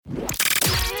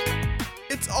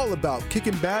all about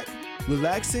kicking back,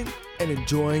 relaxing, and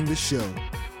enjoying the show.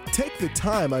 Take the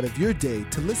time out of your day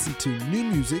to listen to new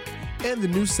music and the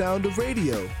new sound of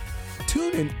radio.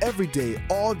 Tune in every day,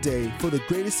 all day for the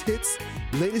greatest hits,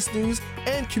 latest news,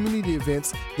 and community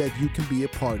events that you can be a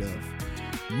part of.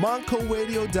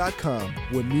 MoncoRadio.com,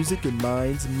 where music and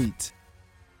minds meet.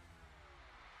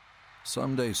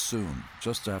 Someday soon,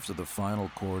 just after the final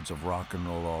chords of Rock and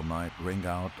Roll All Night ring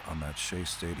out on that Shea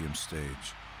Stadium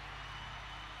stage,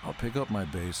 I'll pick up my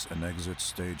bass and exit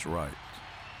stage right.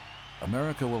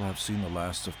 America will have seen the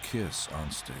last of Kiss on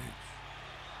stage.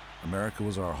 America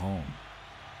was our home.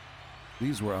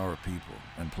 These were our people,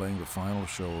 and playing the final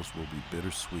shows will be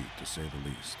bittersweet, to say the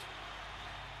least.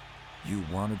 You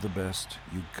wanted the best,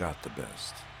 you got the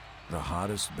best. The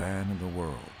hottest band in the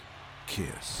world,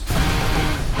 Kiss.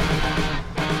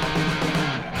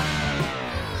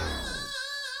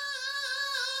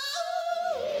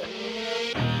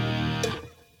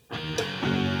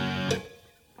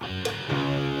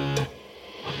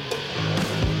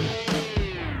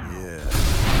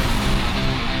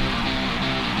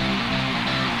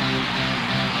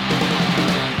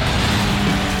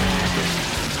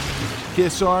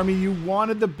 Kiss Army, you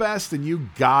wanted the best and you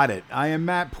got it. I am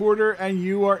Matt Porter and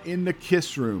you are in the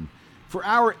Kiss Room. For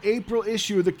our April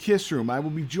issue of the Kiss Room, I will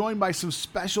be joined by some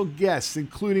special guests,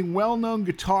 including well-known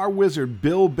guitar wizard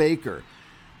Bill Baker.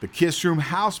 The Kiss Room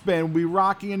House Band will be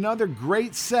rocking another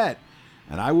great set,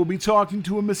 and I will be talking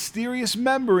to a mysterious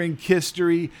member in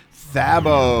Kisstory,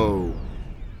 Thabo.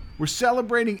 We're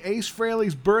celebrating Ace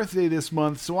Frehley's birthday this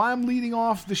month, so I'm leading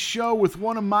off the show with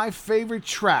one of my favorite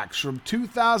tracks from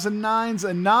 2009's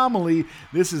Anomaly.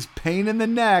 This is Pain in the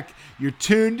Neck. You're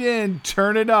tuned in,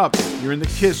 turn it up. You're in the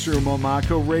Kiss Room on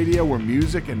Monco Radio, where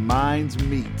music and minds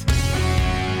meet.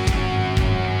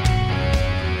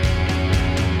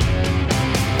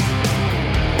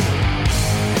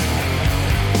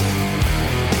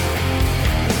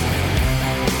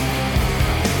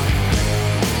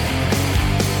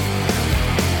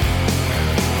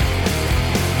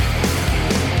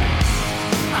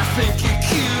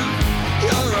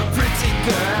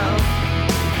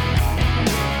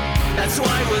 That's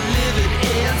why we're living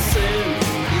in sin.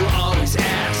 You always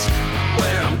ask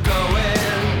where I'm going.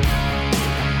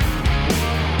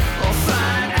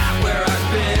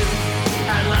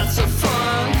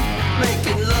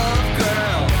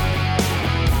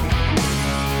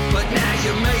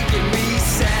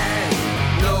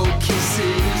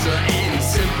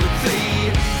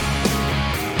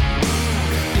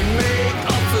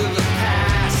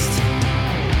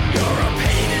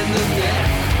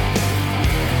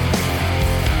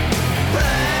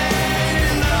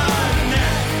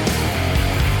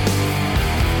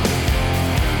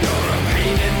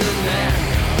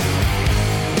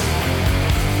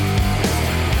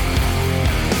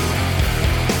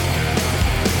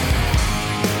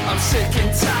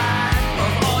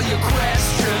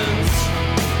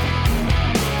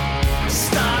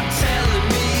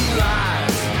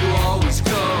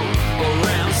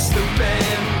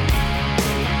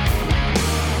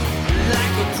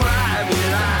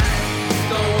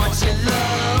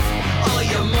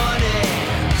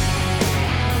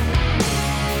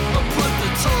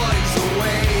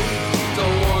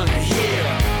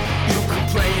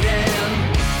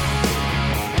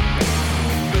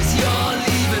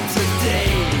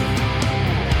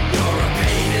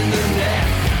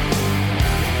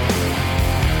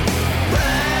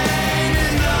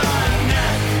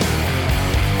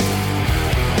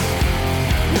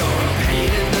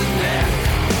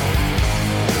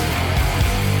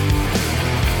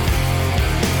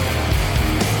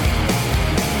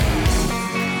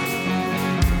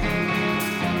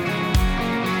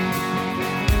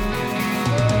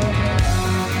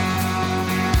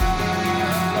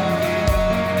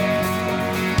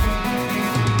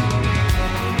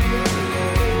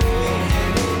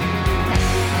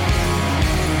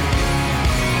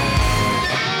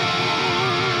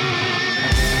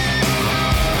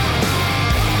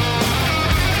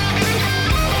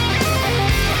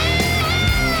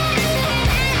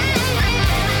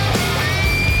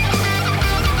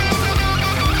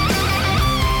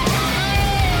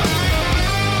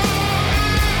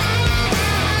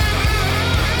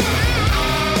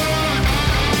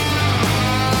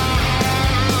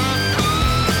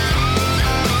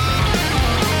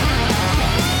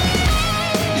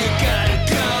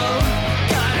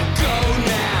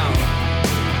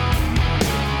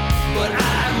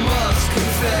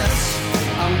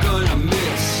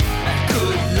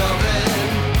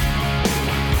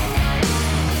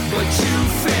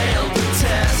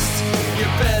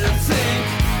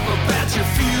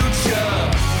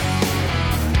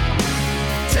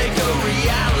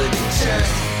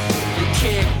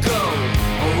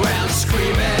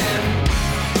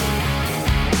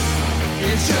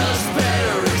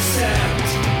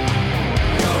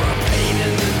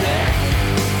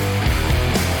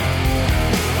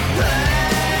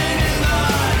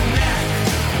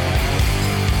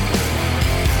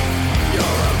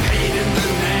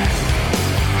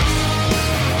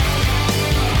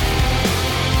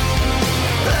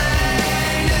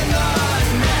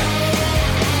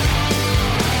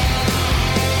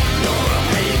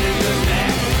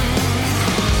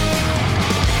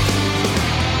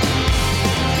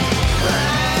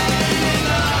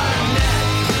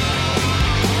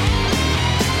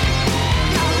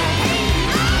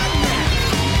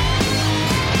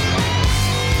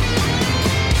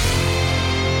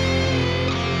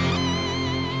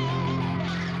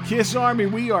 Kiss Army,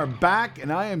 we are back,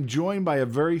 and I am joined by a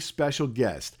very special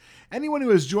guest. Anyone who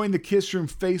has joined the Kiss Room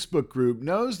Facebook group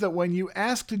knows that when you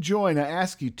ask to join, I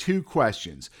ask you two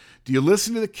questions. Do you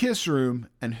listen to the Kiss Room,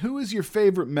 and who is your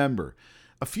favorite member?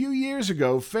 A few years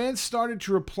ago, fans started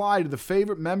to reply to the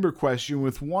favorite member question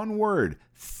with one word,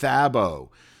 Thabo.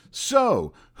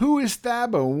 So, who is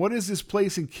Thabo and what is his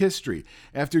place in Kisstory?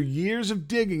 After years of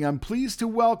digging, I'm pleased to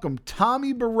welcome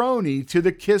Tommy Baroni to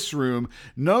the Kiss Room,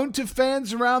 known to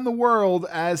fans around the world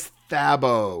as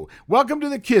Thabo. Welcome to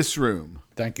the Kiss Room.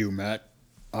 Thank you, Matt.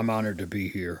 I'm honored to be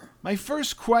here. My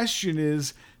first question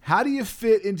is, how do you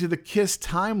fit into the Kiss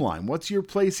timeline? What's your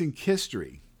place in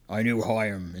Kisstory? I knew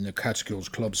Haim in the Catskills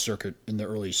club circuit in the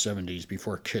early 70s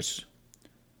before Kiss.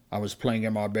 I was playing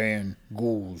in my band,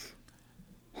 Ghouls.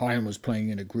 Haim was playing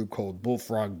in a group called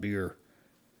Bullfrog Beer.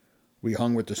 We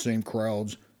hung with the same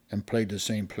crowds and played the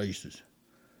same places.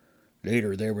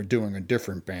 Later, they were doing a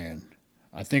different band.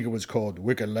 I think it was called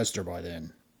Wicked Lester by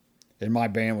then. And my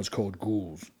band was called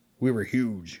Ghouls. We were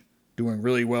huge, doing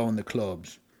really well in the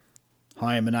clubs.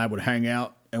 Haim and I would hang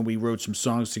out, and we wrote some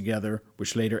songs together,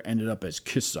 which later ended up as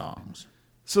Kiss songs.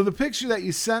 So the picture that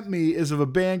you sent me is of a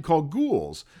band called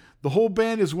Ghouls. The whole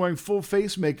band is wearing full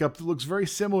face makeup that looks very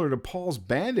similar to Paul's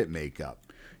Bandit makeup.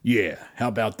 Yeah, how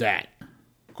about that?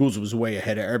 Ghouls was way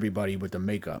ahead of everybody with the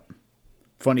makeup.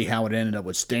 Funny how it ended up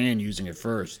with Stan using it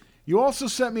first. You also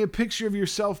sent me a picture of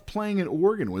yourself playing an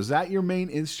organ. Was that your main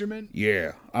instrument?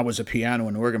 Yeah, I was a piano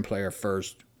and organ player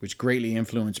first, which greatly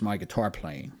influenced my guitar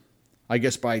playing. I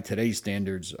guess by today's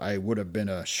standards, I would have been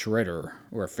a shredder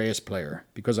or a fast player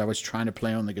because I was trying to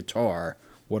play on the guitar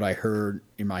what I heard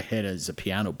in my head as a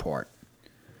piano part.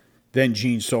 Then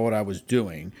Gene saw what I was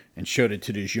doing and showed it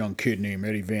to this young kid named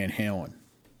Eddie Van Halen.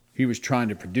 He was trying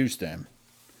to produce them.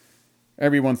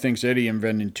 Everyone thinks Eddie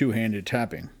invented two-handed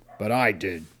tapping, but I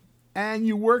did. And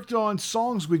you worked on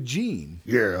songs with Gene.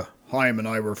 Yeah, Haim and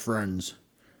I were friends.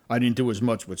 I didn't do as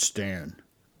much with Stan.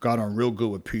 Got on real good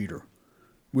with Peter.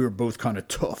 We were both kind of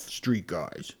tough street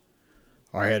guys.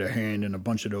 I had a hand in a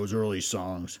bunch of those early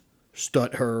songs.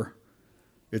 Stut Her,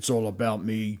 It's All About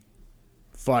Me,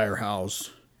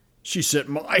 Firehouse. She set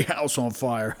my house on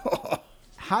fire.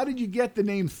 How did you get the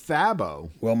name Thabo?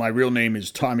 Well, my real name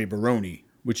is Tommy Baroni,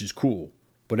 which is cool.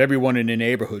 But everyone in the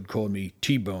neighborhood called me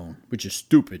T-Bone, which is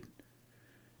stupid.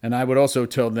 And I would also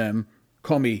tell them,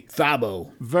 call me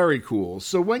Thabo. Very cool.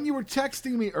 So when you were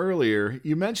texting me earlier,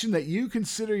 you mentioned that you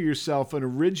consider yourself an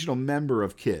original member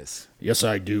of Kiss. Yes,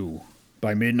 I do.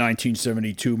 By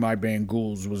mid-1972, my band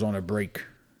Ghouls was on a break.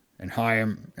 And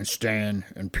Haim and Stan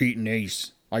and Pete and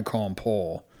Ace, I call him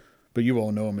Paul, but you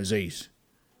all know him as Ace.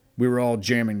 We were all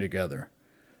jamming together.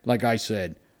 Like I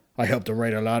said, I helped to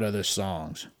write a lot of the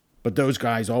songs. But those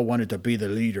guys all wanted to be the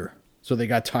leader, so they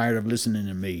got tired of listening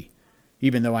to me,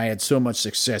 even though I had so much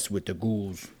success with the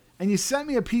Ghouls. And you sent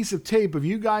me a piece of tape of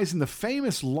you guys in the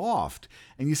famous Loft,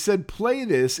 and you said, play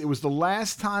this, it was the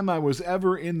last time I was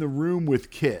ever in the room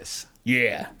with Kiss.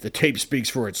 Yeah, the tape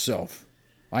speaks for itself.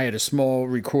 I had a small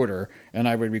recorder, and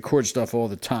I would record stuff all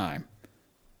the time.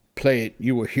 Play it,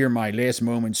 you will hear my last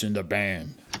moments in the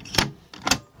band.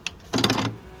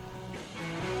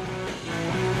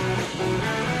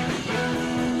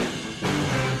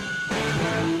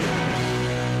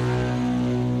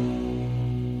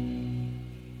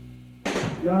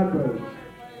 Yardbirds.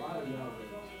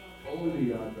 Only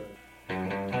the Yardbirds.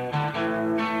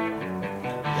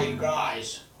 Hey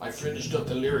guys, I finished up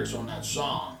the lyrics on that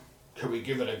song. Can we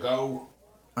give it a go?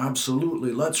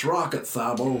 Absolutely. Let's rock it,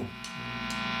 Thabo.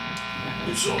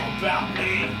 It's all about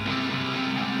me.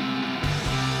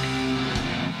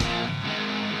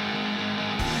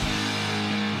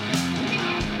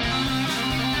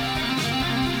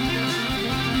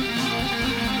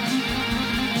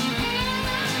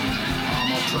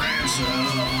 I'm a prancer,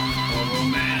 a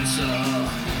romancer.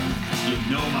 You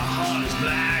know my heart is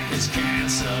black as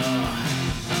cancer.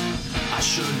 I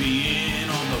should be in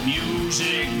all the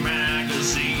music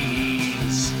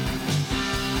magazines.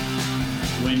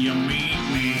 When you meet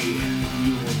me,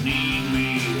 you will need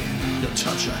me. You'll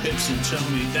touch your hips and tell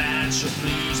me that you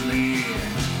please me.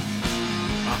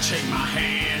 I'll take my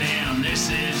hand and this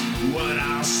is what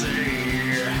I'll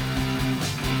say.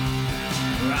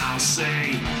 I'll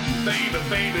say, baby,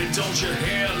 baby, don't you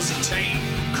hesitate,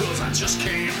 'cause I just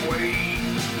can't wait.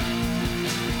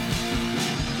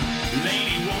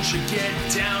 Lady, won't you get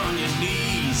down on your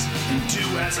knees and do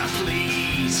as I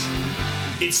please?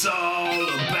 It's all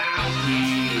about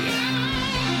me.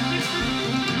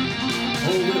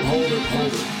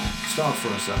 Hold it. Stop for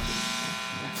a second.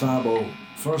 Thabo,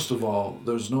 first of all,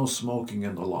 there's no smoking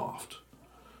in the loft.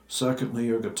 Secondly,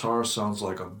 your guitar sounds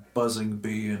like a buzzing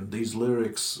bee, and these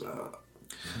lyrics,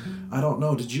 I don't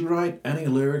know, did you write any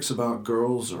lyrics about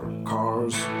girls or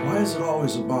cars? Why is it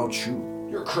always about you?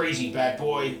 You're crazy, bad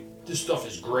boy. This stuff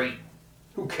is great.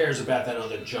 Who cares about that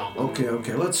other junk?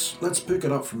 Okay, let's pick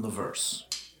it up from the verse.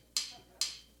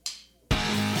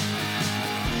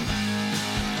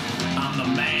 I'm the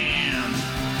man,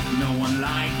 no one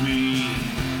like me,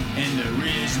 and there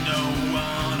is no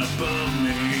one above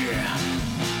me.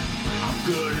 I'm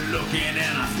good looking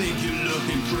and I think you're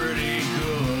looking pretty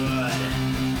good.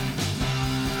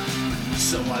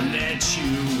 So I let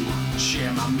you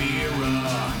share my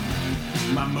mirror.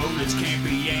 My motives can't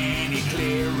be any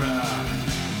clearer.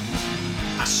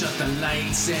 I shut the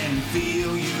lights and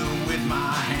feel you with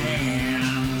my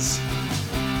hands.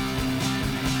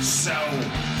 So,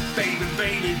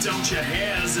 baby, don't you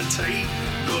hesitate,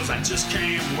 'cause I just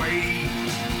can't wait.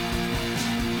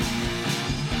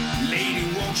 Lady,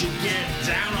 won't you get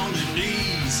down on your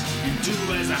knees and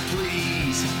do as I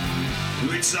please?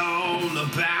 It's all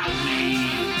about me.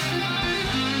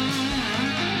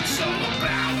 It's all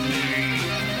about me.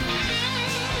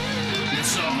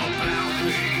 It's all about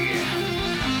me.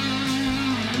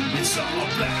 It's all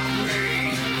about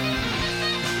me.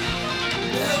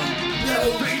 No,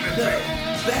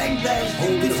 bang.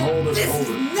 Hold it. This is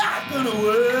not gonna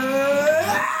work.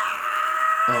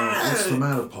 What's the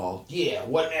matter, Paul? Yeah,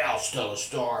 what now, Stella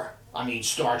Star? I mean,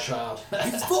 Star Child.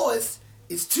 His voice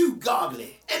is too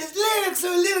goggly, and his lyrics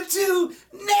are a little too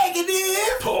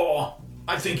negative. Paul,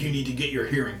 I think you need to get your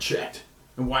hearing checked.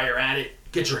 And while you're at it,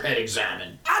 get your head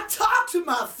examined. I talked to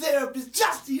my therapist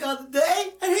just the other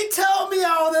day, and he told me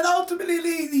all that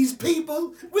ultimately these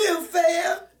people will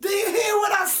fail. Do you hear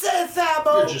what I said,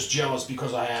 Thabo? You're just jealous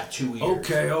because I have 2 ears.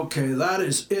 Okay, that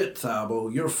is it,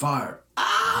 Thabo. You're fired.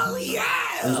 Oh, yeah.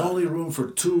 There's only room for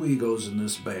 2 egos in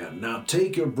this band. Now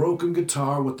take your broken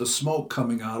guitar with the smoke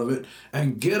coming out of it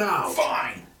and get out.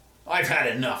 Fine. I've had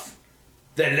enough.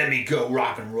 Then let me go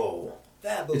rock and roll.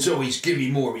 Thabo. It's always give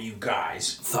me more of you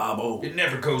guys. Thabo, It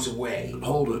never goes away.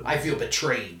 hold it. I feel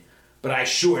betrayed, but I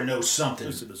sure know something.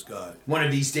 Listen to this guy. One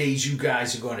of these days you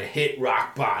guys are going to hit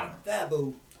rock bottom.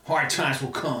 Thabo. Hard times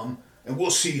will come, and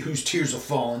we'll see whose tears are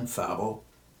falling. Thabo,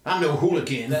 I'm no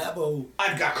hooligan. Thabo.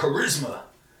 I've got charisma,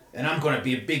 and I'm going to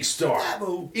be a big star.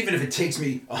 Thabo. Even if it takes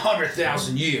me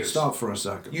 100,000 years. stop for a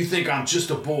second. You think I'm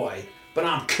just a boy, but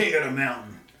I'm king of the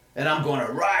mountain, and I'm going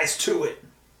to rise to it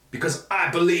because I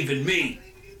believe in me.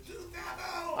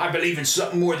 I believe in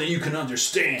something more than you can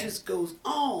understand. Just goes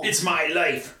on. It's my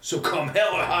life, so come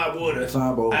hell or high water,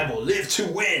 Thabo. I will live to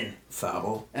win.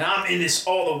 Thabo, And I'm in this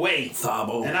all the way.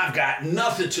 Thabo. And I've got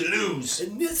nothing to lose.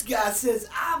 And this guy says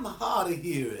I'm hard of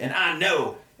hearing. And I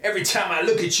know every time I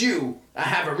look at you, I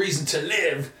have a reason to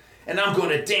live. And I'm going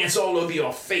to dance all over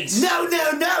your face. No,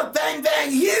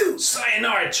 bang, you.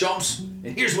 Sayonara, chumps.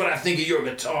 And here's what I think of your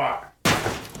guitar.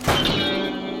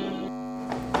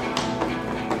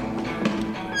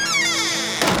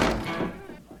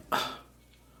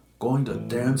 Going to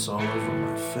dance all over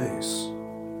my face.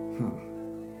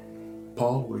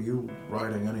 Paul, were you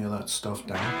writing any of that stuff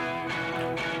down?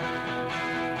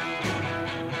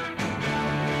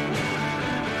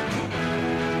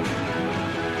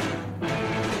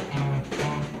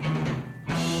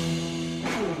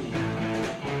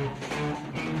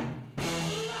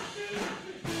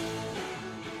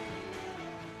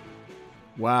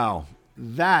 Wow,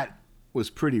 that was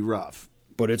pretty rough.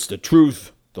 But it's the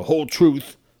truth, the whole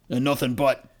truth, and nothing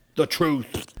but the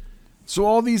truth. So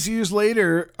all these years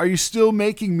later, are you still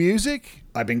making music?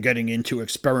 I've been getting into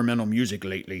experimental music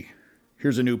lately.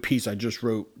 Here's a new piece I just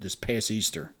wrote this past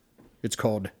Easter. It's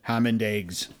called Ham and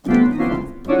Eggs.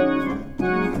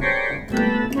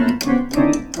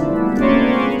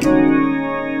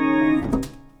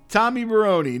 Tommy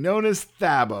Baroni, known as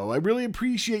Thabo, I really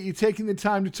appreciate you taking the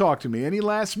time to talk to me. Any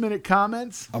last minute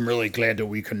comments? I'm really glad that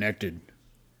we connected.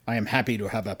 I am happy to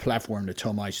have a platform to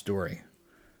tell my story.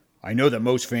 I know that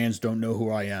most fans don't know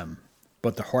who I am,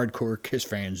 but the hardcore Kiss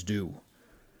fans do.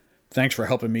 Thanks for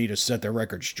helping me to set the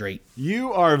record straight.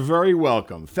 You are very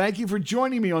welcome. Thank you for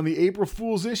joining me on the April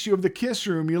Fool's issue of The Kiss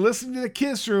Room. You're listening to The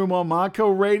Kiss Room on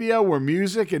Monco Radio, where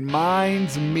music and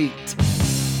minds meet.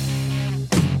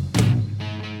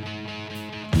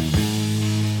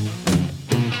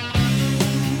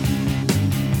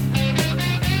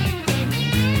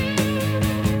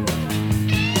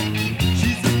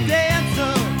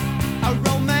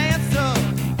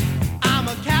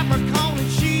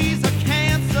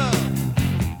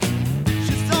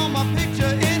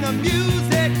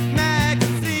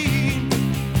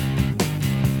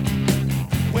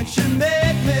 She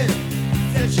met me,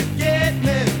 said she'd get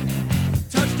me.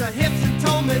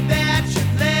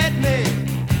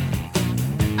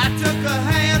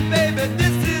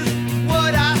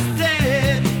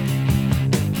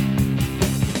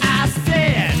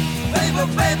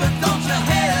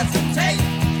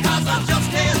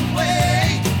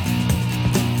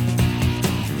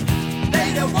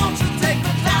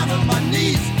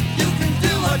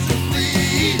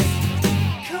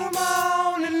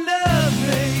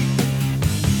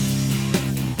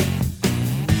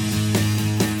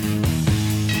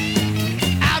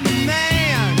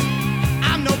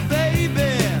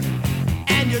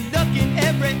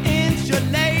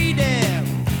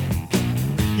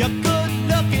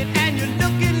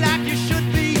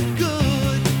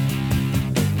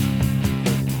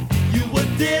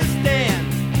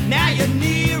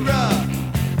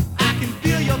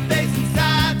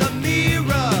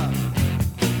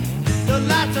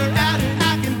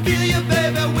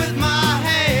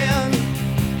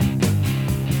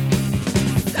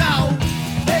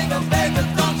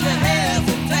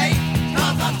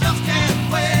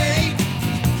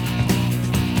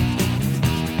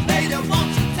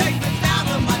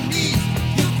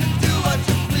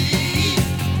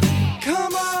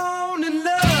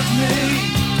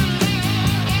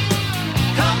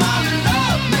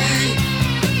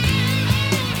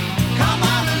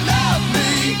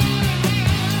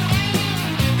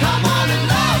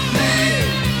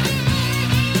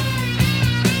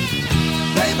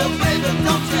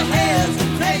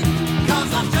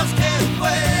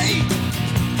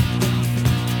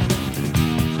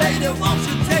 lady, won't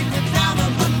you take me down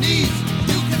on my knees?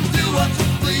 You can do what you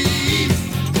please.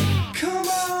 Come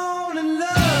on and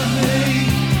love me.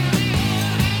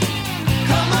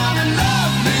 Come on and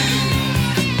love me.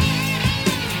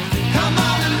 Come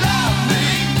on and love me.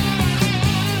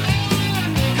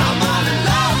 Come on and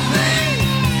love me.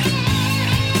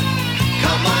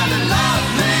 Come on and love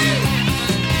me.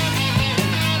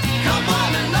 Come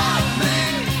on and love me.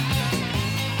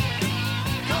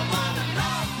 Come on and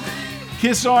love me.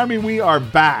 Kiss Army, we are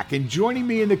back, and joining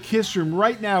me in the Kiss Room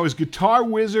right now is guitar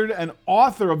wizard and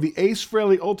author of the Ace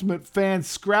Frehley Ultimate Fan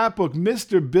Scrapbook,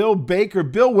 Mr. Bill Baker.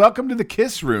 Bill, welcome to the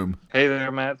Kiss Room. Hey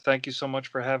there, Matt. Thank you so much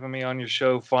for having me on your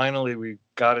show. Finally, we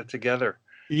got it together.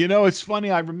 You know, it's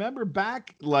funny. I remember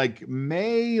back like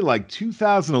May,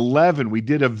 2011, we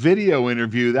did a video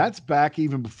interview. That's back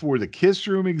even before the Kiss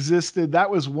Room existed. That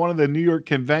was one of the New York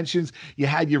conventions. You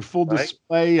had your full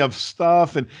display of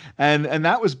stuff, and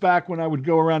that was back when I would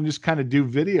go around and just kind of do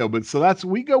video. But so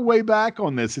we go way back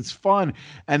on this. It's fun.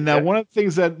 And one of the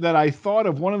things that I thought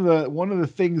of, one of the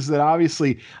things that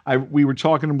obviously we were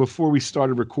talking before we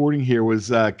started recording here was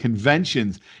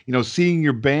conventions. You know, seeing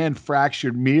your band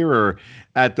Fractured Mirror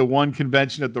at the one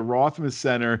convention at the Rothman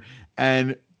Center,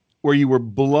 and where you were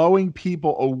blowing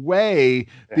people away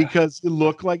because you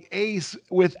looked like Ace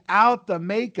without the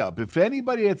makeup. If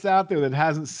anybody that's out there that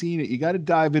hasn't seen it, you got to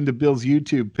dive into Bill's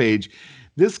YouTube page.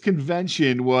 This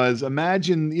convention was,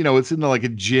 imagine, you know, it's in like a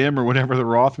gym or whatever the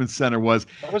Rothman Center was.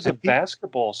 That was a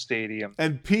basketball stadium.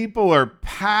 And people are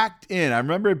packed in. I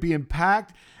remember it being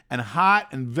packed and hot,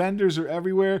 and vendors are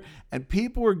everywhere, and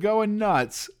people were going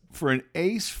nuts for an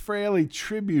Ace Frehley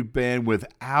tribute band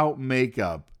without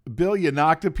makeup. Bill, you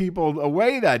knocked the people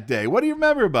away that day. What do you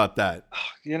remember about that?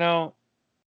 You know,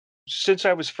 since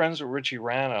I was friends with Richie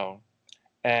Rano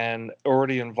and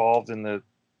already involved in the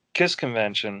Kiss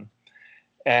convention,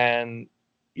 and,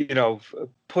 you know,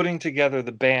 putting together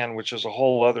the band, which is a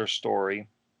whole other story,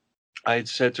 I had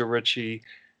said to Richie,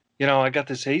 you know, I got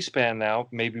this Ace band now.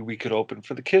 Maybe we could open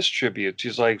for the Kiss tribute.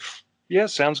 He's like, yeah,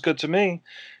 sounds good to me.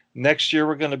 Next year,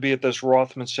 we're going to be at this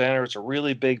Rothman Center. It's a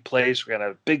really big place. We're going to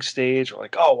have a big stage. We're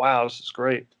like, oh, wow, this is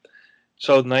great.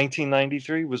 So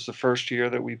 1993 was the first year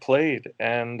that we played.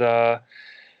 And I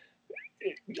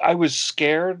was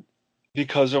scared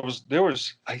because there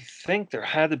was, I think there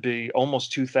had to be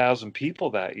almost 2,000 people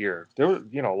that year. There were,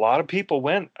 you know, a lot of people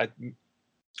went. I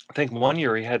think one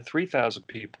year he had 3,000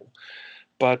 people.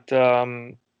 But,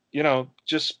 you know,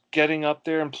 just getting up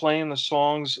there and playing the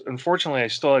songs. Unfortunately, I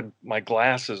still had my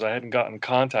glasses. I hadn't gotten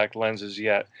contact lenses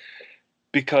yet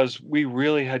because we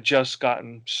really had just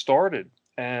gotten started.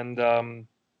 And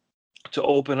to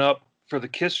open up for the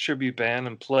Kiss tribute band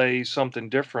and play something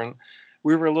different,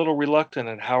 we were a little reluctant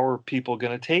at how are people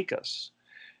going to take us.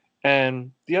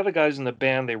 And the other guys in the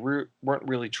band, they weren't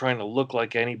really trying to look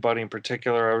like anybody in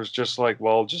particular. I was just like,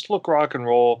 well, just look rock and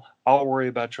roll. I'll worry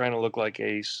about trying to look like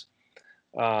Ace.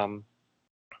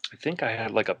 I think I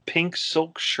had like a pink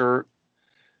silk shirt,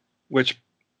 which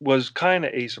was kind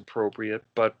of Ace appropriate,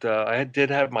 but I did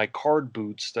have my card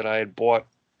boots that I had bought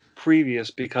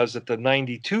previous because at the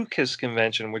 92 Kiss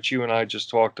convention, which you and I just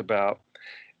talked about,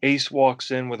 Ace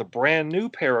walks in with a brand new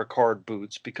pair of card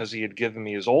boots because he had given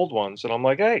me his old ones. And I'm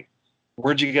like, hey,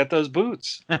 where'd you get those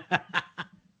boots?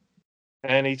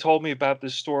 And he told me about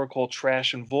this store called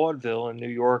Trash and Vaudeville in New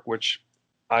York, which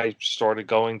I started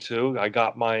going to. I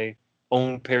got my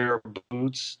own pair of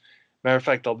boots. Matter of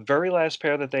fact, the very last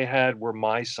pair that they had were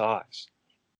my size.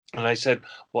 And I said,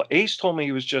 well, Ace told me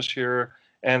he was just here.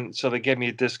 And so they gave me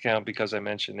a discount because I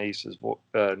mentioned Ace's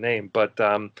name. But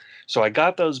so I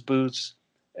got those boots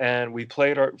and we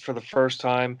played for the first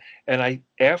time. And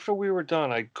after we were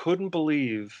done, I couldn't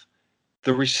believe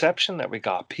the reception that we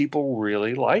got. People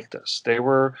really liked us. They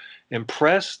were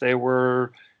impressed.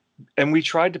 And we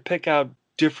tried to pick out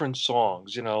different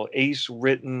songs, you know, Ace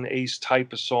written, Ace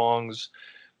type of songs.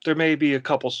 There may be a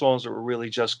couple songs that were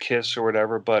really just Kiss or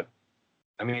whatever, but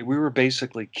I mean, we were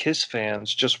basically Kiss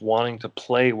fans just wanting to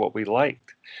play what we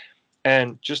liked.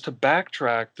 And just to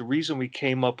backtrack, the reason we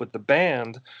came up with the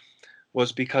band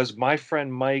was because my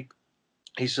friend Mike,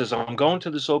 he says, I'm going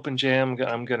to this open jam.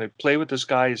 I'm going to play with this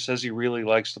guy. He says he really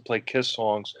likes to play Kiss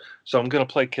songs. So I'm going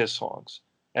to play Kiss songs.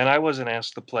 And I wasn't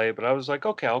asked to play, but I was like,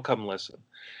 okay, I'll come listen.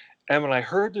 And when I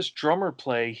heard this drummer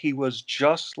play, he was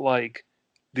just like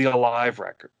the Alive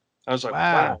record. I was like,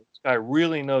 wow, this guy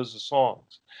really knows the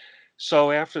songs.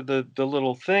 So after the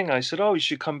little thing, I said, oh, you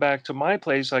should come back to my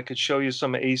place. I could show you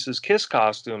some of Ace's Kiss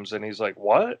costumes. And he's like,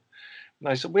 what? And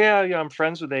I said, well, yeah, I'm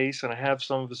friends with Ace and I have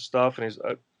some of his stuff. And he's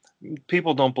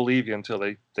people don't believe you until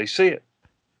they see it.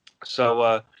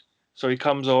 So he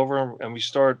comes over and we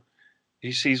start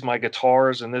he sees my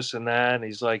guitars and this and that, and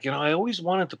he's like, I always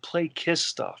wanted to play Kiss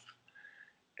stuff.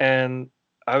 And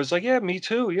I was like, yeah, me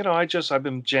too. I've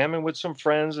been jamming with some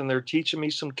friends and they're teaching me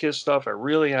some Kiss stuff. I'm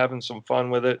really having some fun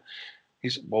with it. He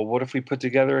said, well, what if we put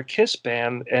together a Kiss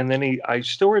band? And then I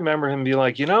still remember him being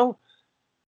like,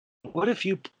 what if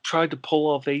you tried to pull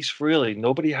off Ace Frehley?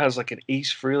 Nobody has like an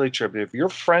Ace Frehley tribute. If you're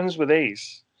friends with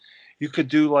Ace, you could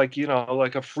do like,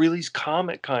 like a Frehley's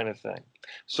Comet kind of thing.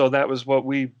 So that was what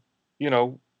we,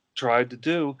 tried to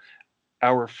do.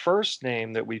 Our first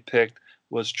name that we picked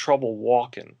was Trouble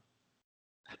Walking,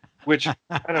 which I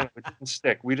don't know, it didn't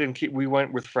stick. We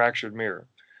went with Fractured Mirror.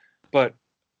 But,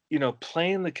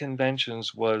 playing the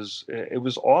conventions was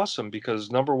awesome because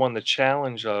number one, the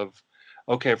challenge of,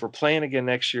 okay, if we're playing again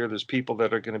next year, there's people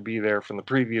that are going to be there from the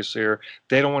previous year.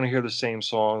 They don't want to hear the same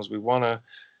songs.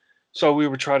 So we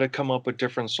would try to come up with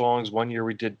different songs. One year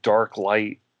we did Dark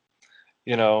Light,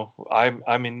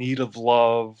 I'm in Need of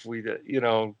Love. We did,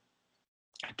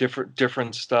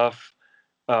 different stuff.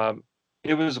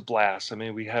 It was a blast. I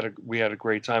mean, we had a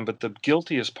great time, but the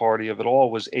guiltiest party of it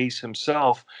all was Ace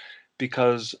himself,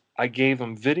 because I gave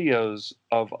him videos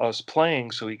of us playing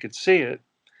so he could see it.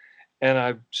 And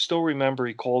I still remember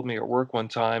he called me at work one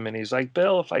time and he's like,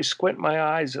 Bill, if I squint my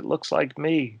eyes, it looks like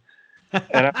me.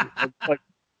 And I like,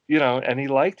 and he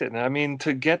liked it. And I mean,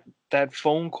 to get that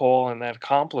phone call and that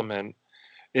compliment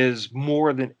is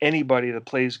more than anybody that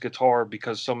plays guitar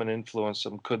because someone influenced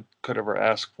them could ever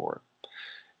ask for it.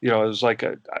 It was like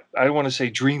I don't want to say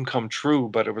dream come true,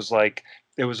 but it was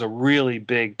a really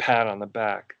big pat on the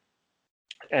back.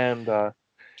 And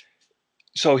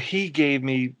so he gave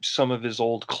me some of his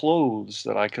old clothes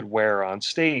that I could wear on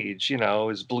stage,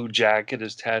 his blue jacket,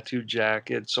 his tattoo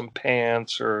jacket, some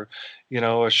pants, or,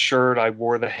 a shirt. I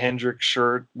wore the Hendrix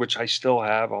shirt, which I still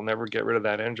have. I'll never get rid of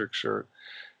that Hendrix shirt.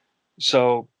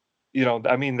 So,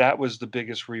 I mean, that was the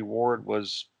biggest reward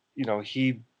was,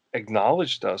 he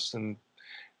acknowledged us. And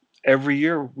every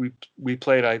year we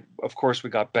played, of course we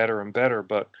got better and better,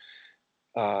 but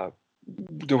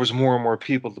there was more and more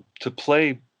people to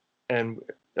play. And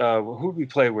who did we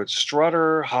play with?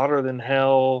 Strutter, Hotter Than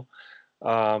Hell.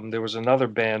 There was another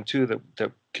band too,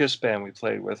 that Kiss band we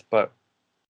played with. But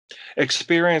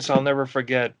experience I'll never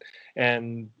forget,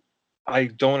 and I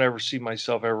don't ever see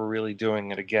myself ever really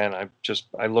doing it again.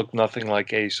 I look nothing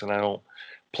like Ace, and I don't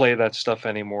play that stuff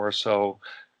anymore. So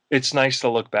it's nice to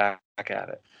look back at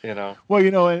it.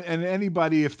 Well, and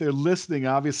anybody, if they're listening,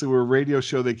 obviously we're a radio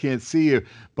show, they can't see you.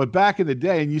 But back in the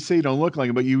day, and you say you don't look like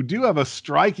him, but you do have a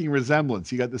striking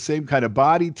resemblance. You got the same kind of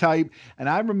body type. And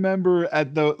I remember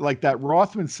at that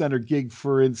Rothman Center gig,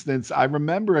 for instance, I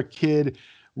remember a kid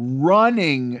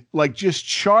running, like just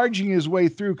charging his way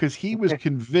through because he was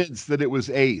convinced that it was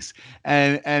Ace,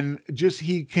 and just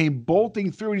he came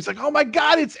bolting through and he's like, oh my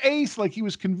God, it's Ace. Like he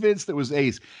was convinced it was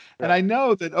Ace. Yeah. And I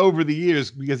know that over the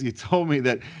years, because you told me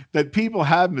that people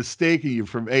have mistaken you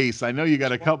from Ace. I know you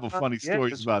got a couple funny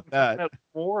stories about that.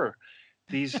 More.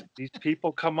 These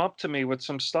people come up to me with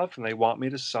some stuff and they want me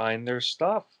to sign their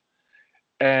stuff.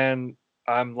 And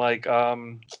I'm like,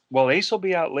 well, Ace will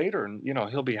be out later and,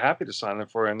 he'll be happy to sign them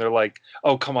for you. And they're like,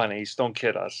 oh, come on, Ace, don't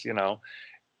kid us,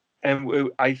 And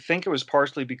I think it was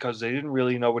partially because they didn't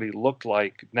really know what he looked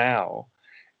like now.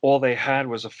 All they had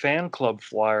was a fan club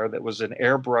flyer that was an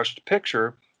airbrushed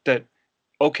picture that,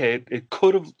 okay,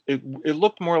 it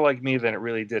looked more like me than it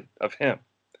really did of him.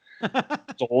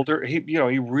 It's older. He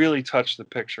really touched the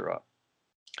picture up.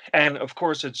 And of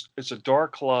course it's a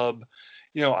dark club.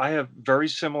 I have very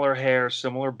similar hair,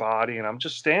 similar body, and I'm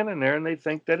just standing there and they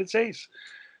think that it's Ace.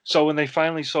 So when they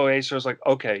finally saw Ace, I was like,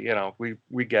 okay,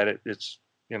 we get it. It's,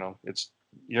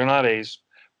 you're not Ace.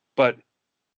 But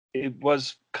it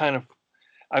was kind of,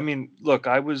 I mean, look,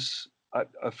 I was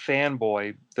a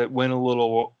fanboy that went a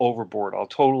little overboard. I'll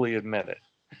totally admit it,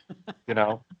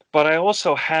 But I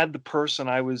also had the person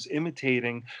I was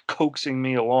imitating coaxing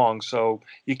me along. So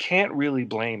you can't really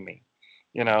blame me.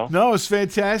 No, it's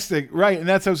fantastic. Right. And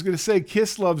that's what I was going to say.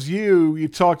 Kiss Loves You. You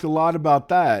talked a lot about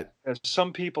that.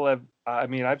 Some people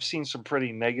I've seen some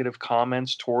pretty negative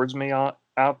comments towards me out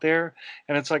there.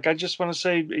 And it's like, I just want to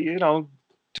say,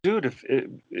 dude,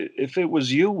 if it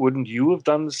was you, wouldn't you have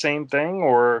done the same thing?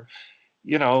 Or,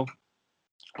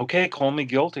 okay, call me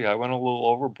guilty. I went a little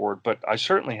overboard, but I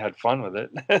certainly had fun with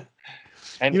it.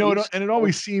 And it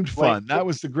always seemed fun. That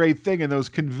was the great thing. And those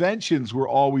conventions were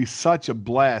always such a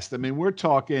blast. I mean, we're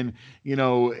talking,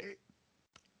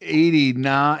 89,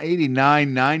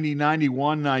 90,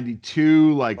 91,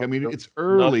 92. Like, I mean, it's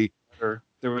early.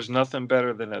 There was nothing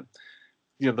better than it.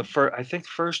 I think the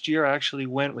first year I actually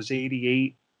went was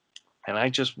 88. And I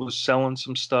just was selling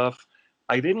some stuff.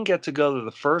 I didn't get to go to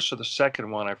the first or the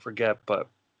second one, I forget, but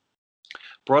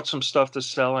brought some stuff to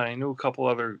sell, and I knew a couple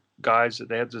other guys that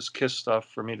they had this Kiss stuff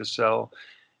for me to sell.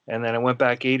 And then I went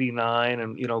back 89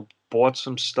 and, bought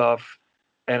some stuff.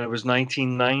 And it was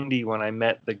 1990 when I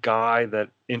met the guy that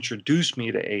introduced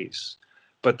me to Ace.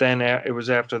 But then it was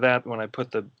after that when I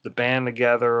put the band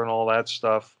together and all that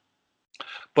stuff.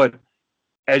 But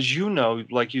as you know,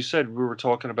 like you said, we were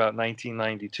talking about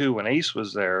 1992 when Ace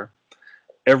was there.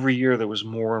 Every year there was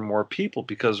more and more people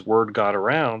because word got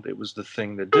around. It was the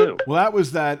thing to do. Well, that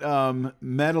was that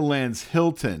Meadowlands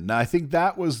Hilton. Now, I think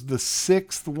that was the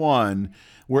 6th one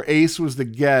where Ace was the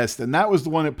guest, and that was the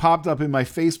one that popped up in my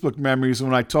Facebook memories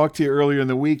when I talked to you earlier in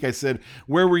the week. I said,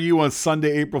 where were you on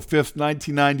Sunday, April 5th,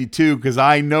 1992? Because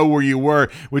I know where you were,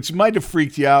 which might have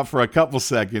freaked you out for a couple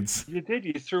seconds. You did.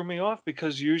 You threw me off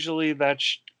because usually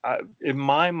that's, in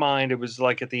my mind, it was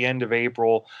like at the end of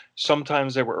April.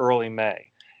 Sometimes they were early May.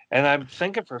 And I'm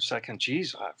thinking for a second,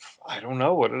 geez, I don't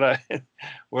know. What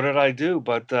did I do?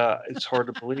 But it's hard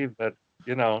to believe that,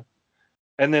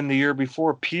 And then the year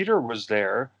before, Peter was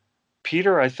there.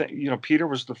 Peter, I think, Peter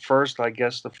was the first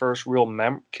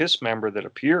real Kiss member that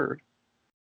appeared.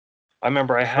 I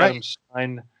remember I had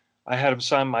him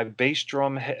sign my bass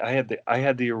drum head. I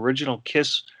had the original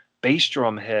Kiss bass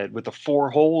drum head with the 4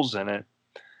 holes in it.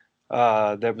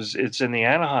 It's in the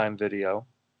Anaheim video.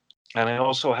 And I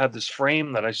also have this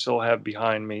frame that I still have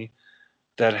behind me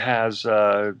that has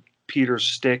Peter's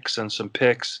sticks and some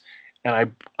picks.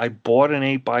 And I bought an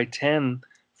 8x10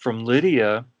 from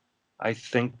Lydia, I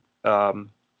think a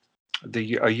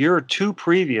year or two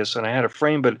previous, and I had a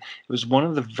frame, but it was one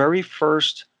of the very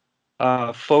first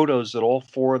photos that all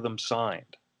 4 of them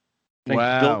signed.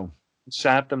 Wow. Bill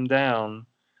sat them down.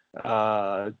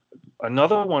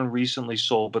 Another one recently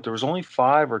sold, but there was only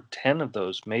 5 or 10 of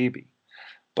those, maybe.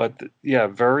 But yeah,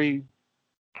 very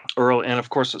early. And of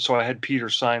course, so I had Peter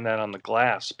sign that on the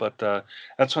glass. But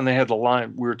that's when they had the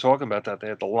line. We were talking about that. They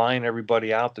had to line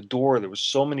everybody out the door. There was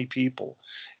so many people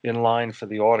in line for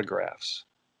the autographs.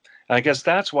 And I guess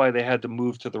that's why they had to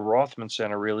move to the Rothman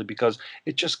Center, really, because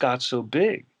it just got so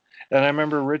big. And I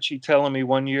remember Richie telling me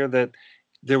one year that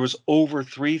there was over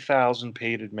 3,000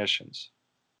 paid admissions.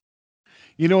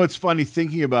 What's funny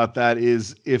thinking about that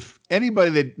is if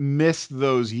anybody that missed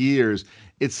those years,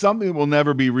 it's something that will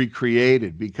never be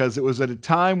recreated because it was at a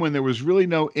time when there was really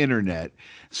no internet.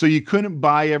 So you couldn't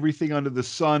buy everything under the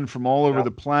sun from all over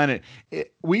the planet.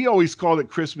 We always called it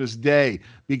Christmas Day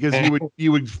because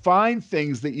you would find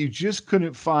things that you just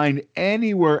couldn't find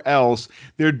anywhere else.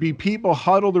 There'd be people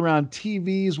huddled around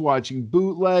TVs watching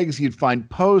bootlegs. You'd find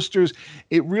posters.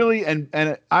 It really, and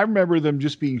I remember them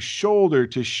just being shoulder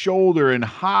to shoulder and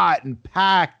hot and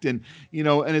packed. And,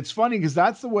 and it's funny because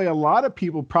that's the way a lot of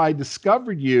people probably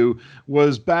discovered you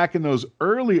was back in those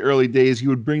early days. You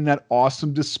would bring that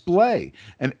awesome display.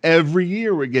 And every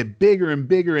year would get bigger and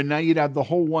bigger, and now you'd have the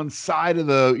whole one side of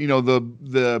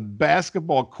the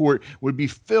basketball court would be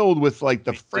filled with like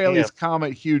the Fraley's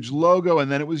Comet huge logo,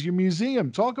 and then it was your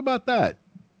museum. Talk about that.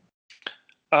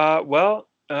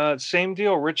 Same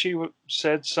deal. Richie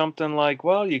said something like,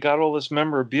 "Well, you got all this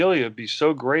memorabilia. It'd be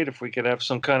so great if we could have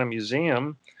some kind of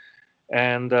museum."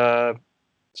 And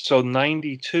so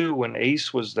 92, when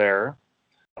Ace was there,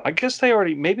 I guess they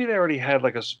already had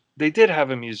they did have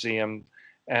a museum.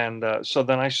 And so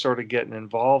then I started getting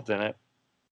involved in it.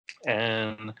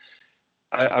 And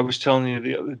I was telling you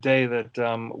the other day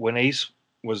that when Ace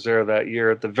was there that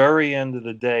year, at the very end of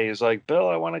the day, he's like, "Bill,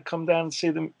 I want to come down and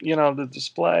see the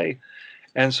display."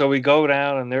 And so we go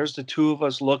down, and there's the 2 of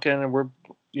us looking, and we're,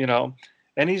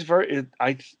 and he's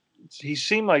he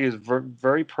seemed like he's very,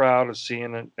 very proud of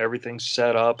seeing everything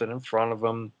set up and in front of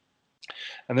him.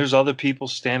 And there's other people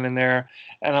standing there.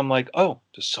 And I'm like, oh,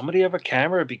 does somebody have a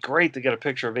camera? It'd be great to get a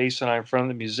picture of Ace and I in front of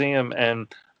the museum.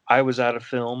 And I was out of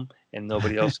film and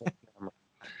nobody else had a camera.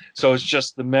 So it's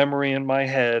just the memory in my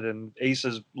head. And Ace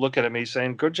is looking at me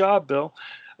saying, "Good job, Bill."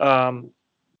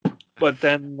 But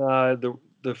then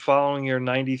the following year,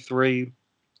 93,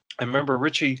 I remember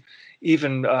Richie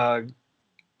even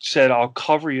said, "I'll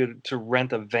cover you to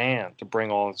rent a van to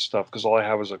bring all that stuff because all I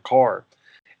have is a car."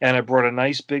 And I brought a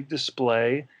nice big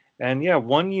display. And yeah,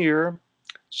 one year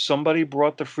somebody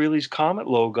brought the Fraley's Comet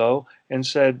logo and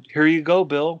said, "Here you go,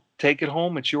 Bill. Take it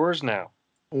home. It's yours now."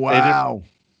 Wow.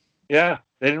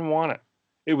 They didn't want it.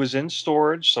 It was in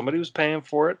storage. Somebody was paying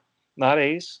for it, not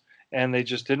Ace. And they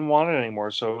just didn't want it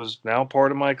anymore. So it was now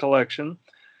part of my collection.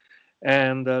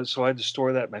 And so I had to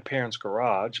store that in my parents'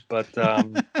 garage. But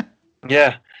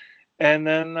yeah. And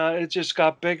then it just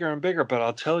got bigger and bigger. But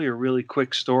I'll tell you a really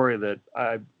quick story that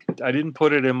I didn't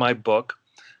put it in my book.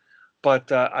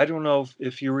 But I don't know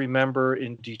if you remember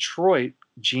in Detroit,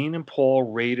 Gene and Paul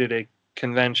raided a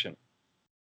convention.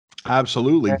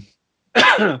 Absolutely.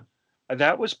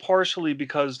 That was partially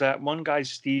because that one guy,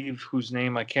 Steve, whose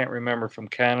name I can't remember, from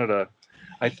Canada,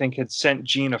 I think had sent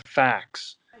Gene a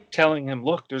fax telling him,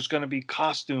 look, there's going to be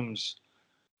costumes,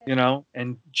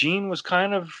 and Gene was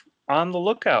kind of on the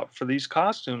lookout for these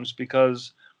costumes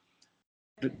because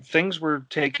things were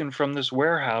taken from this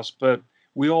warehouse, but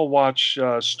we all watch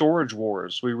Storage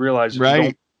Wars. We realize if you don't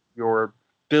pay your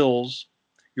bills,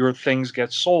 your things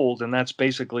get sold, and that's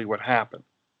basically what happened.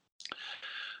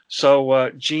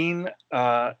 So Gene,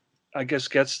 I guess,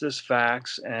 gets this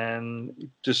fax and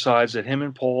decides that him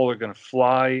and Paul are going to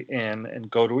fly in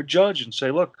and go to a judge and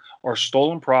say, look, our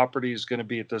stolen property is going to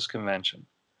be at this convention.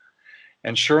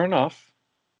 And sure enough,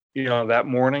 that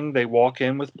morning they walk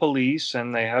in with police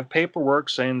and they have paperwork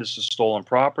saying this is stolen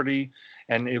property.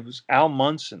 And it was Al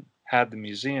Munson had the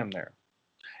museum there.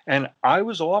 And I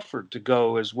was offered to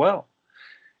go as well.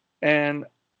 And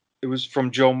it was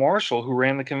from Joe Marshall, who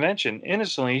ran the convention.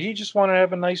 Innocently, he just wanted to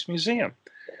have a nice museum.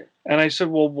 And I said,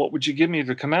 well, what would you give me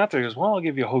to come out there? He goes, well, I'll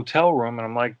give you a hotel room. And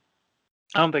I'm like,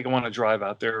 I don't think I want to drive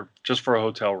out there just for a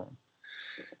hotel room.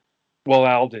 Well,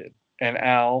 Al did. And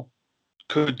Al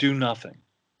could do nothing.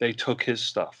 They took his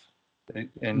stuff.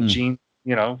 And Gene,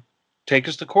 take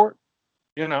us to court.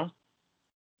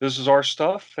 This is our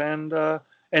stuff. And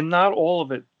not all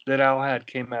of it that Al had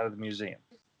came out of the museum.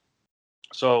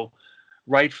 So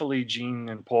rightfully, Gene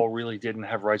and Paul really didn't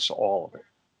have rights to all of it.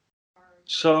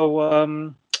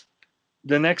 So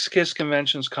the next KISS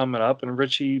convention's coming up, and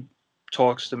Richie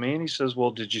talks to me, and he says,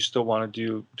 well, did you still want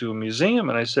to do a museum?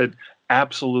 And I said,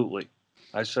 absolutely.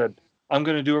 I said, I'm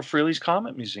going to do a Frehley's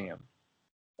Comet Museum.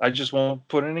 I just won't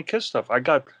put any KISS stuff. I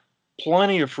got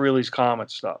plenty of Frehley's Comet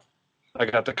stuff. I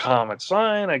got the Comet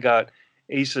sign. I got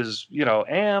Ace's,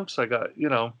 amps. I got,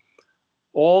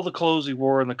 all the clothes he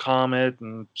wore in the Comet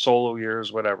and solo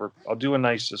years, whatever. I'll do a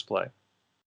nice display.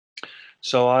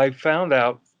 So I found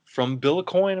out from Bill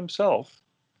Aucoin himself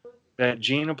that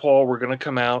Gene and Paul were going to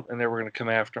come out and they were going to come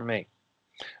after me.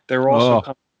 They were also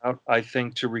coming out, I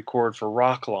think, to record for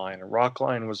Rockline. And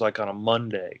Rockline was like on a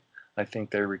Monday, I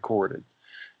think they recorded.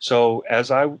 So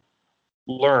as I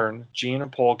learned, Gene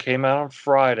and Paul came out on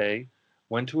Friday,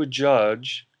 went to a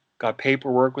judge, got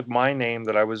paperwork with my name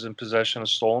that I was in possession of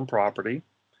stolen property.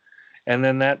 And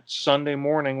then that Sunday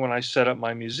morning when I set up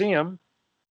my museum,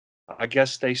 I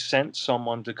guess they sent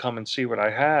someone to come and see what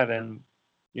I had. And,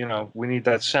 we need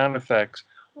that sound effect.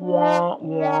 Wah,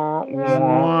 wah,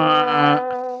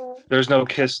 wah. There's no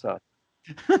KISS stuff.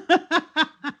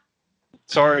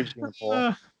 Sorry, Gene and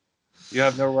Paul. You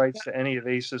have no rights to any of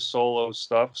Ace's solo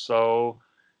stuff, so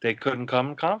they couldn't come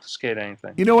and confiscate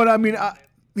anything. You know what I mean?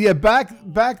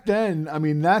 Back then, I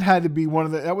mean, that had to be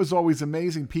that was always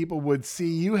amazing. People would see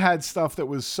you had stuff that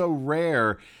was so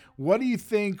rare. What do you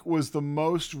think was the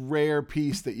most rare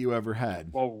piece that you ever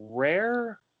had? Well,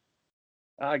 rare?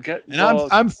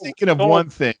 I'm thinking of one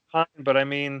thing. But I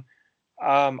mean,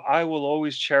 I will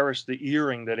always cherish the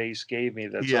earring that Ace gave me.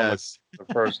 That's on the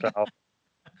first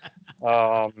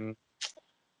album.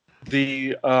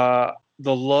 The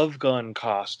Love Gun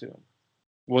costume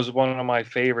was one of my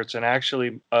favorites, and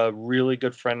actually a really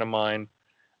good friend of mine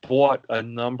bought a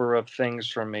number of things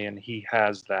from me, and he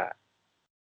has that.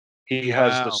 He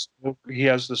has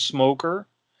the smoker,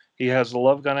 he has the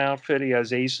Love Gun outfit, he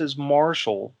has Ace's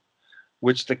Marshall,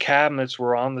 which the cabinets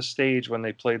were on the stage when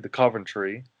they played the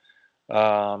Coventry.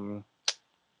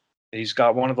 He's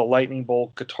got one of the lightning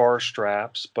bolt guitar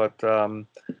straps, but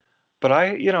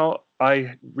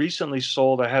I recently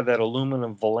sold, I had that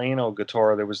aluminum Valeno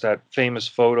guitar. There was that famous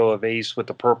photo of Ace with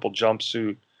the purple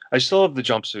jumpsuit. I still have the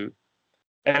jumpsuit.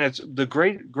 And it's the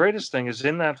greatest thing is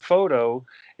in that photo,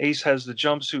 Ace has the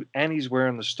jumpsuit and he's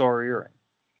wearing the star earring.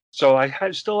 So I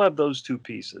still have those two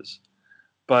pieces.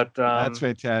 But that's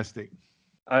fantastic.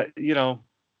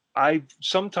 I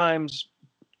sometimes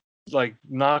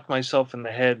knock myself in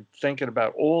the head thinking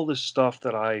about all this stuff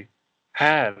that I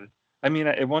had. I mean,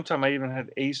 at one time I even had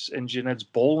Ace and Jeanette's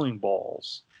bowling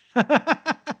balls.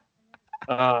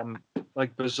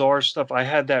 Bizarre stuff. I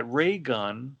had that ray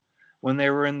gun when they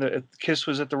were KISS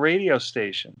was at the radio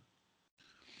station.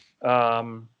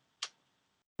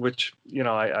 Which,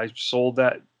 I sold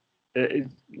that.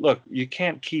 Look, you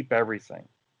can't keep everything.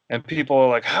 And people are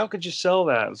like, how could you sell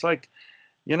that? It's like,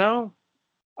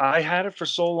 I had it for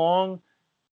so long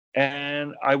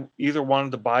and I either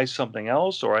wanted to buy something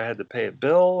else or I had to pay a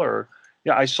bill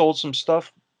I sold some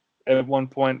stuff at one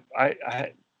point.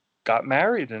 I got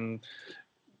married and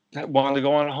wanted to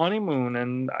go on a honeymoon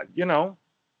and,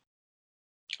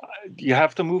 you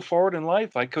have to move forward in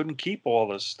life. I couldn't keep all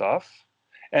this stuff.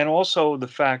 And also the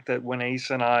fact that when Ace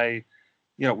and I,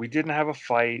 we didn't have a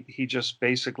fight. He just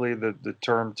basically, the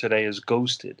term today is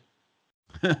ghosted.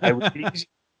 I was easy,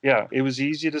 yeah, it was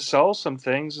easy to sell some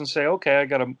things and say, okay, I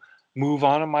got to move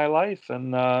on in my life.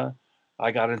 And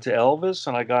I got into Elvis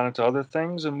and I got into other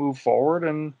things and moved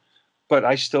forward. But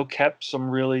I still kept some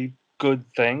really good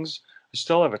things. I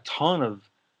still have a ton of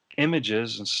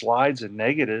images and slides and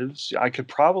negatives. I could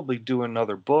probably do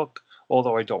another book,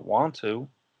 although I don't want to.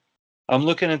 I'm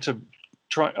looking into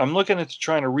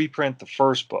trying to reprint the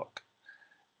first book.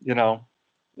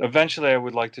 Eventually I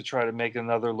would like to try to make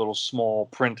another little small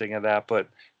printing of that, but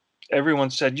everyone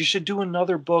said you should do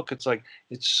another book. It's like,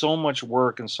 it's so much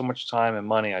work and so much time and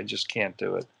money. I just can't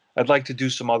do it. I'd like to do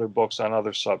some other books on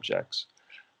other subjects.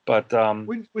 But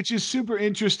which is super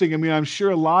interesting. I mean, I'm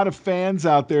sure a lot of fans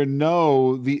out there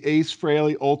know the Ace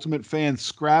Frehley Ultimate Fan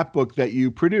scrapbook that you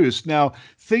produced. Now,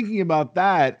 thinking about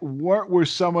that, what were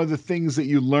some of the things that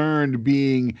you learned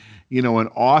being, an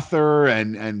author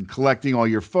and collecting all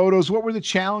your photos? What were the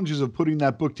challenges of putting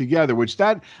that book together?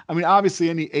 Obviously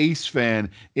any Ace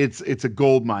fan, it's a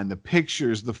gold mine. The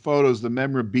pictures, the photos, the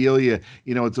memorabilia,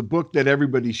 it's a book that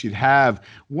everybody should have.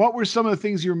 What were some of the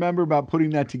things you remember about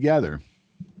putting that together?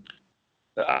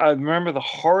 I remember the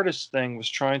hardest thing was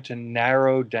trying to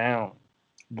narrow down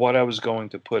what I was going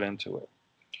to put into it.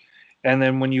 And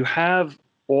then when you have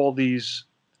all these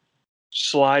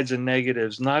slides and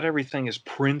negatives, not everything is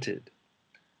printed.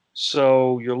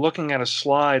 So you're looking at a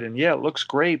slide and yeah, it looks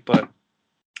great, but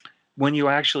when you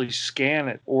actually scan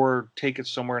it or take it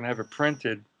somewhere and have it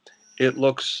printed, it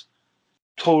looks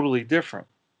totally different.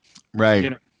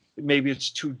 Right. Maybe it's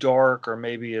too dark, or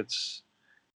maybe it's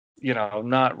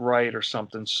not right or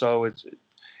something. So it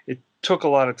took a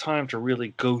lot of time to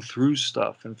really go through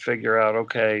stuff and figure out,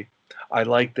 okay, I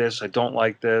like this, I don't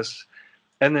like this.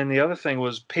 And then the other thing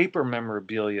was paper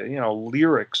memorabilia,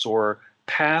 lyrics or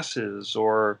passes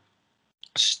or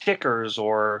stickers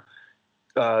or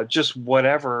just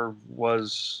whatever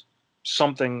was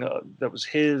something that was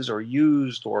his or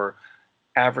used, or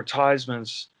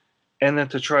advertisements, and then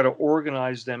to try to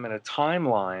organize them in a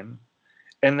timeline.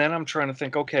 And then I'm trying to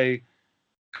think, okay,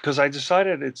 because I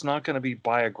decided it's not going to be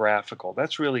biographical.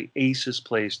 That's really Ace's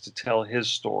place to tell his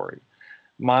story.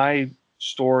 My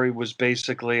story was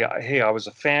basically, hey, I was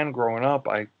a fan growing up.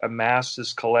 I amassed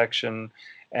this collection,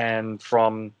 and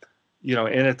from, in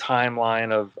a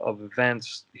timeline of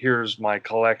events, here's my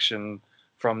collection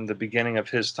from the beginning of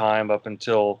his time up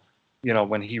until,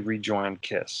 when he rejoined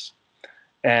KISS,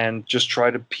 and just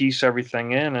try to piece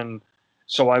everything in. And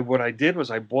so what I did was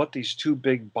I bought these two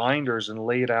big binders and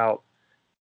laid out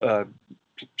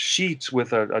sheets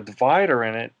with a divider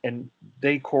in it, and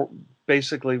they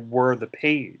basically were the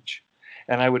page.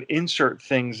 And I would insert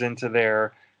things into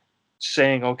there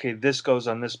saying, okay, this goes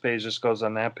on this page, this goes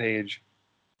on that page.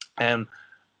 And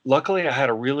luckily I had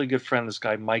a really good friend, this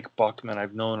guy, Mike Buckman.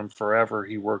 I've known him forever.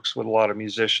 He works with a lot of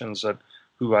musicians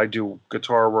who I do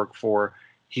guitar work for.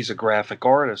 He's a graphic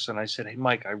artist. And I said, hey,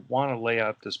 Mike, I want to lay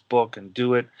out this book and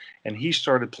do it. And he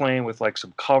started playing with like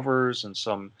some covers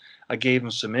and I gave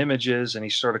him some images, and he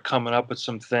started coming up with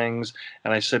some things.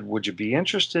 And I said, would you be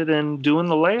interested in doing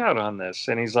the layout on this?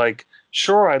 And he's like,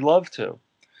 sure, I'd love to.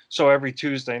 So every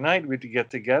Tuesday night we'd get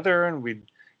together and we'd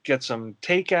get some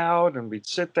takeout, and we'd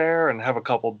sit there and have a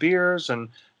couple beers and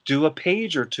do a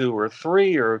page or two or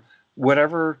three or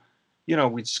whatever.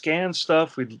 We'd scan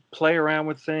stuff, we'd play around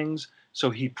with things. So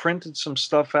he printed some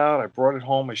stuff out. I brought it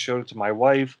home. I showed it to my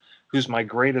wife, who's my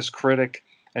greatest critic.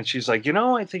 And she's like,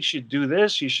 I think you should do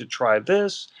this. You should try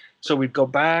this. So we'd go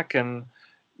back, and,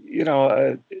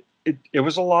 it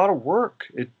was a lot of work.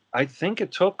 I think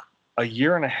it took a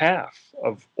year and a half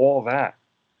of all that.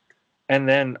 And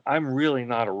then I'm really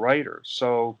not a writer.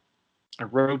 So I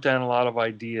wrote down a lot of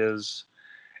ideas,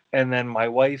 and then my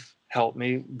wife helped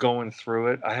me going through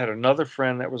it. I had another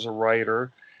friend that was a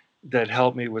writer that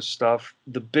helped me with stuff.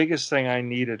 The biggest thing I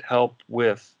needed help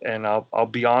with, and I'll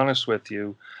be honest with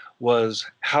you, was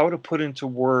how to put into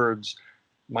words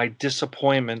my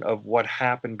disappointment of what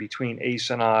happened between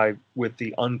Ace and I with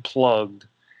the Unplugged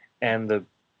and the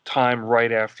time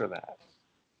right after that.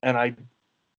 And I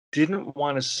didn't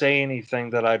want to say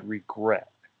anything that I'd regret.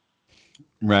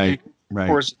 Right. Of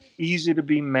course, it's easy to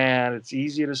be mad. It's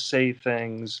easy to say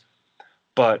things,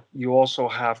 but you also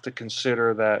have to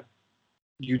consider that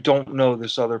you don't know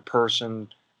this other person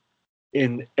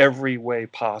in every way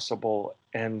possible,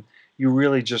 and you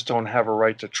really just don't have a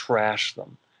right to trash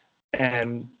them.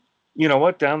 And you know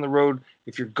what? Down the road,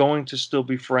 if you're going to still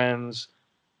be friends,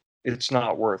 it's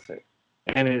not worth it.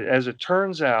 And as it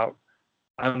turns out,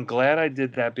 I'm glad I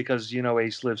did that because,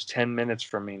 Ace lives 10 minutes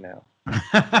from me now.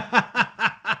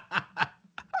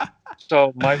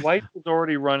 So my wife has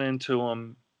already run into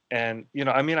him. And,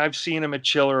 I've seen him at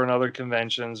Chiller and other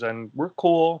conventions, and we're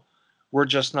cool. We're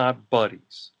just not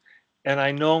buddies. And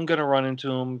I know I'm going to run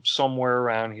into him somewhere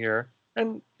around here.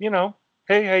 And,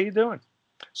 hey, how you doing?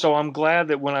 So I'm glad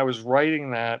that when I was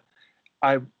writing that,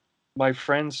 my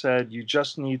friend said, you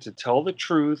just need to tell the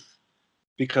truth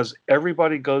because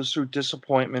everybody goes through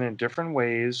disappointment in different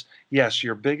ways. Yes,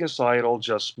 your biggest idol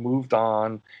just moved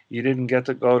on. You didn't get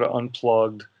to go to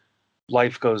Unplugged.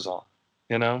 Life goes on,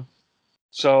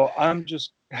 So I'm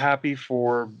just happy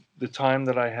for the time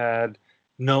that I had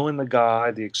knowing the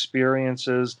guy, the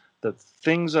experiences, the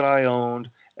things that I owned,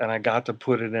 and I got to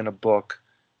put it in a book.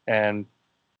 And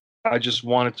I just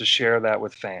wanted to share that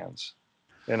with fans,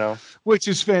 Which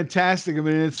is fantastic. I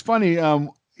mean, it's funny,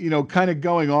 kind of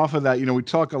going off of that, we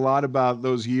talk a lot about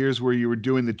those years where you were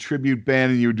doing the tribute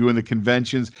band and you were doing the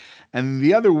conventions. And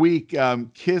the other week,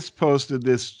 Kiss posted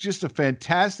this, just a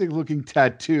fantastic looking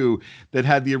tattoo that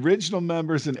had the original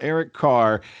members and Eric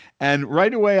Carr. And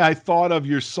right away, I thought of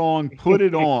your song, Put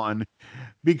It On,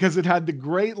 because it had the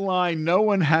great line, no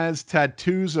one has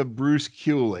tattoos of Bruce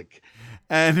Kulick.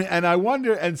 And I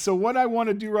wonder, and so what I want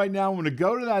to do right now, I'm going to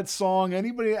go to that song.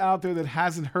 Anybody out there that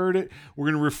hasn't heard it, we're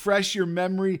going to refresh your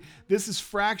memory. This is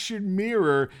Fractured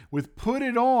Mirror with Put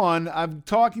It On. I'm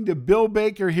talking to Bill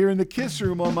Baker here in the Kiss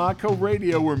Room on Mako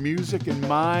Radio, where music and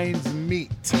minds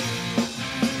meet.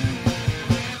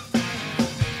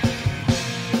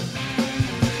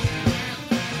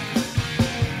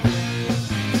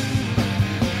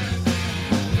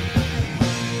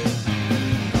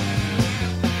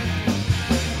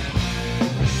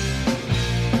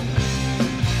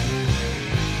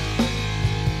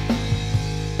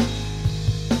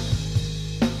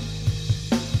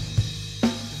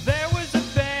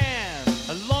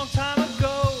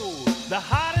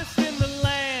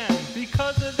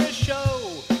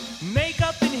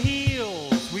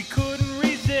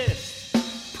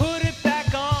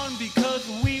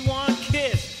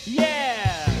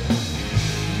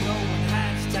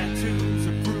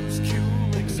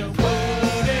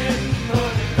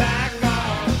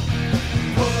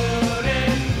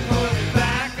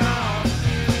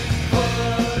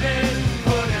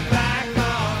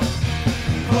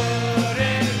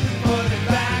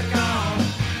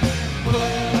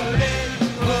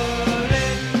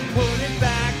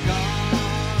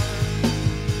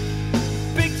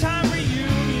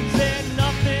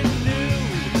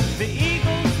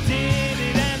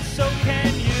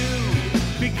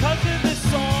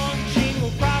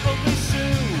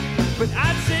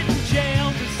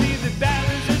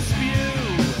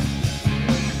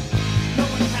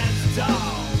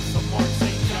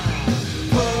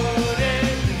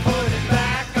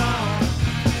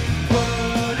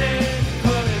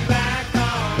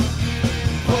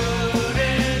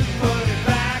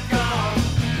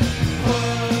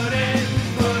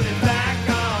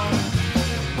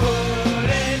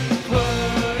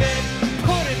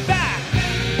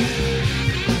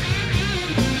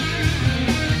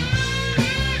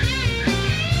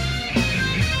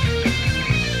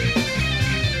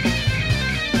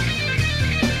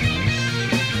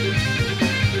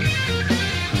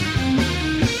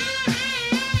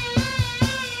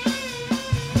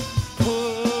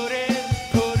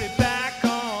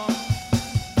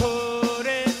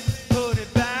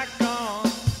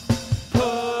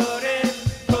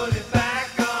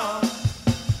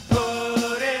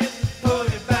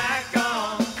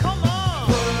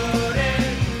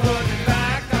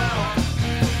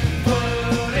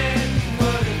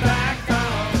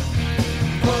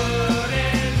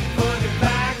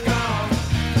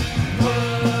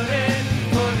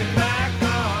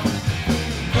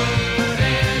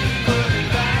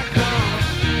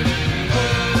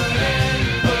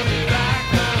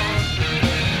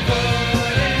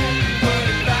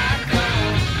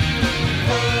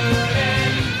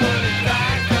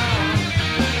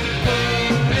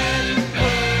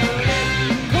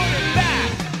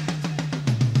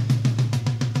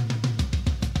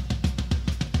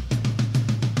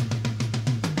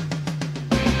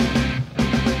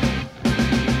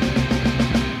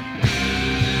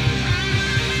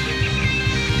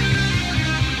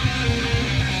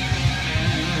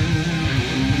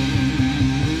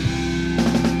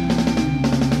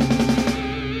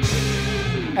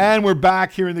 And we're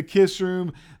back here in the Kiss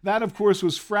Room. That, of course,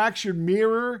 was Fractured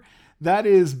Mirror. That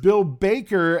is Bill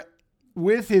Baker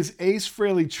with his Ace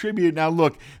Frehley tribute. Now,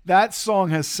 look, that song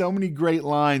has so many great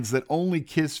lines that only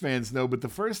Kiss fans know. But the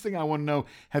first thing I want to know,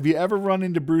 have you ever run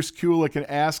into Bruce Kulick and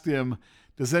asked him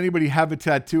Does anybody have a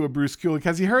tattoo of Bruce Kulick?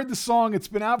 Has he heard the song? It's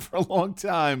been out for a long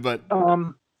time, but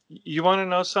you want to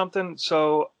know something?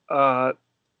 So I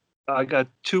got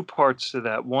two parts to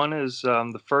that. One is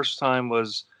the first time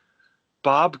was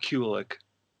Bob Kulick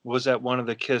was at one of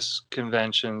the KISS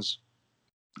conventions,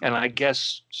 and I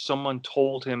guess someone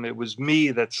told him it was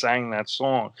me that sang that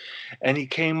song. And he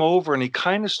came over and he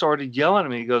kind of started yelling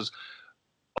at me. He goes,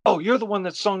 "Oh, you're the one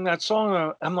that sung that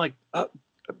song." I'm like,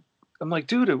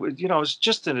 dude, it's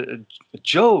just a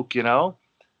joke,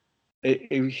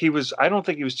 He was, I don't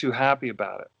think he was too happy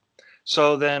about it.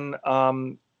 So then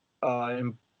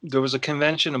there was a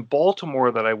convention in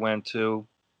Baltimore that I went to,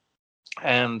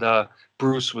 and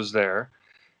Bruce was there.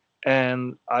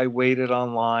 And I waited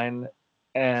online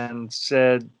and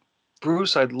said,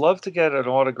 "Bruce, I'd love to get an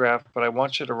autograph, but I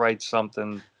want you to write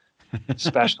something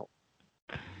special."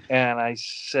 And I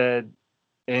said,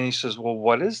 and he says, "Well,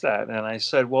 what is that?" And I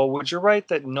said, "Well, would you write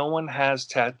that no one has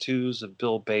tattoos of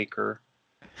Bill Baker?"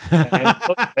 And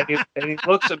he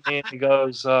looks at me and he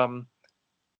goes,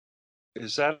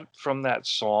 "Is that from that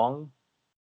song?"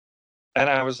 And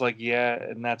I was like, "Yeah,"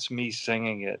 and that's me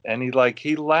singing it. And he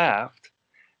laughed,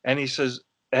 and he says,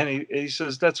 he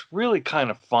says, "That's really kind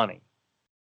of funny."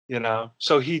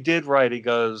 So he did write, he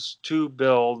goes, "To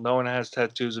Bill, no one has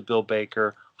tattoos of Bill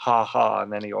Baker, ha ha,"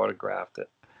 and then he autographed it.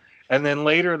 And then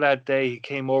later that day, he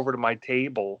came over to my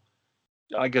table,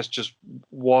 I guess just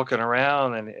walking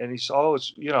around, and he said, "Oh,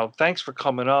 it's, thanks for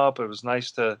coming up. It was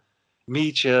nice to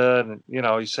meet you." And,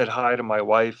 he said hi to my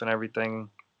wife and everything,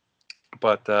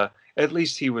 but at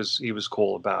least he was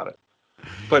cool about it.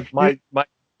 But my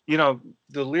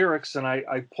the lyrics, and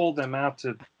I pulled them out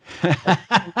to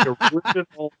the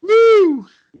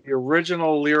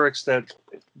original lyrics that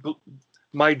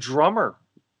my drummer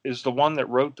is the one that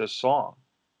wrote this song,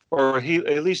 or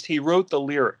at least he wrote the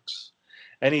lyrics,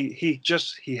 and he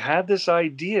had this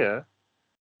idea,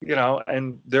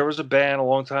 and there was a band a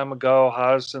long time ago,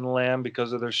 Hottest and Lamb,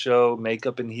 because of their show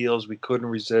Makeup and Heels, we couldn't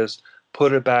resist,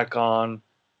 put it back on.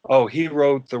 Oh, he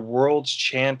wrote the world's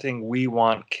chanting "We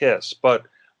Want Kiss," but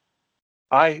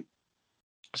I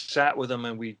sat with him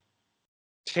and we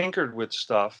tinkered with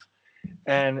stuff,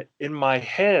 and in my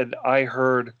head I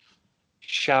heard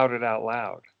 "Shout It Out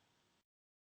Loud,"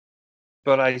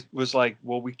 but I was like,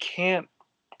 well, we can't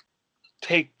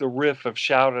take the riff of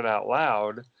 "Shout It Out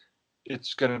Loud."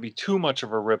 It's going to be too much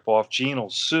of a rip-off. Gene will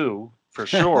sue for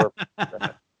sure.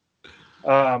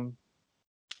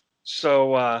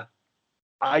 So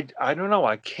I don't know.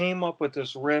 I came up with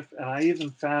this riff, and I even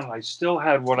found I still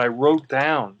had what I wrote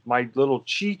down, my little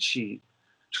cheat sheet,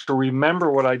 to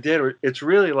remember what I did. It's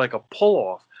really like a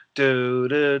pull-off.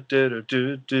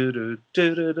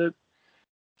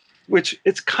 Which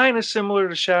it's kind of similar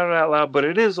to "Shout It Out Loud," but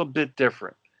it is a bit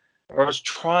different. Or I was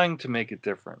trying to make it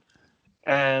different.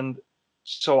 And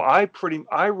so I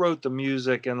wrote the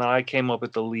music, and then I came up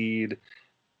with the lead,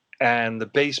 and the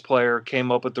bass player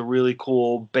came up with the really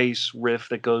cool bass riff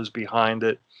that goes behind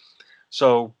it.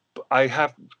 So I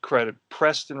have to credit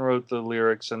Preston wrote the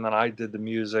lyrics, and then I did the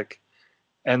music,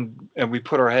 and we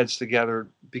put our heads together,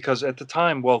 because at the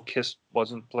time, KISS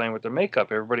wasn't playing with their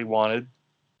makeup. Everybody wanted to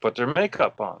put their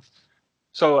makeup on.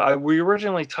 So we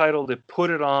originally titled it "Put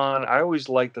It On." I always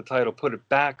liked the title "Put It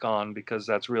Back On," because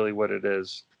that's really what it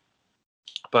is.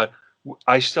 But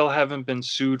I still haven't been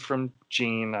sued from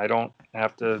Gene. I don't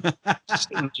have to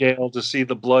sit in jail to see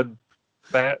the blood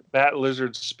bat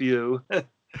lizard spew.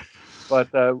 But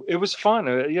it was fun,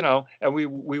 and we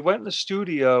went in the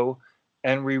studio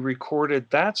and we recorded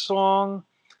that song.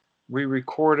 We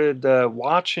recorded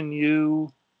 "Watching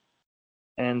You"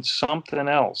 and something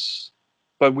else.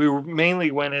 But we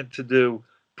mainly went in to do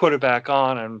 "Put It Back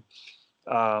On,"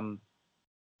 and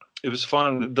it was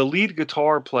fun. The lead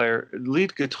guitar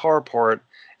part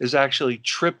is actually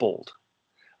tripled.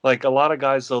 Like a lot of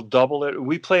guys, they'll double it.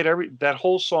 We played that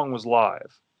whole song was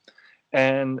live.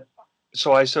 And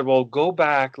so I said, well, go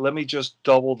back. Let me just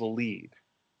double the lead.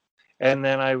 And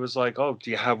then I was like, oh, do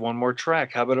you have one more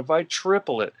track? How about if I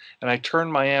triple it? And I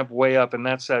turned my amp way up, and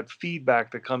that's that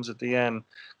feedback that comes at the end,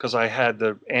 because I had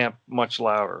the amp much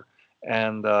louder.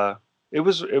 And it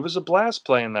was a blast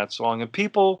playing that song. And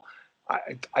people,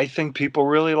 I think people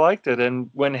really liked it. And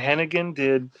when Hennigan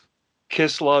did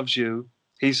 "Kiss Loves You,"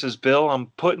 he says, "Bill, I'm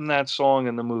putting that song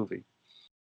in the movie."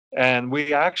 And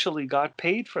we actually got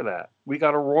paid for that. We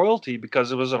got a royalty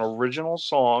because it was an original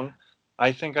song.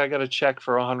 I think I got a check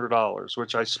for $100,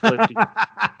 which I split.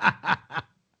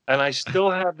 And I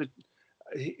still have as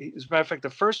a matter of fact, the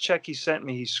first check he sent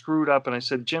me, he screwed up. And I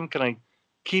said, "Jim, can I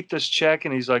keep this check?"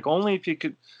 And he's like, "Only if you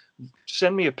could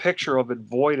send me a picture of it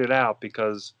voided out,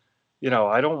 because,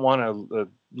 I don't want to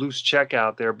loose check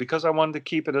out there because I wanted to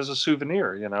keep it as a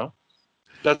souvenir, you know.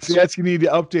 That's Yes, you need to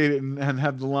update it and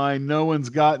have the line, "No one's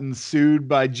gotten sued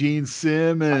by Gene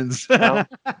Simmons." no,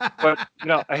 but you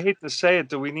know, I hate to say it.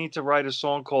 Do we need to write a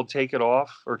song called "Take It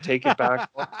Off" or "Take It Back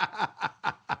Off"?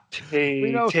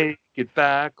 You know, Take it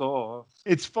back off.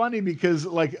 it's funny because,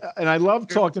 like, and I love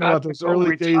talking Got about to those go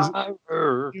early days.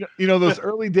 retire. You know those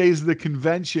early days of the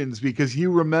conventions because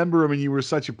you remember them and you were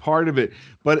such a part of it.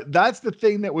 But that's the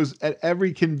thing that was at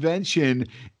every convention.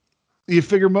 You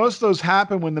figure most of those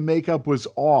happened when the makeup was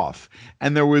off,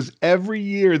 and there was every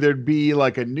year there'd be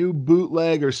like a new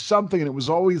bootleg or something, and it was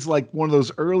always like one of those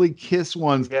early Kiss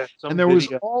ones. Yeah, some And there was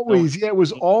video. always, yeah, it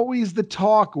was always the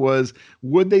talk was,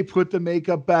 would they put the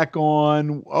makeup back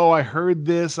on? Oh, I heard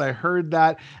this, I heard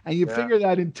that, and you Yeah. figure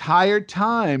that entire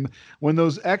time when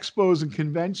those expos and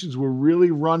conventions were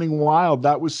really running wild,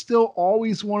 that was still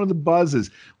always one of the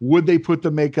buzzes. Would they put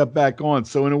the makeup back on?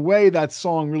 So in a way, that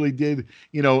song really did.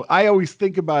 You know, I always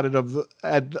think about it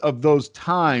of those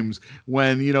times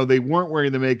when, you know, they weren't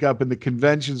wearing the makeup and the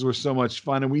conventions were so much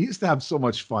fun, and we used to have so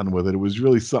much fun with it. It was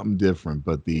really something different.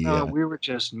 But We were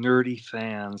just nerdy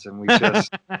fans, and we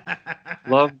just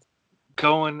loved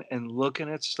going and looking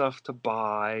at stuff to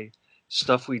buy,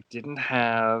 stuff we didn't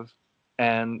have,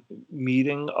 and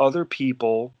meeting other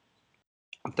people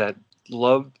that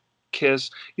loved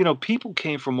Kiss. You know, people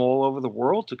came from all over the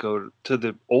world to go to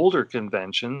the older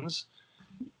conventions.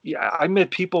 Yeah, I met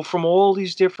people from all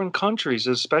these different countries,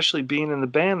 especially being in the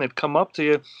band, that come up to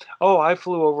you. Oh, I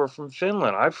flew over from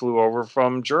Finland. I flew over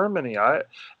from Germany. I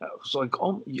was like,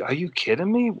 oh, are you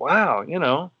kidding me? Wow, you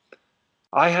know.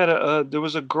 I had there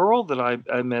was a girl that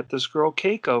I met, this girl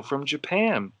Keiko from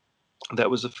Japan,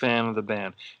 that was a fan of the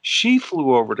band. She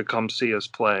flew over to come see us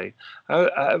play.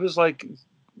 I was like,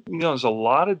 you know, there's a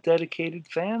lot of dedicated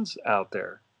fans out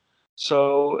there.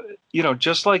 So, you know,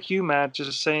 just like you, Matt,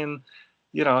 just saying,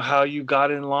 you know, how you got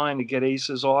in line to get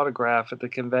Ace's autograph at the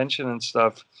convention and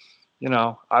stuff. You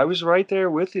know, I was right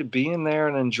there with you, being there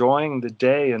and enjoying the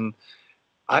day. And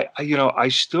you know, I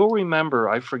still remember,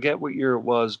 I forget what year it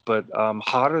was, but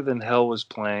Hotter Than Hell was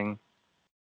playing.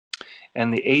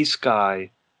 And the Ace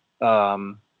guy,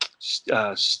 Scott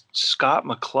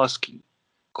McCluskey,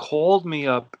 called me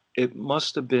up. It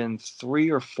must have been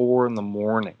 3 or 4 in the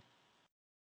morning,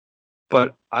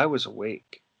 but I was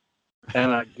awake.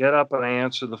 And I get up and I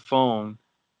answer the phone.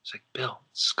 It's like, Bill,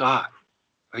 Scott,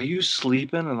 are you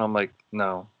sleeping? And I'm like,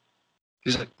 no.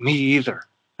 He's like, me either.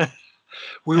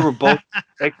 We were both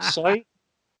excited.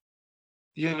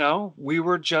 You know,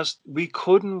 we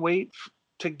couldn't wait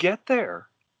to get there.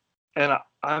 And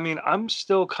I mean, I'm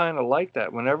still kind of like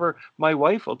that. Whenever my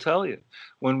wife will tell you,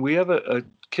 when we have a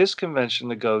Kiss convention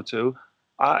to go to,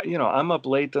 I'm up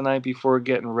late the night before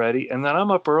getting ready, and then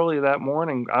I'm up early that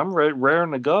morning. I'm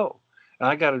raring to go. And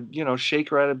I got to, you know, shake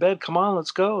her out of bed. Come on, let's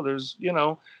go.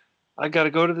 I got to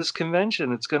go to this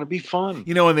convention. It's going to be fun.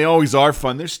 You know, and they always are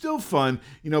fun. They're still fun.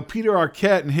 You know, Peter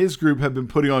Arquette and his group have been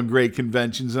putting on great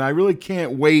conventions, and I really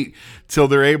can't wait till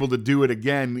they're able to do it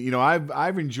again. You know,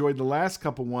 I've enjoyed the last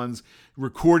couple ones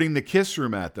recording the Kiss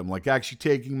Room at them, like actually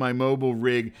taking my mobile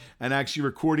rig and actually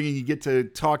recording, and you get to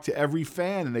talk to every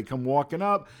fan, and they come walking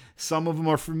up. Some of them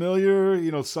are familiar,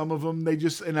 you know, some of them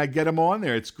and I get them on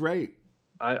there. It's great.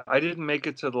 I didn't make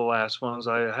it to the last ones.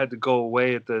 I had to go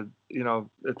away at the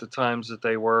times that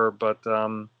they were, but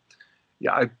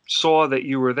yeah, I saw that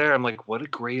you were there. I'm like, what a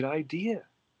great idea.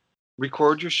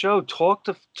 Record your show. Talk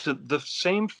to the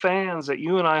same fans that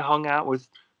you and I hung out with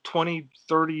 20,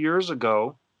 30 years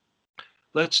ago.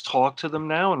 Let's talk to them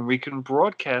now, and we can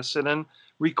broadcast it and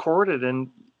record it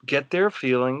and get their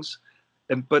feelings.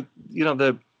 But you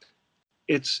know,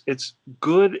 it's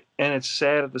good and it's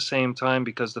sad at the same time,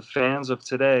 because the fans of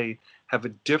today have a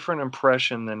different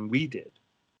impression than we did.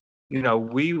 You know,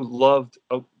 we loved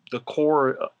the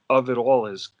core of it all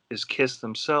is Kiss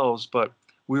themselves, but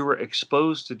we were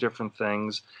exposed to different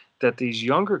things that these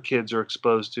younger kids are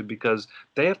exposed to, because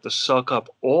they have to suck up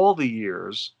all the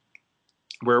years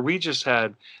where we just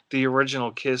had the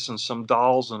original Kiss and some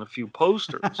dolls and a few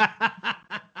posters.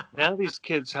 Now these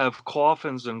kids have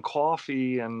coffins and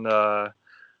coffee and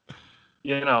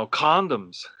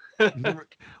condoms.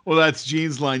 Well, that's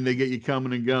Gene's line. They get you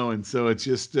coming and going. So it's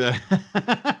just,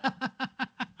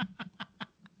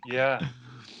 yeah.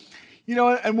 You know,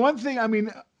 and one thing, I mean,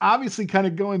 obviously kind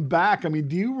of going back, I mean,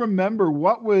 do you remember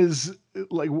what was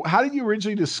like, how did you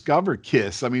originally discover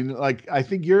Kiss? I mean, like, I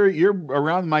think you're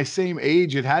around my same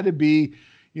age. It had to be,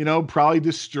 you know, probably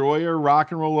Destroyer,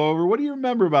 Rock and Roll Over. What do you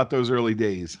remember about those early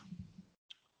days?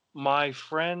 My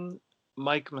friend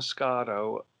Mike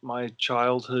Moscato, my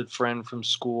childhood friend from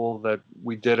school that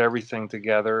we did everything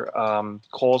together,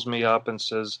 calls me up and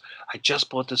says, I just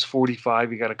bought this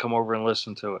 45. You got to come over and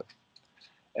listen to it.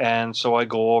 And so I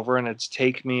go over, and it's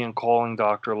Take Me and Calling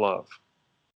Dr. Love.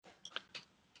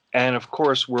 And of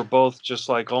course, we're both just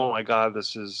like, oh my God,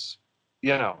 this is,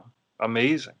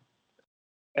 amazing.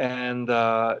 And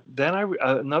then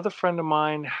another friend of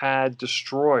mine had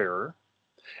Destroyer.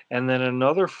 And then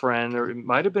another friend, or it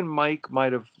might have been Mike,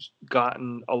 might have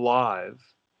gotten Alive.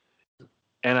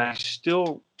 And I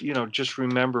still, just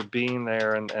remember being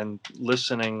there and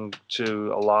listening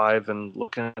to Alive and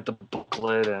looking at the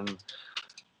booklet and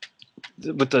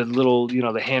with the little,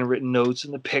 the handwritten notes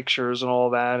and the pictures and all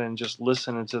that, and just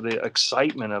listening to the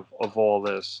excitement of all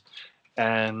this.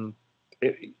 And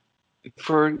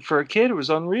for a kid, it was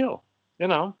unreal,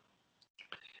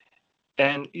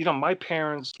 And, my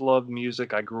parents loved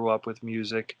music. I grew up with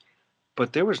music,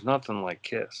 but there was nothing like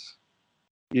Kiss.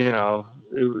 I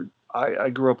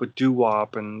grew up with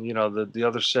doo-wop and, the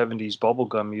other 70s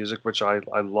bubblegum music, which I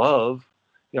love.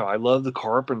 I love the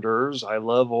Carpenters. I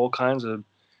love all kinds of,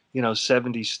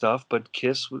 70s stuff, but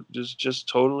Kiss was just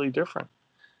totally different.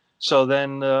 So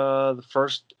then the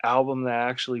first album that I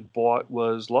actually bought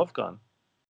was Love Gun.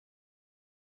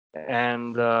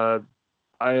 And I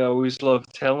always love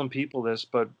telling people this,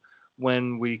 but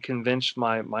when we convinced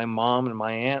my mom and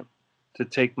my aunt to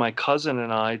take my cousin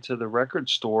and I to the record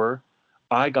store,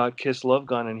 I got Kiss Love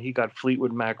Gun and he got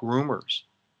Fleetwood Mac Rumors.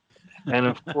 And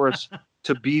of course,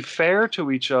 to be fair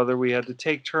to each other, we had to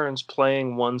take turns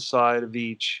playing one side of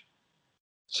each.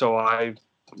 So I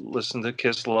listened to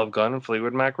Kiss Love Gun and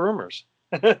Fleetwood Mac Rumors.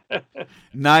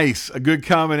 Nice. A good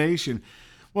combination.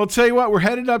 Well, I'll tell you what, we're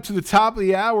headed up to the top of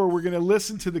the hour. We're going to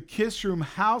listen to the Kiss Room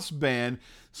House Band.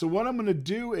 So what I'm going to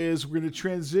do is we're going to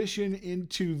transition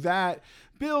into that.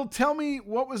 Bill, tell me,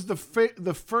 what was the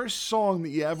first song that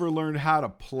you ever learned how to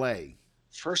play?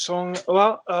 First song?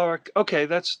 Well, okay,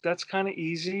 that's kind of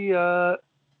easy.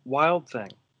 Wild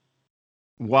Thing.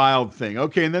 Wild Thing.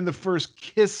 Okay, and then the first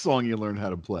Kiss song you learned how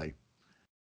to play?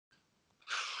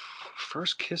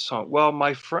 First Kiss song. Well,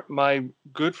 my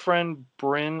good friend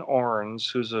Bryn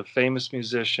Orens, who's a famous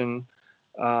musician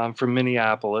from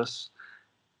Minneapolis,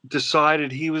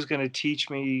 decided he was going to teach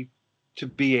me to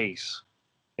be Ace,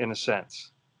 in a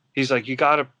sense. He's like, you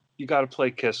gotta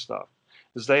play Kiss stuff,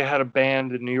 because they had a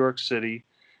band in New York City,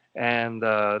 and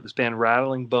this band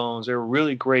Rattling Bones. They were a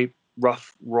really great,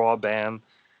 rough, raw band,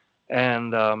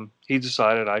 and he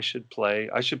decided I should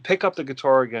pick up the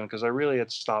guitar again, because I really had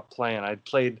stopped playing. I'd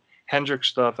played Hendrix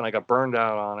stuff and I got burned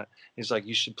out on it. He's like,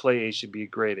 you should play Ace, you'd be a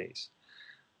great Ace.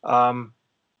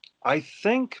 I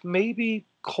think maybe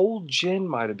Cold Gin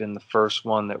might have been the first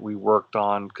one that we worked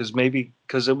on, because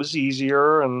it was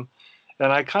easier and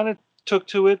I kind of took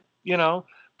to it,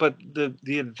 but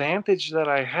the advantage that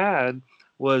I had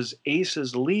was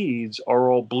Ace's leads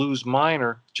are all blues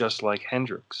minor, just like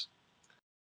Hendrix.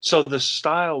 So the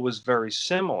style was very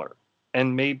similar,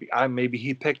 and maybe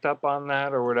he picked up on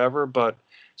that or whatever, but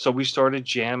so we started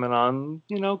jamming on,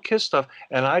 Kiss stuff,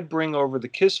 and I'd bring over the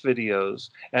Kiss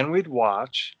videos and we'd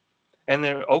watch, and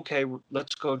then, okay,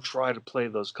 let's go try to play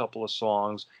those couple of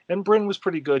songs. And Bryn was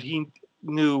pretty good. He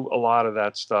knew a lot of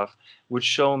that stuff, would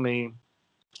show me.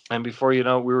 And before you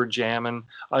know it, we were jamming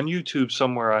on YouTube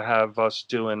somewhere. I have us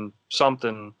doing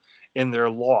something in their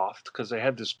loft, because they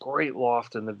had this great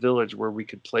loft in the village where we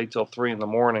could play till 3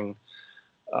 a.m.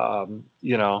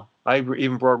 I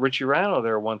even brought Richie Rano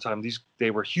there one time. They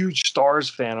were huge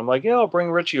Stars fan. I'm like, yeah, I'll bring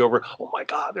Richie over. Oh my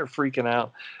God, they're freaking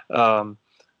out. So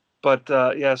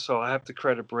I have to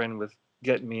credit Bryn with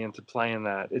getting me into playing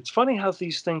that. It's funny how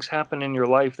these things happen in your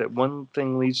life, that one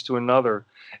thing leads to another.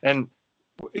 And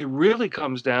it really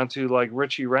comes down to like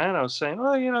Richie Rano saying,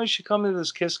 oh, you should come to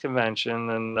this Kiss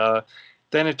convention. And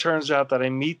then it turns out that I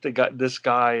meet this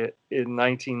guy in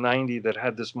 1990 that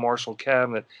had this Marshall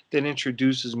cabinet that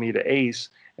introduces me to Ace.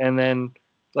 And then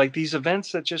like these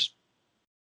events that just,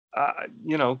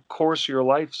 course your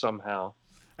life somehow.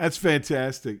 That's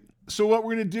fantastic. So what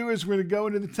we're going to do is we're going to go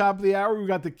into the top of the hour. We've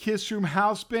got the Kiss Room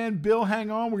House Band. Bill, hang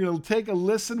on. We're going to take a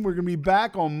listen. We're going to be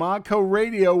back on Modco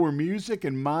Radio, where music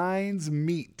and minds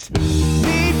meet.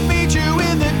 Meet you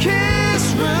in the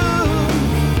Kiss Room.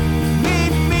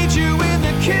 Meet you in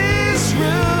the Kiss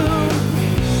Room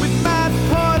with Matt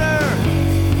Porter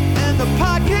and the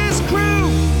podcast crew.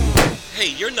 Hey,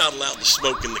 you're not allowed to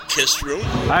smoke in the Kiss Room.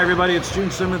 Hi, everybody. It's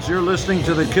Gene Simmons. You're listening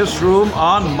to the Kiss Room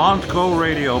on Montco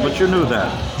Radio, but you knew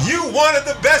that. You wanted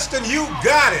the best and you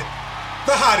got it.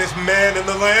 The hottest man in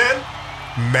the land,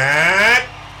 Matt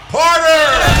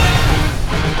Porter.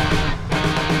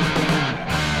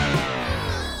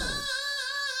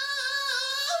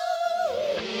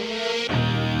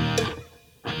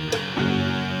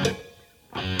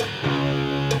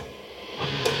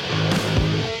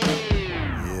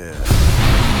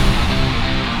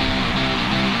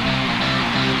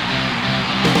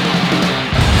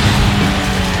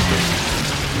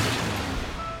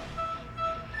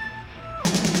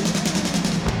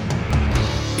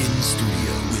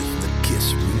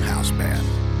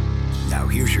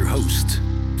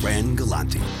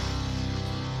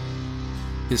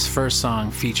 This first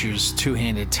song features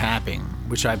two-handed tapping,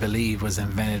 which I believe was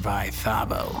invented by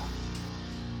Thabo.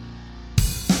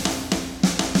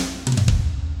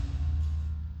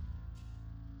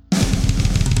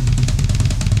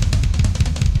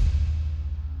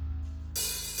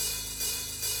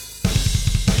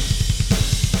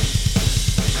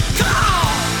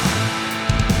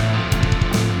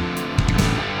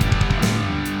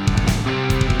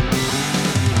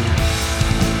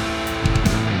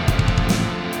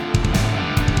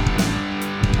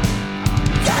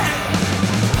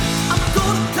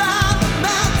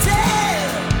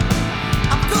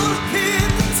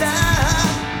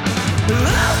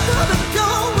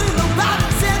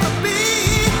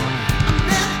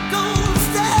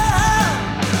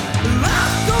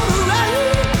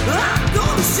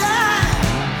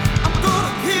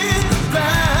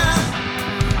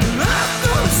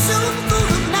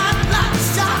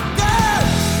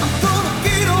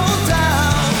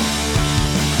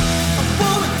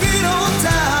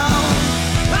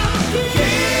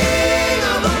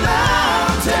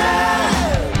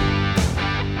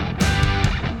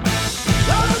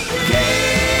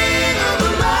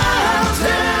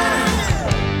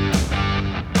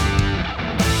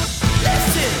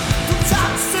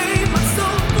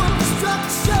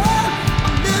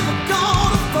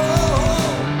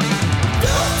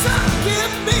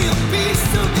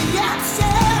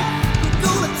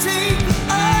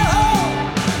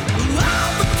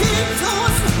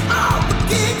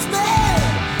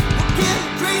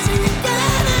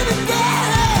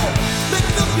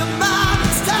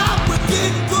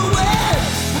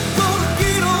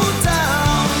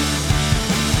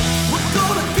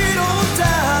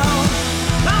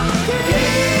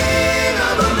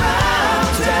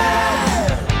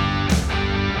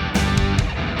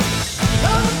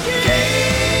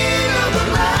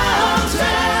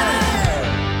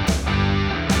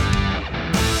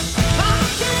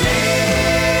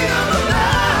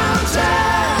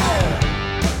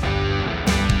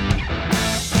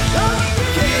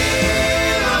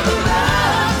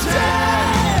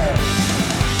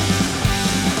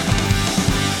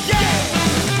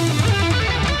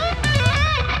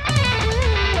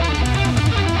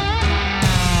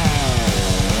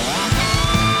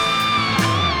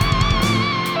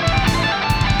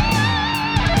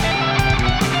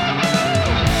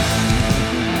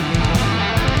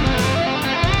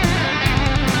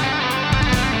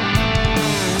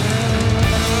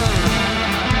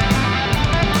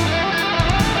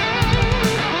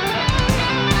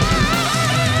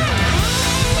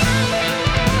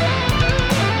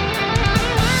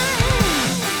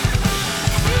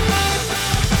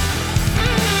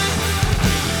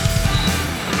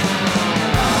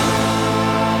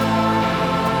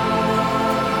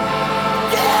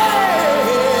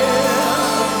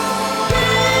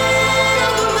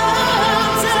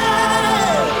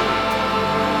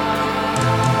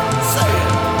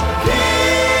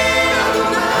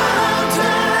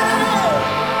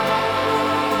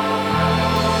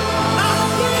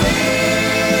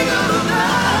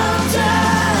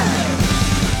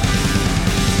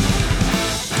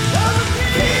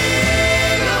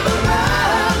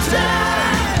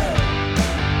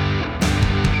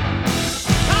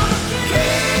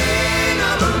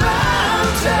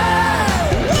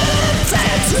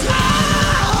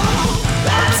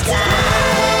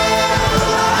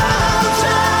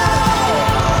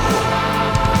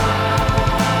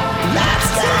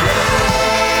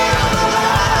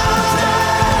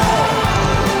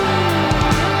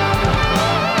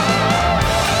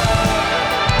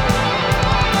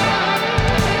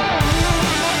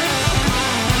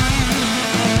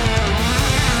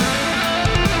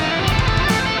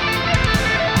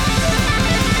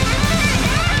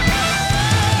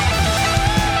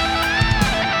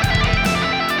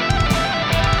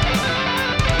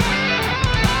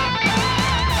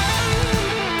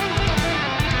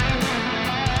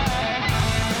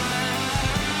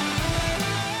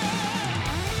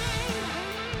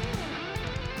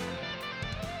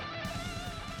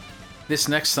 This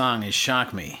next song is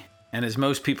Shock Me, and as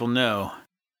most people know,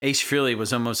 Ace Frehley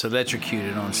was almost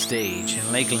electrocuted on stage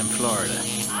in Lakeland, Florida.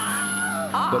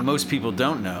 What most people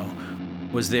don't know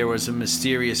was there was a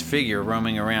mysterious figure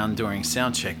roaming around during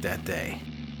soundcheck that day.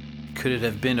 Could it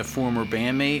have been a former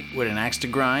bandmate with an axe to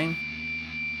grind?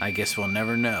 I guess we'll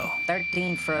never know.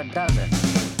 13 for a dozen.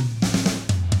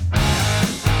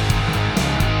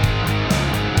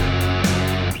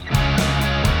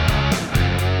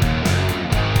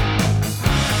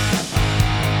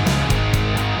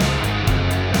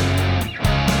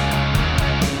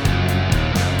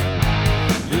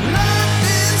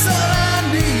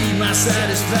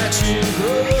 Satisfaction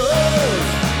grows.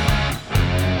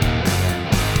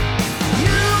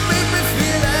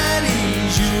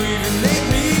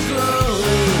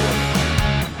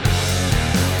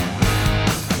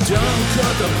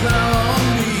 the plow on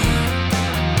me.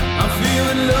 I'm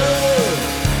feeling low,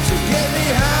 so get me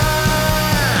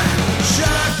high.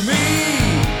 Shock me,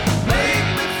 make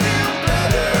me feel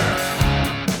better.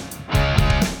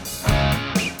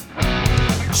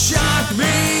 Shock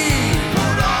me,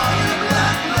 put on your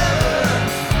black leather.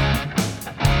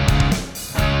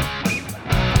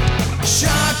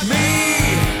 Shock me,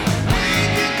 we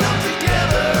can come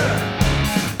together.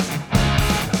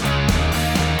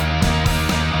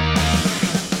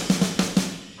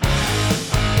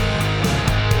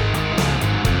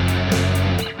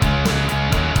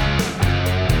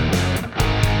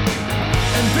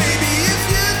 And baby, if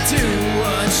you do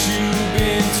what you've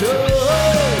been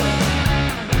told,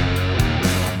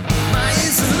 my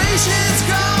isolation's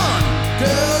gone.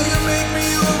 Girl, you make me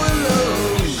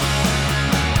overload.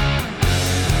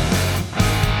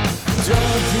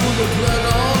 Don't pull the plug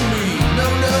on me, no,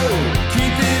 no.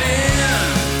 Keep it in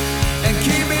and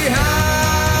keep me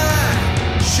high.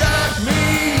 Shock me,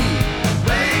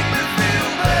 make me feel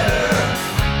better.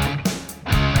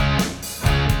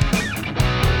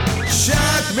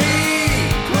 Shock me,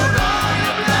 put on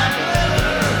your black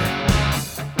leather.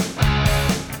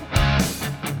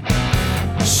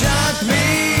 Shock me,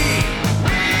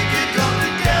 we can come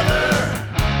together.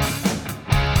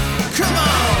 Come on.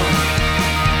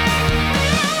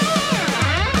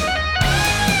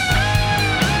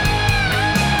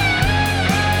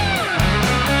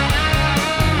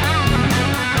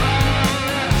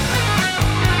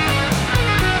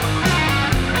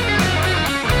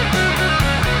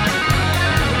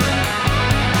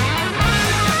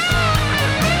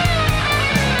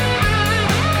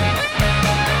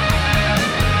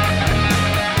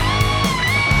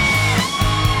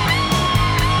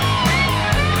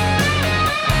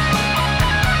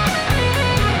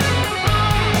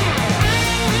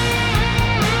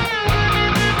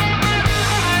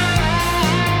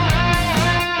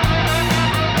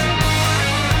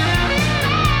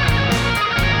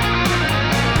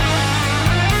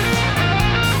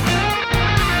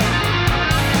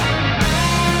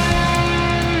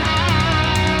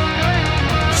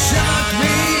 Shock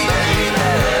me, baby.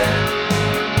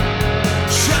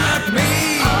 Shock me,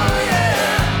 oh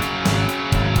yeah.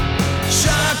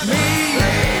 Shock me,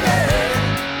 baby.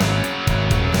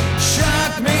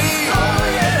 Shock me, oh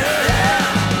yeah.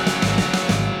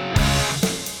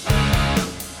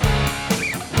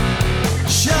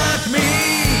 Shock me,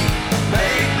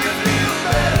 make me feel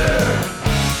better.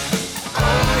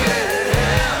 Oh yeah.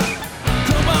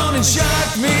 Come on and shock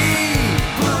me.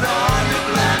 Put on your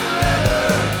black leather.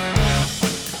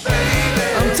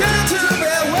 I'm down to the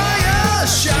bell wire.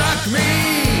 Shock me,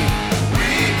 we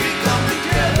can come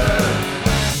together.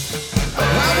 I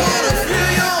wanna feel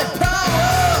your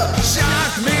power.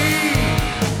 Shock me,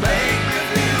 make me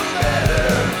feel better.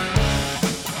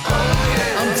 Oh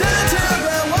yeah. I'm down to the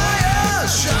bell wire.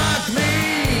 Shock me,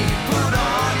 put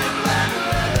on your black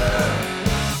leather.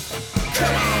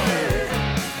 Come on.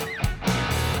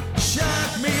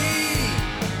 Shock me,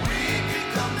 we can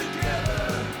come together.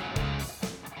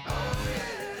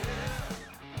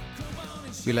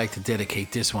 We like to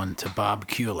dedicate this one to Bob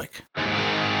Kulick.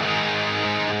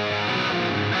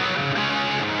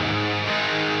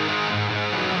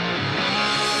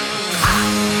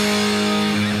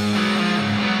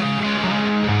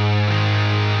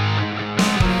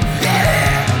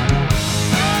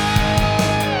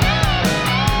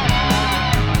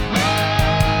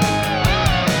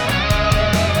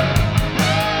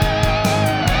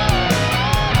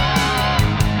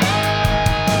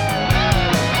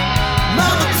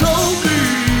 Mama told me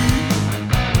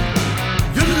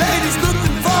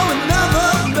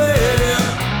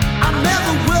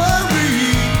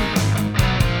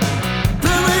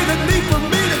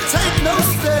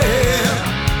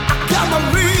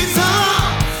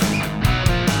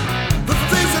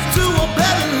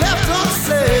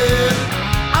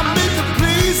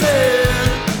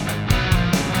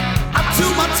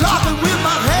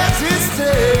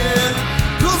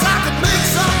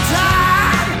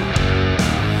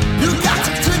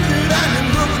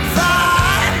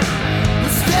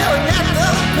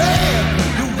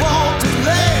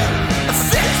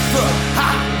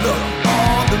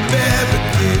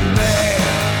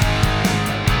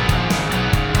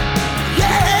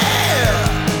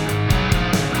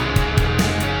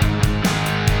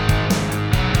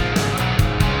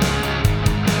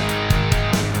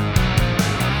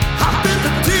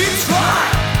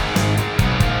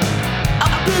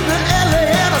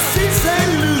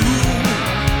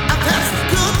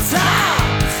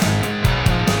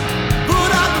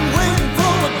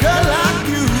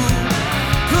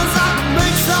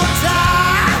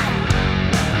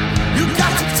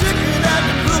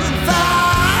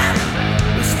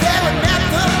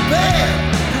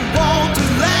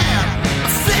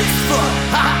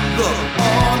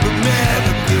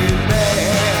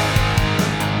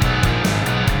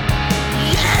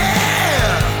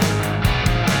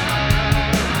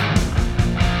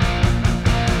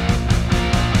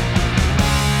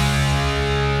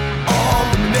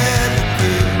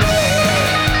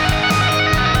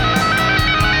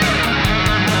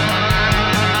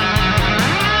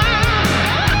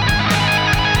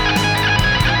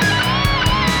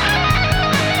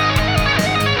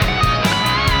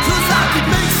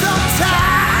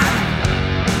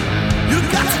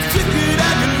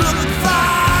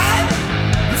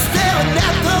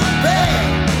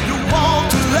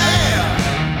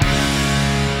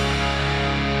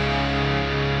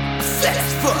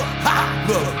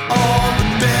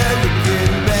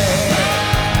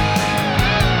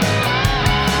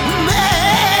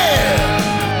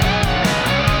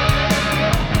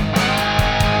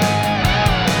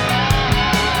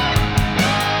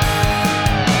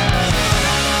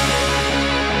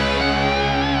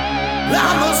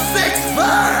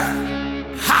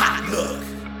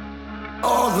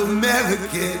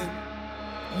wicked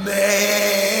man.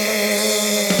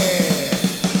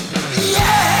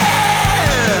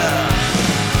 Yeah!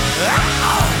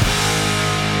 Ow!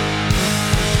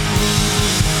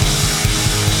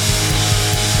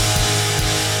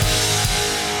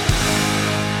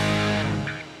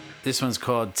 This one's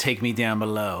called Take Me Down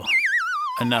Below.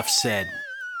 Enough said.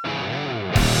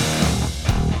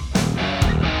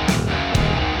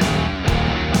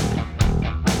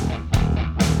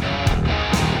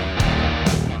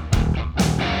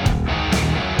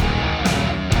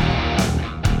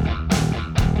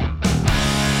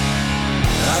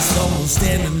 Someone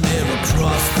standing there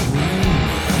across the room,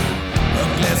 a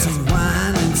glass of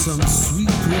wine and some sweet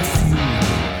perfume.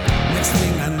 Next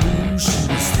thing I knew, she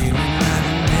was staring right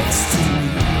next to me.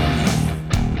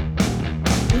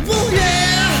 Oh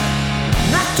yeah,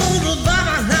 I told her that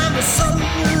I have a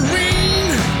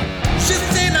submarine. She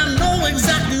said I know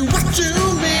exactly what you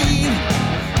mean.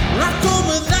 I told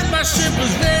her that my ship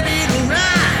was ready to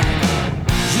ride.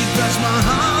 She touched my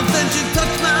heart, then she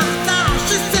touched my thigh.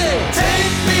 She said,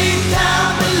 take me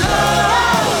down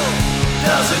below.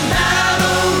 Doesn't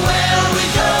matter where we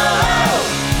go.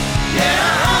 Yeah,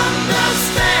 I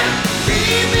understand.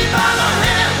 Lead me by the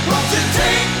hand. Won't you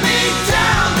take me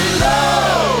down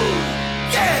below?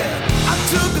 Yeah, I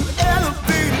took an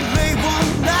elevator late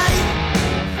one night.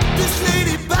 This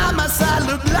lady by my side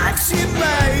looked like she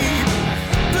might.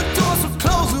 The doors were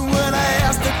closing when I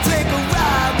asked her to take a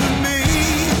ride with me.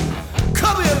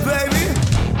 Come here, baby.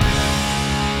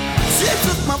 She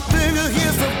took my finger,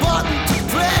 here's the button to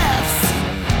press.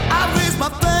 I raised my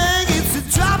thing and she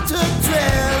dropped her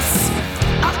dress.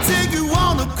 I'll take you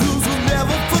on a cruise we'll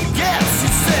never forget. She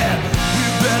said, you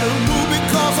better move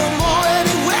because I'm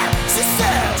already wet. She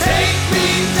said, take me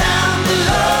down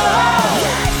below.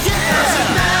 Yeah, yeah.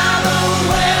 Doesn't matter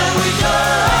where we go.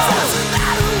 Doesn't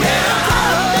matter where Yeah, I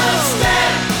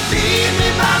understand. Lead me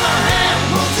by the hand.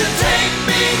 Won't you take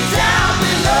me down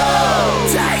below?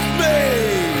 take me.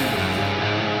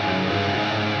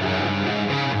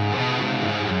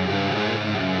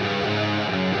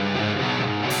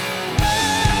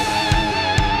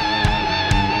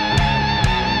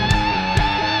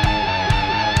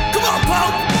 Come on,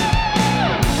 Pope.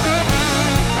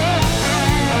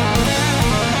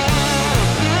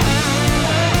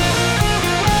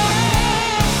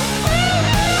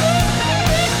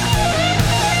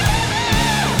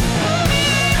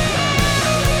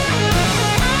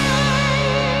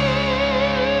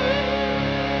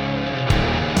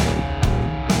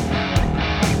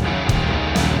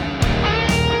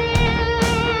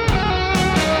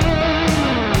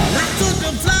 I took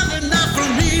a flight now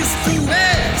from east to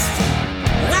west.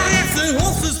 I asked the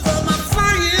horses for my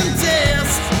flying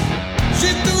test. She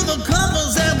threw the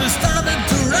covers and we started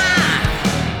to ride.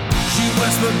 She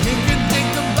whispered, dink and dink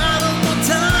the bottom of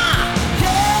time.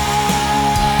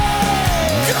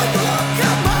 Come on,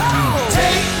 come on.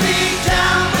 Take me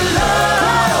down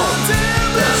below.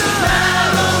 Doesn't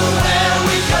matter where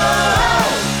we go.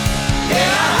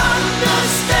 Yeah, I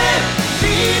understand.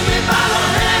 Lead me by the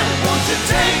hand. Won't you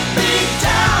take me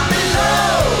down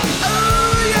below?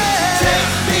 Oh, yeah.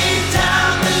 Take me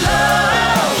down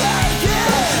below.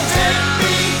 Take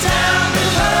me down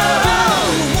below.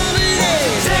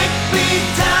 Take me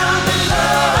down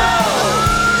below.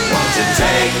 Won't you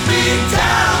take me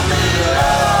down below?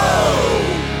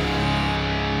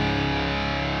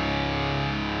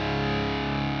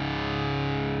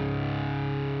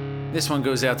 This one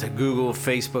goes out to Google,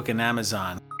 Facebook, and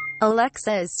Amazon.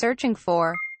 Alexa is searching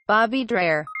for Bobby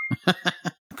Dreher.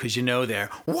 Because you know they're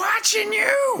watching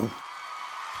you.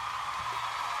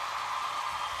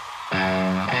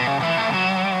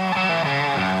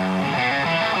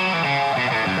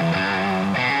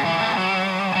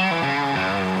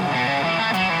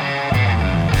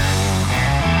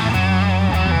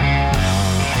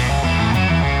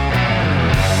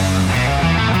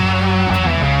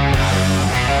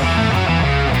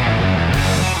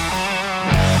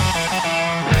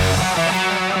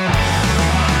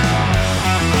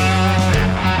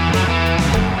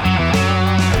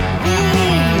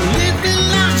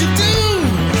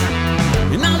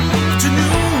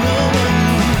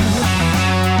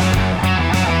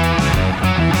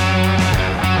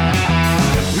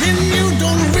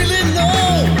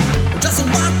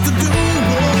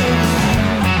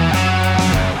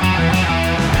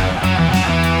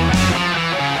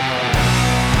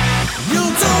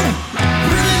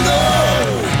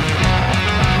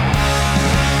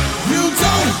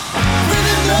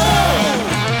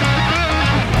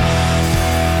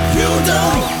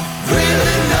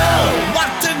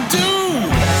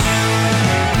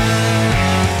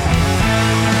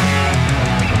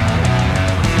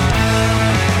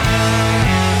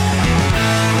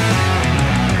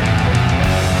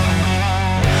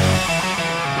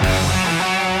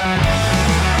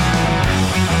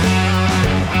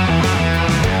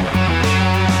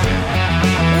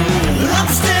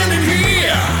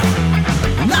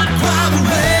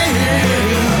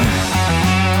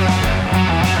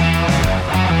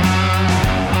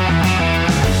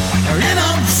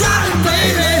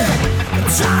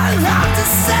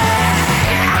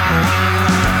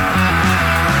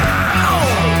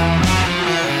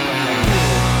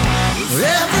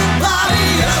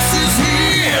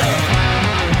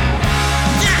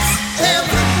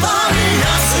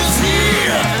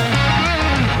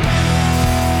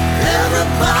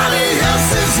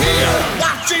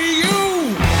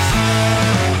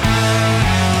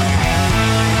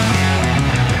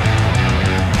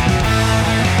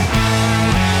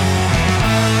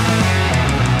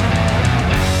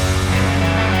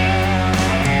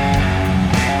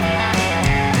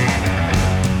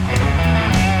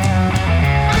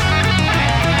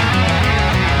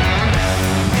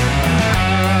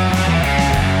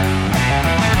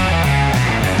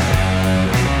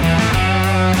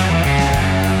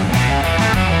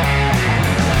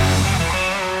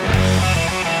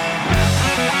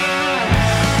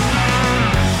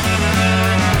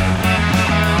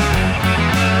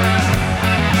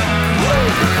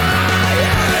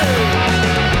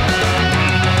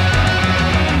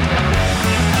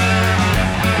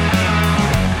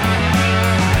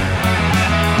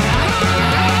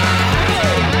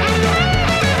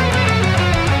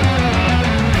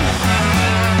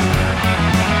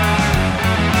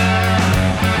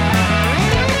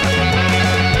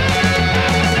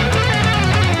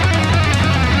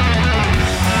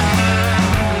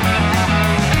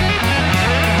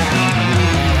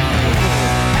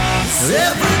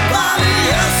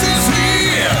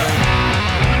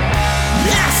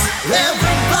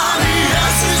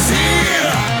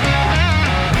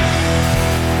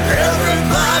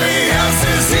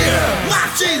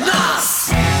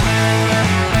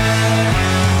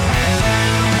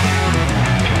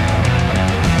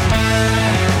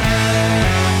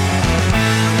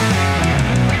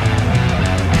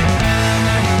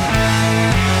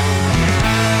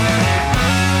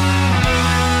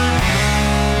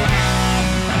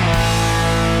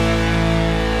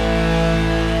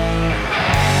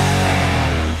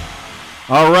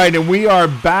 All right, and we are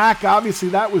back. Obviously,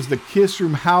 that was the Kiss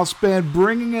Room House Band,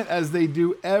 bringing it as they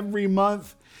do every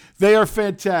month. They are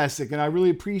fantastic, and I really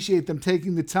appreciate them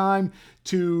taking the time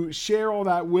to share all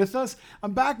that with us.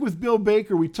 I'm back with Bill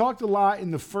Baker. We talked a lot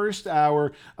in the first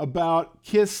hour about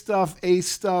Kiss stuff, Ace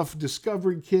stuff,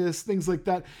 discovering Kiss, things like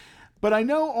that. But I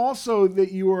know also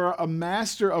that you are a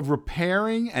master of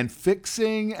repairing and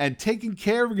fixing and taking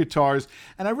care of guitars,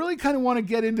 and I really kind of want to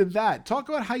get into that. Talk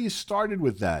about how you started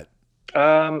with that.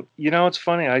 It's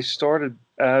funny. I started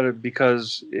at it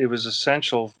because it was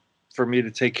essential for me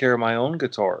to take care of my own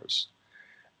guitars.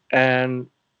 And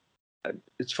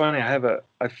it's funny,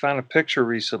 I found a picture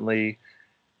recently.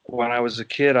 When I was a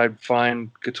kid, I'd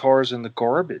find guitars in the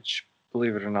garbage,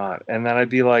 believe it or not. And then I'd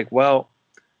be like, well,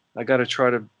 I got to try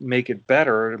to make it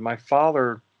better. And my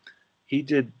father, he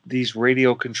did these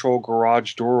radio control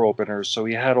garage door openers. So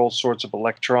he had all sorts of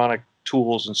electronic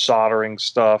tools and soldering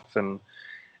stuff.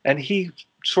 And he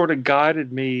sort of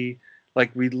guided me.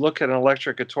 Like, we'd look at an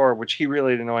electric guitar, which he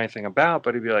really didn't know anything about,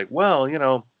 but he'd be like, well,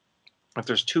 if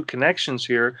there's two connections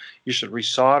here, you should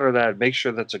resolder that, make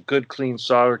sure that's a good, clean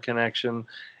solder connection.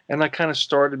 And that kind of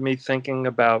started me thinking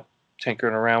about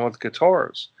tinkering around with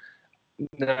guitars.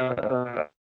 Now, I don't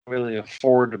really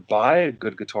afford to buy a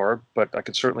good guitar, but I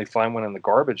could certainly find one in the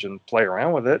garbage and play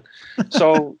around with it.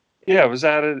 So, yeah, it was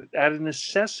out of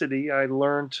necessity. I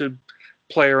learned to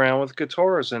play around with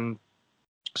guitars, and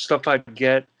stuff I'd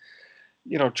get,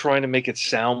 trying to make it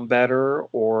sound better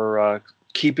or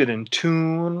keep it in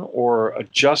tune or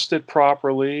adjust it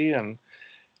properly. And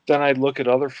then I'd look at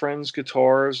other friends'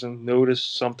 guitars and notice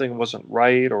something wasn't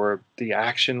right or the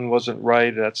action wasn't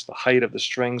right. That's the height of the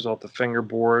strings off the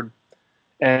fingerboard.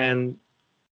 And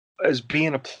as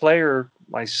being a player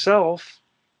myself,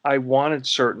 I wanted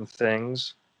certain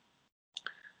things.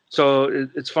 So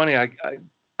it's funny,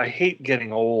 I hate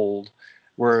getting old,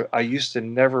 where I used to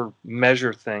never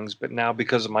measure things, but now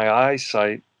because of my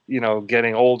eyesight,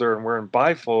 getting older and wearing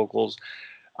bifocals,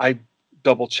 I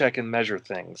double check and measure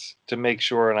things to make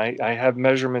sure. And I have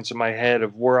measurements in my head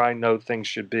of where I know things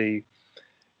should be.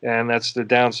 And that's the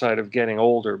downside of getting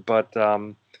older. But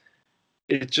I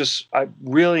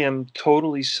really am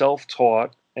totally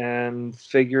self-taught and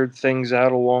figured things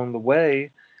out along the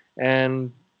way.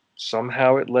 And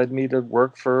somehow it led me to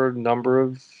work for a number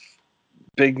of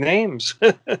big names.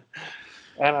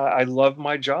 And I love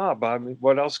my job. I mean,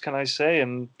 what else can I say?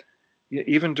 And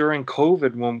even during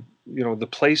COVID, when, the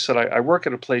place that I work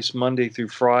at a place Monday through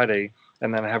Friday,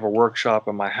 and then I have a workshop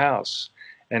in my house.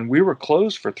 And we were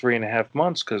closed for 3.5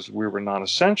 months because we were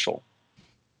non-essential.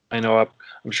 I know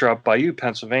I'm sure up by you,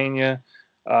 Pennsylvania,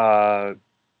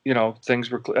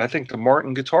 things were, I think the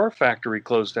Martin Guitar Factory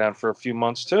closed down for a few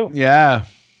months too. Yeah.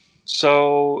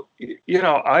 So,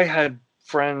 I had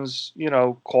friends,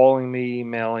 calling me,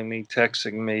 emailing me,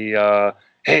 texting me,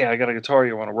 hey, I got a guitar,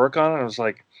 you want to work on it? And I was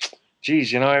like,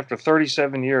 geez, after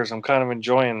 37 years, I'm kind of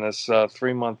enjoying this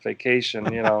 3-month vacation.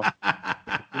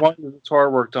 One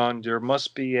guitar worked on, there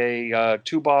must be a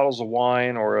 2 bottles of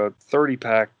wine or a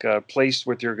 30-pack placed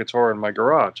with your guitar in my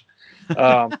garage.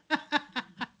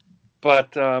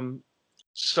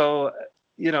 So,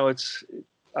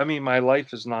 my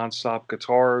life is nonstop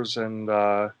guitars. And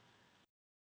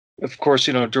of course,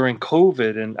 during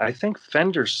COVID, and I think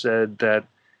Fender said that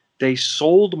they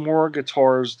sold more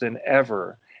guitars than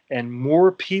ever, and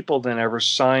more people than ever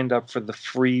signed up for the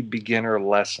free beginner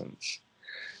lessons.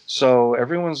 So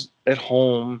everyone's at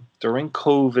home during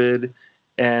COVID,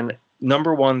 and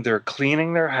number one, they're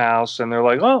cleaning their house, and they're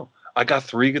like, oh, I got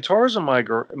 3 guitars in my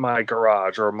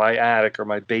garage or my attic or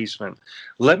my basement.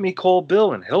 Let me call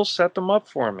Bill, and he'll set them up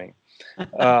for me.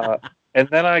 And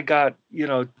then I got,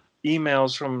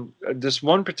 emails from this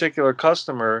one particular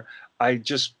customer. I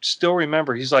just still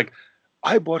remember, he's like,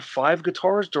 I bought 5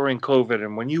 guitars during COVID,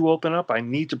 and when you open up, I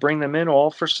need to bring them in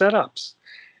all for setups.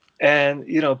 And,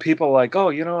 people are like, oh,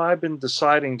 I've been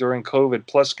deciding during COVID,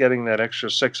 plus getting that extra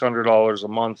 $600 a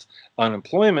month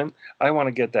unemployment, I want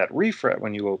to get that refret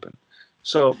when you open.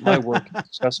 So my work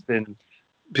has just been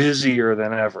busier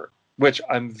than ever, which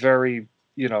I'm very,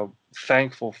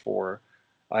 thankful for.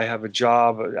 I have a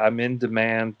job. I'm in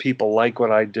demand. People like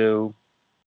what I do.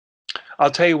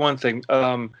 I'll tell you one thing.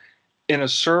 In a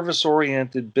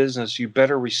service-oriented business, you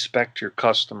better respect your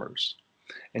customers.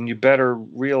 And you better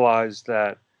realize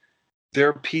that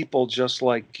they're people just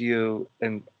like you.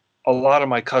 And a lot of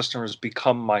my customers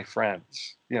become my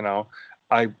friends.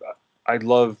 I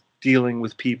love dealing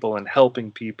with people and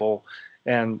helping people.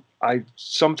 And I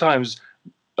sometimes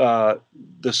the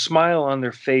smile on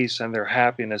their face and their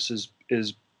happiness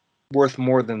is worth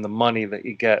more than the money that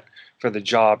you get for the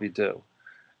job you do.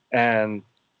 And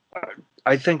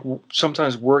I think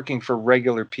sometimes working for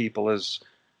regular people is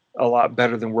a lot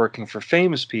better than working for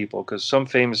famous people, because some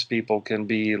famous people can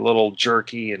be a little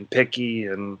jerky and picky,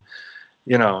 and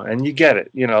and you get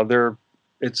it.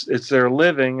 It's their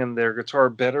living, and their guitar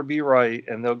better be right,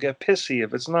 and they'll get pissy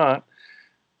if it's not.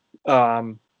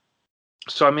 Um,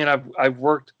 so I mean, I've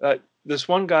worked. This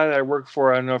one guy that I worked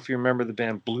for, I don't know if you remember the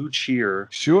band Blue Cheer.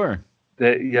 Sure.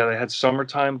 They had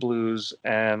Summertime Blues,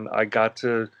 and I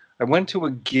went to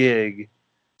a gig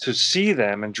to see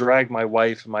them and drag my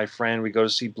wife and my friend. We go to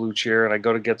see Blue Cheer, and I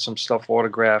go to get some stuff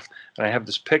autographed, and I have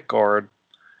this pick guard,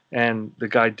 and the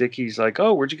guy Dickie's like,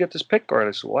 "Oh, where'd you get this pick guard?"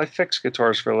 I said, "Well, I fix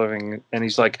guitars for a living." And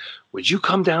he's like, "Would you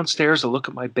come downstairs to look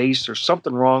at my bass? There's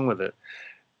something wrong with it."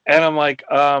 And I'm like,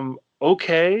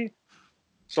 okay.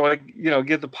 So I,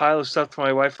 give the pile of stuff to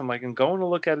my wife. I'm like, I'm going to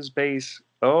look at his bass.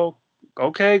 Oh,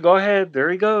 okay, go ahead. There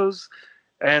he goes.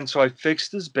 And so I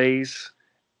fixed his bass,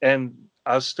 and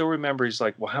I still remember he's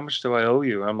like, "Well, how much do I owe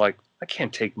you?" I'm like, "I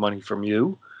can't take money from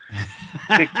you."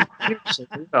 I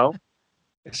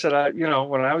said,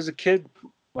 when I was a kid,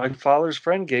 my father's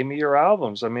friend gave me your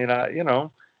albums. I mean,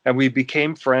 and we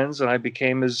became friends, and I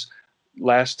became his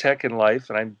last tech in life,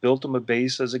 and I built him a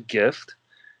bass as a gift.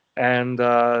 And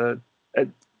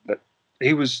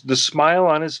he was the smile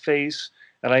on his face,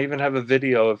 and I even have a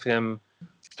video of him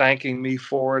thanking me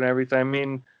for it and everything. I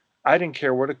mean, I didn't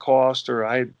care what it cost, or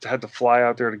I had to fly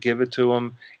out there to give it to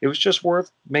him. It was just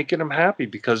worth making him happy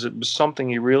because it was something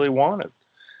he really wanted.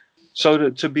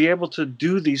 So to be able to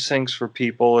do these things for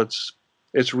people,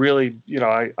 it's really,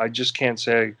 I just can't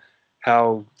say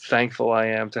how thankful I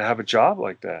am to have a job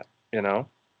like that,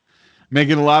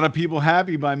 Making a lot of people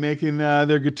happy by making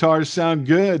their guitars sound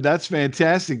good. That's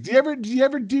fantastic. Do you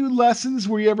ever do lessons?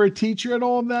 Were you ever a teacher at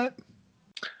all of that?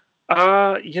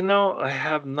 I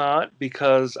have not,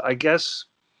 because I guess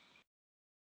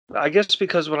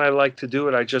because when I like to do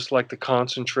it, I just like to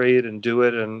concentrate and do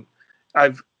it. And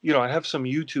I have some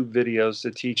YouTube videos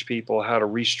that teach people how to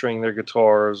restring their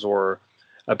guitars, or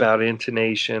about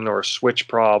intonation or a switch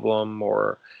problem,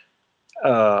 or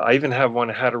I even have one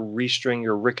how to restring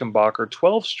your Rickenbacker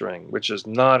 12 string, which is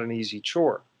not an easy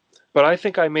chore, but I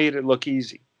think I made it look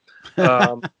easy.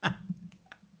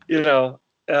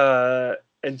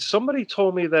 And somebody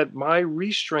told me that my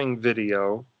restring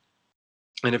video,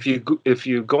 and if you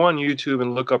go on YouTube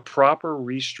and look up proper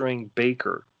restring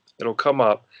Baker, it'll come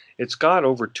up. It's got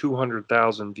over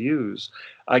 200,000 views.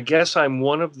 I guess I'm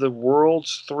one of the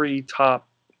world's 3 top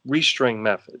restring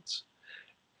methods.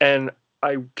 And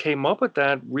I came up with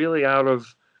that really out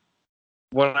of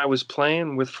when I was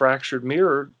playing with Fractured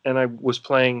Mirror, and I was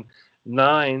playing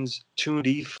 9s, tuned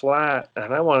E flat,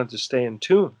 and I wanted to stay in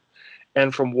tune.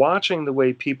 And from watching the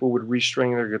way people would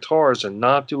restring their guitars and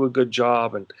not do a good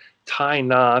job and tie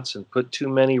knots and put too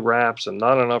many wraps and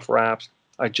not enough wraps,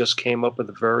 I just came up with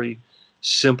a very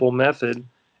simple method.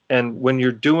 And when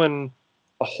you're doing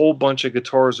a whole bunch of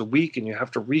guitars a week and you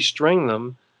have to restring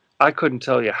them, I couldn't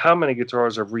tell you how many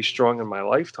guitars I've restrung in my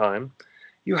lifetime.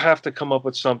 You have to come up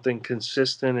with something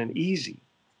consistent and easy.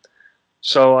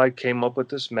 So I came up with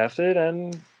this method,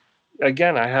 and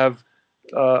again, I have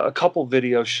a couple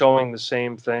videos showing the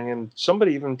same thing, and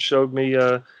somebody even showed me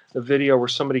a video where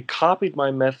somebody copied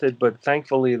my method, but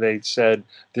thankfully they said,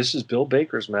 "This is Bill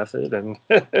Baker's method." And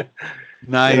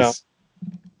nice.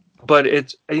 But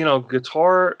it's,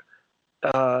 guitar,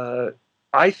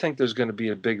 I think there's going to be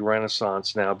a big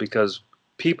renaissance now, because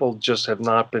people just have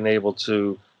not been able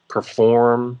to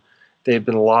perform. They've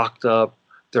been locked up.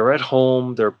 They're at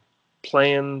home. They're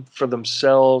playing for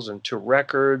themselves and to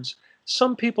records.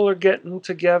 Some people are getting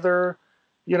together,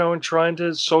 and trying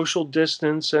to social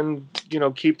distance and,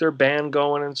 keep their band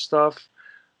going and stuff.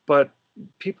 But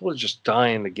people are just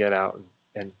dying to get out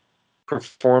and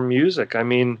perform music. I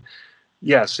mean,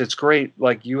 yes, it's great.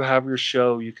 Like, you have your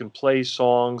show, you can play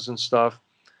songs and stuff.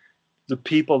 The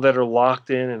people that are locked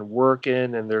in and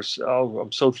working, and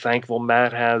I'm so thankful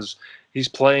he's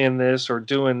playing this or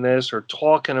doing this or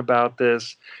talking about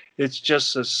this. It's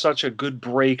just such a good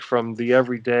break from the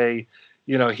everyday.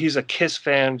 He's a Kiss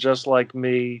fan just like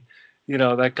me.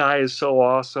 That guy is so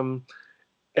awesome.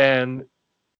 And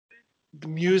the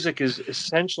music is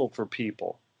essential for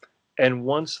people. And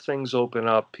once things open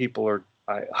up,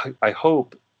 I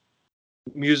hope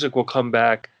music will come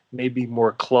back. Maybe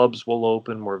more clubs will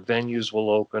open, more venues will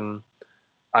open.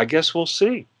 I guess we'll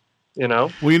see,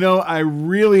 Well, I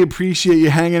really appreciate you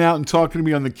hanging out and talking to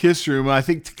me on the Kiss Room. I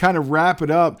think to kind of wrap it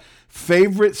up,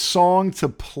 favorite song to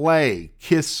play,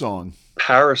 Kiss song?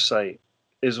 Parasite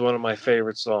is one of my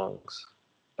favorite songs.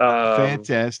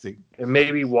 Fantastic. And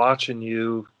maybe Watching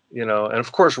You, and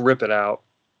of course Rip It Out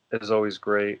is always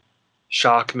great.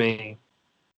 Shock Me.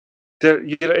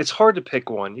 it's hard to pick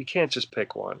one. You can't just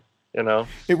pick one.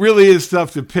 It really is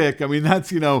tough to pick. I mean, that's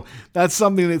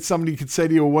something that somebody could say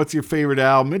to you, well, what's your favorite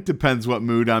album? It depends what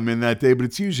mood I'm in that day, but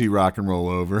it's usually Rock and Roll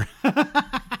Over.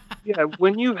 Yeah,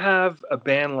 when you have a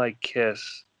band like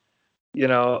Kiss,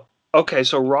 okay,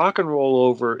 so Rock and Roll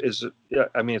Over it's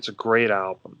a great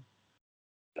album.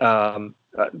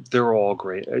 They're all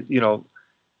great.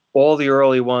 All the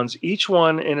early ones, each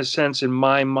one, in a sense, in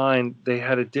my mind, they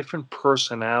had a different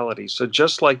personality. So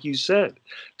just like you said,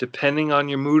 depending on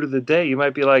your mood of the day, you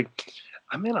might be like,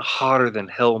 I'm in a hotter than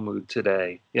hell mood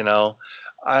today.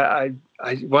 I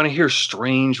want to hear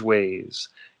Strange Ways,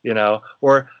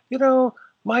 or,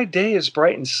 my day is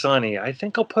bright and sunny. I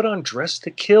think I'll put on Dress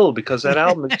to Kill because that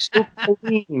album is so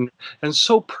clean and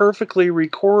so perfectly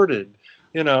recorded,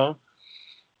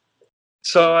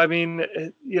 So, I mean,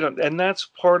 and that's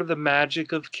part of the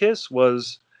magic of Kiss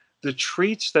was the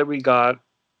treats that we got.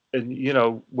 And,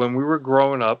 when we were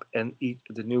growing up and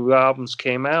the new albums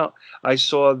came out, I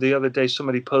saw the other day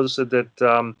somebody posted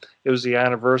that it was the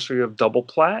anniversary of Double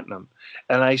Platinum.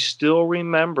 And I still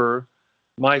remember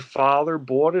my father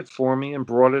bought it for me and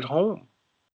brought it home.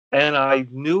 And I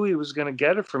knew he was going to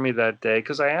get it for me that day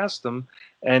because I asked him,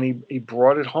 and he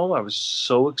brought it home. I was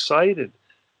so excited,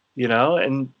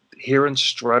 and hearing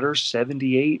Strutter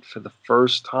 78 for the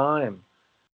first time,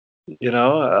 it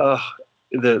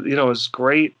was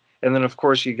great. And then of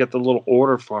course you get the little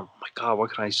order form. Oh my God,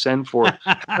 what can I send for it?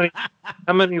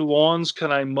 How many lawns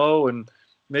can I mow? And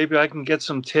maybe I can get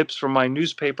some tips from my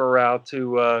newspaper route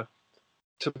to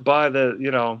buy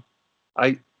the,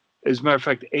 as a matter of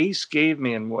fact, Ace gave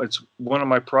me, and it's one of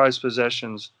my prized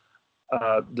possessions,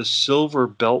 the silver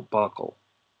belt buckle.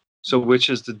 So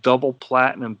which is the double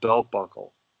platinum belt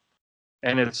buckle.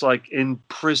 And it's like in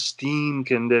pristine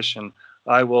condition.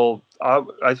 I told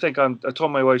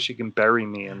my wife she can bury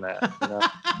me in that.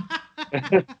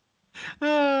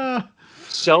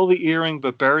 Sell the earring,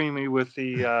 but bury me with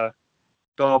the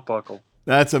belt buckle.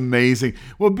 That's amazing.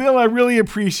 Well, Bill, I really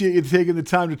appreciate you taking the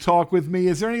time to talk with me.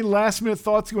 Is there any last minute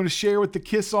thoughts you want to share with the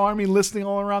Kiss Army listening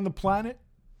all around the planet?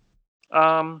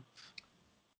 I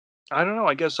don't know.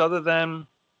 I guess other than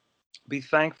be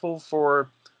thankful for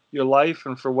your life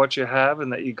and for what you have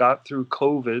and that you got through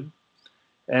COVID,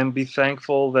 and be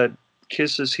thankful that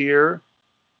Kiss is here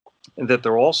and that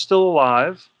they're all still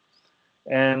alive,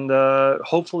 and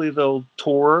hopefully they'll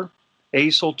tour.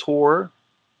 Ace will tour.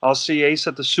 I'll see Ace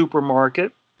at the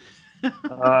supermarket,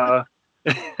 and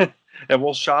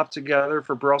we'll shop together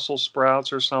for Brussels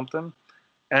sprouts or something,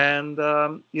 and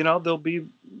there'll be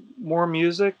more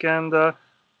music, and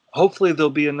hopefully there'll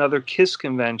be another Kiss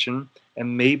convention.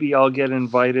 And maybe I'll get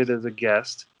invited as a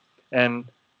guest and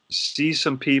see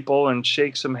some people and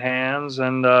shake some hands.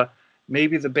 And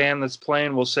maybe the band that's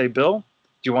playing will say, Bill,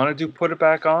 do you want to Put It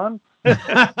Back On? And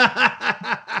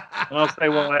I'll say,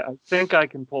 well, I think I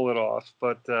can pull it off.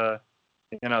 But,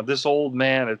 this old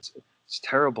man, it's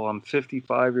terrible. I'm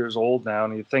 55 years old now.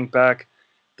 And you think back,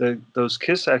 those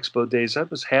Kiss Expo days,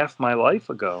 that was half my life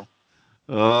ago.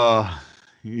 Oh,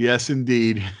 yes,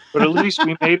 indeed. But at least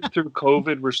we made it through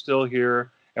COVID. We're still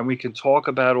here, and we can talk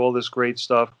about all this great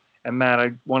stuff. And Matt,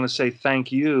 I want to say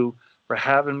thank you for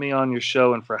having me on your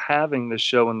show and for having this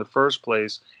show in the first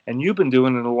place. And you've been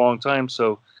doing it a long time,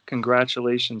 so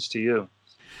congratulations to you.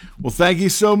 Well, thank you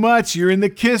so much. You're in the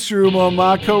Kiss Room on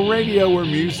Mako Radio, where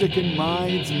music and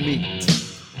minds meet.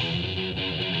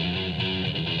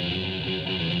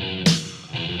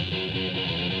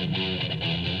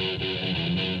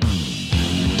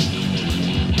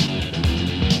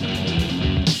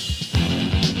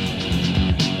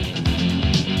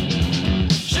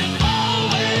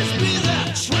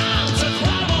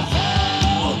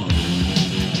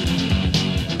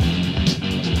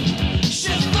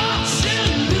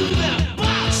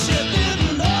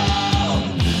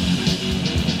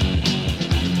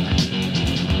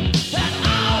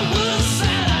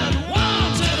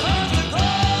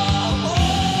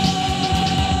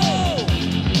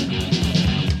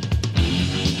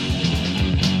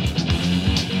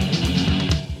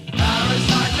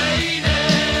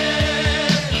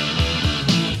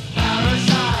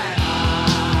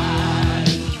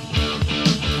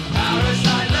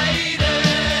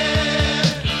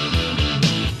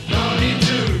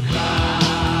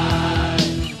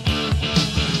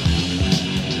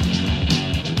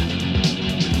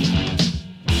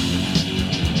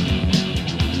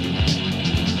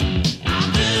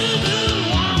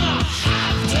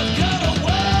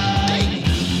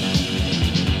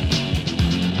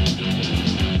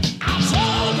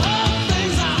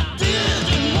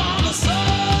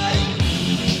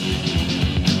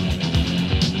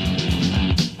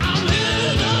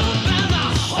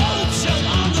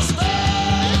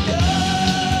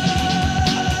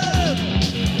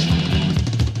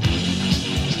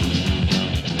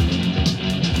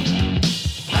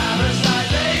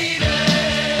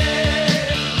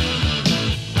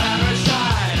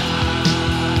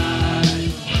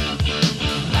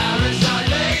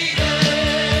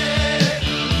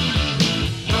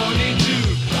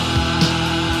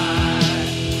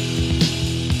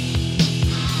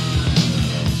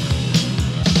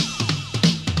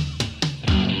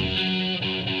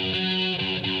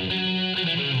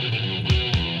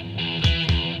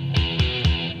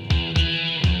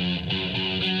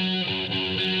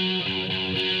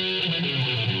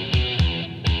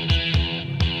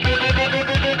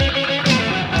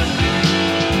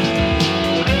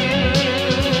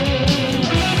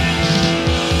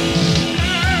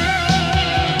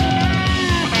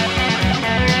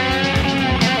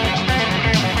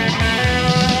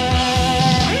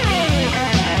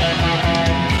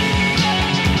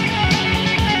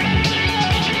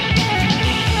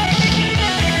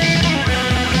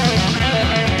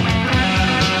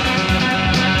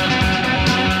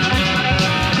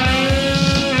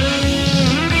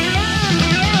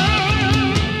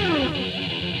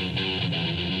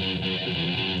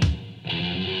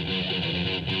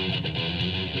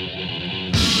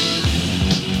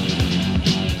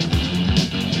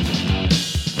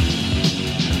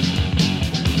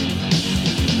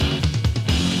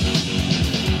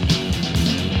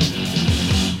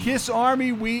 Kiss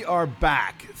Army, we are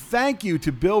back. Thank you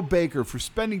to Bill Baker for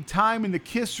spending time in the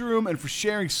Kiss Room and for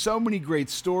sharing so many great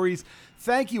stories.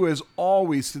 Thank you, as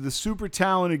always, to the super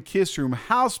talented Kiss Room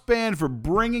House Band for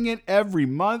bringing it every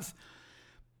month.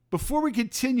 Before we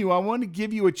continue, I want to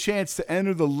give you a chance to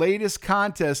enter the latest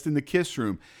contest in the Kiss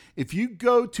Room. If you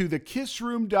go to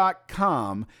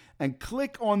thekissroom.com and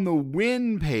click on the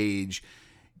win page,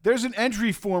 there's an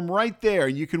entry form right there.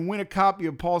 You can win a copy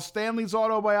of Paul Stanley's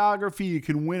autobiography. You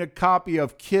can win a copy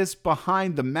of Kiss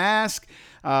Behind the Mask.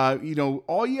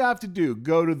 All you have to do,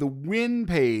 go to the win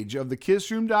page of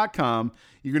thekissroom.com.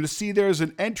 You're going to see there's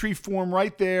an entry form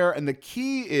right there. And the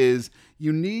key is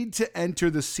you need to enter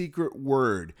the secret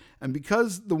word. And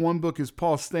because the one book is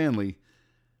Paul Stanley,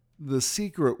 the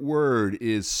secret word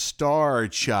is Star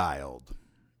Child.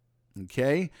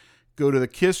 Okay? Go to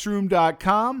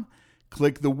thekissroom.com.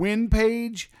 Click the win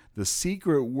page. The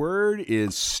secret word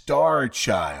is Star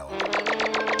Child.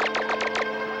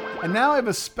 And now I have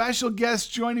a special guest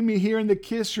joining me here in the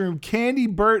Kiss Room, Candy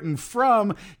Burton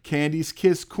from Candy's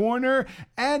Kiss Corner,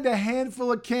 and a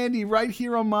handful of candy right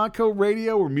here on Mako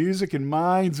Radio, where music and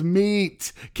minds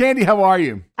meet. Candy, how are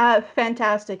you?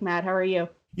 Fantastic, Matt. How are you?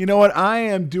 You know what? I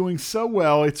am doing so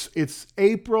well. It's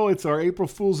April. It's our April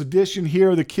Fool's edition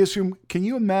here of the Kiss Room. Can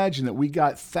you imagine that we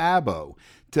got Thabo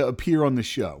to appear on the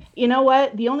show? You know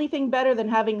what? The only thing better than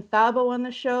having Thabo on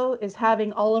the show is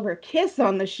having Oliver Kiss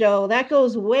on the show. That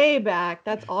goes way back.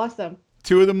 That's awesome.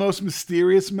 Two of the most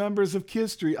mysterious members of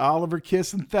Kiss history, Oliver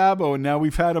Kiss and Thabo, and now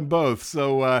we've had them both.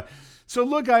 So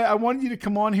look, I wanted you to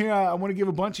come on here. I want to give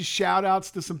a bunch of shout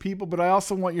outs to some people, but I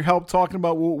also want your help talking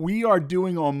about what we are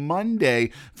doing on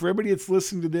Monday. For everybody that's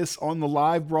listening to this on the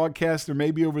live broadcast or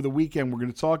maybe over the weekend, we're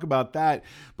going to talk about that.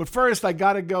 But first, I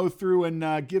got to go through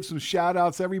and give some shout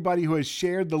outs. Everybody who has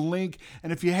shared the link.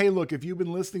 And if you've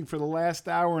been listening for the last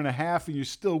hour and a half and you're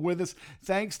still with us,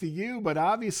 thanks to you. But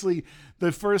obviously,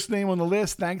 the first name on the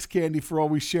list, thanks, Candy, for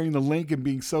always sharing the link and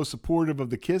being so supportive of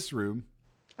the Kiss Room.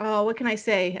 Oh, what can I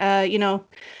say?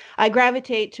 I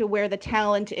gravitate to where the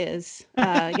talent is,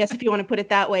 I guess, if you want to put it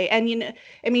that way. And,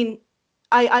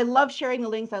 I love sharing the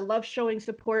links. I love showing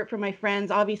support for my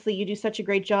friends. Obviously, you do such a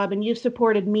great job, and you've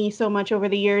supported me so much over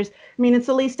the years. It's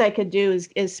the least I could do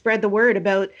is spread the word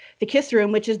about the Kiss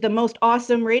Room, which is the most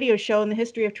awesome radio show in the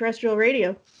history of terrestrial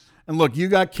radio. And look, you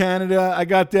got Canada. I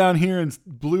got down here in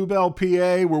Bluebell,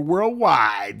 PA. We're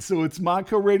worldwide. So it's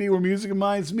Mako Radio, where music and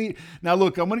minds meet. Now,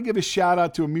 look, I'm going to give a shout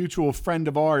out to a mutual friend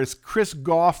of ours, Chris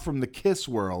Goff from the Kiss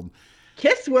World.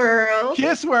 Kiss World.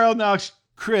 Kiss World. Now,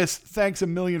 Chris, thanks a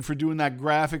million for doing that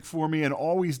graphic for me and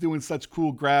always doing such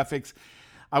cool graphics.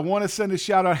 I want to send a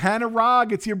shout out. Hannah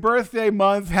Rogg, it's your birthday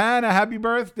month. Hannah, happy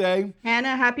birthday.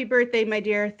 Hannah, happy birthday, my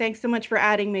dear. Thanks so much for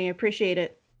adding me. I appreciate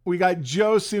it. We got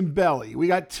Joe Cimbelli. We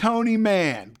got Tony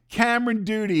Mann. Cameron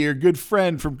Duty, your good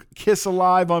friend from Kiss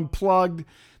Alive Unplugged,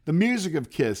 the music of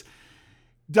Kiss.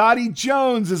 Dottie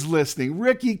Jones is listening.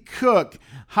 Ricky Cook.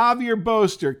 Javier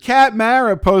Boaster. Kat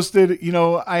Mara posted,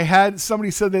 somebody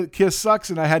said that Kiss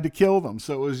sucks and I had to kill them.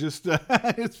 So it was just,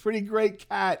 it's pretty great,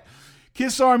 Kat.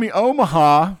 Kiss Army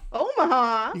Omaha.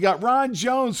 Omaha. You got Ron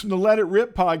Jones from the Let It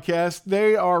Rip podcast.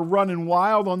 They are running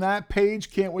wild on that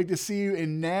page. Can't wait to see you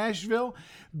in Nashville.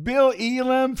 Bill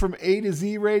Elam from A to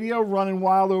Z Radio, running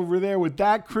wild over there with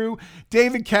that crew.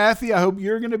 David Cathy, I hope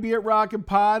you're going to be at Rockin'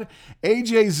 Pod.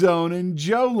 AJ Zonin,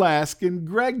 Joe Laskin,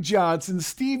 Greg Johnson,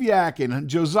 Steve Yakin,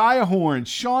 Josiah Horn,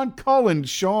 Sean Cullen.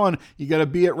 Sean, you got to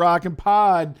be at Rockin'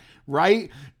 Pod, right?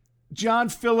 John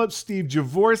Phillips, Steve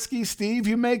Jaworski. Steve,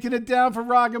 you making it down for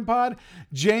Rockin' Pod?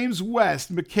 James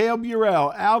West, Mikhail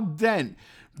Burrell, Al Dent,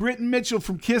 Britton Mitchell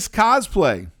from Kiss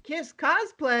Cosplay. Kiss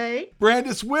Cosplay.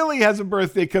 Brandis Willie has a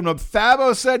birthday coming up.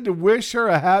 Thabo said to wish her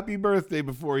a happy birthday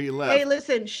before he left. Hey,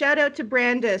 listen, shout out to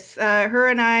Brandis. Her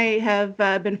and I have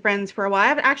been friends for a while. I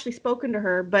haven't actually spoken to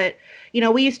her, but,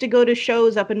 we used to go to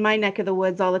shows up in my neck of the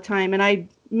woods all the time, and I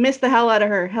miss the hell out of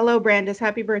her. Hello, Brandis.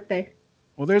 Happy birthday.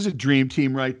 Well, there's a dream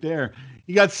team right there.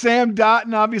 You got Sam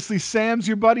Dotton. Obviously, Sam's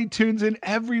your buddy. Tunes in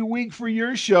every week for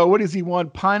your show. What does he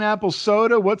want? Pineapple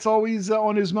soda? What's always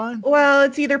on his mind? Well,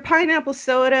 it's either pineapple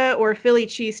soda or Philly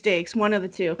cheesesteaks. One of the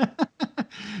two.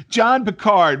 John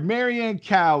Picard, Marianne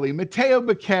Cowley, Matteo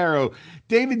Beccaro,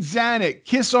 David Zanuck,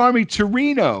 Kiss Army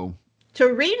Torino.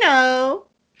 Torino.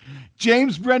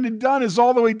 James Brendan Dunn is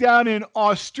all the way down in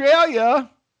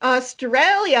Australia.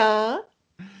 Australia.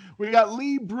 We got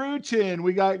Lee Bruton.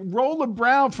 We got Rolla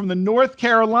Brown from the North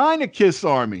Carolina Kiss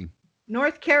Army.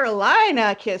 North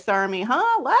Carolina Kiss Army,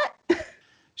 huh? What?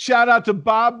 Shout out to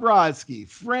Bob Brodsky,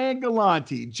 Fran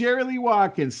Galanti, Jerry Lee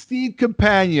Watkins, Steve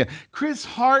Campagna, Chris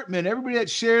Hartman, everybody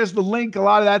that shares the link. A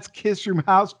lot of that's Kiss Room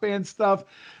House Band stuff.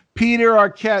 Peter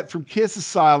Arquette from Kiss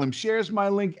Asylum shares my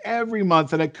link every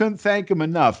month, and I couldn't thank him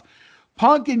enough.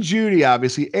 Punk and Judy,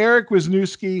 obviously. Eric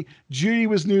Wisniewski, Judy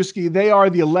Wisniewski, they are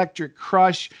the Electric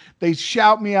Crush. They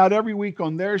shout me out every week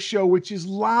on their show, which is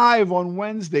live on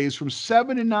Wednesdays from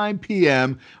 7 to 9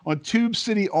 p.m. on Tube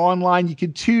City Online. You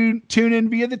can tune in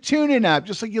via the TuneIn app,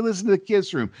 just like you listen to the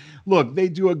Kiss Room. Look, they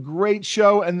do a great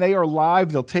show, and they are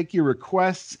live. They'll take your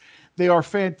requests. They are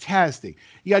fantastic.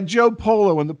 You got Joe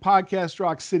Polo and the Podcast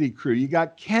Rock City crew. You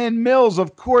got Ken Mills,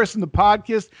 of course, in the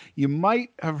podcast. You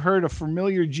might have heard a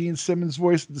familiar Gene Simmons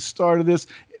voice at the start of this.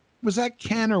 Was that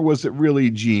Ken or was it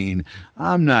really Gene?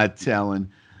 I'm not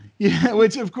telling. Yeah,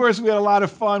 which, of course, we had a lot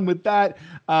of fun with that.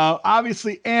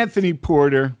 Obviously, Anthony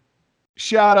Porter.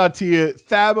 Shout out to you.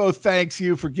 Thabo thanks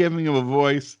you for giving him a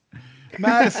voice.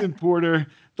 Madison Porter.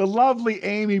 The lovely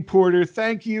Amy Porter.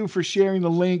 Thank you for sharing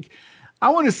the link. I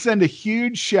want to send a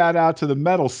huge shout out to the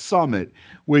Metal Summit,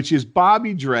 which is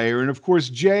Bobby Dreyer and, of course,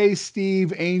 Jay,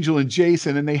 Steve, Angel, and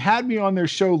Jason. And they had me on their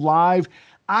show live.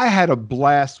 I had a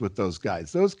blast with those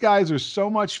guys. Those guys are so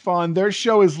much fun. Their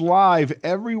show is live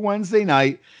every Wednesday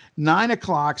night, 9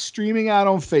 o'clock, streaming out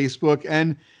on Facebook.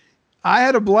 And I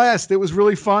had a blast. It was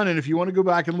really fun. And if you want to go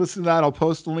back and listen to that, I'll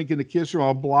post a link in the Kiss Room.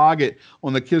 I'll blog it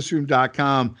on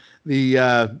thekissroom.com.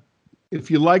 If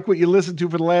you like what you listened to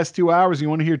for the last 2 hours, you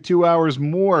want to hear 2 hours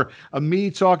more of me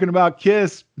talking about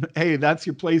Kiss, hey, that's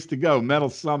your place to go, Metal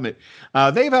Summit.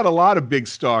 They've had a lot of big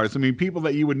stars. I mean, people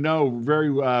that you would know, very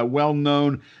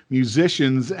well-known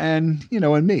musicians and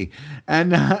me.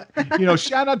 And,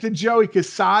 shout out to Joey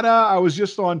Casada. I was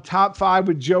just on Top 5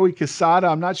 with Joey Casada.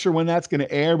 I'm not sure when that's going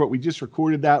to air, but we just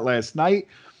recorded that last night.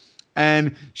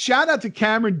 And shout out to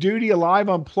Cameron Duty, Alive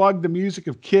Unplugged, the music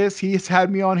of Kiss. He's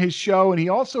had me on his show, and he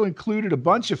also included a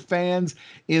bunch of fans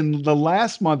in the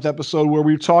last month episode where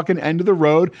we were talking End of the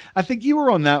Road. I think you were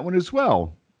on that one as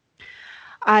well.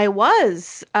 I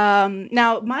was.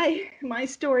 Now, my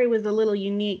story was a little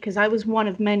unique because I was one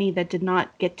of many that did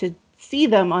not get to see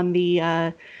them on the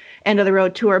End of the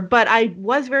Road tour, but I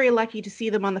was very lucky to see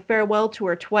them on the farewell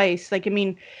tour twice.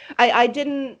 I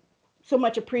didn't so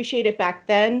much appreciate it back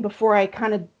then before I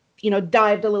kind of,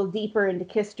 dived a little deeper into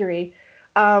Kisstory.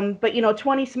 But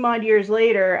 20 some odd years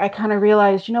later, I kind of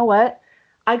realized, you know what?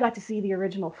 I got to see the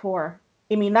original 4.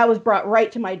 I mean, that was brought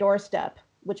right to my doorstep,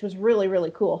 which was really,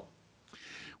 really cool.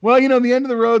 Well, the end of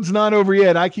the road's not over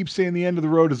yet. I keep saying the end of the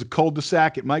road is a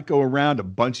cul-de-sac. It might go around a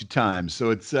bunch of times. So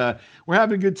it's we're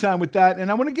having a good time with that. And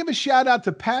I want to give a shout out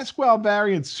to Pasquale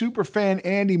Barry and superfan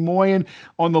Andy Moyen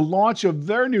on the launch of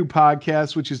their new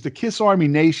podcast, which is the Kiss Army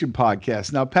Nation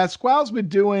podcast. Now, Pasquale's been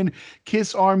doing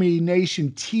Kiss Army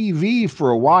Nation TV for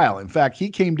a while. In fact,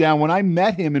 he came down when I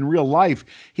met him in real life.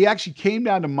 He actually came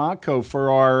down to Montco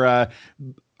for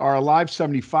our Live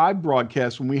 75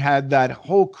 broadcast when we had that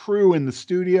whole crew in the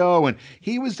studio, and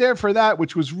he was there for that,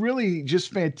 which was really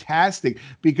just fantastic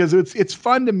because it's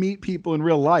fun to meet people in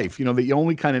real life, that you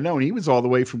only kind of know. And he was all the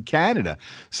way from Canada.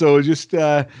 So just,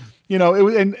 it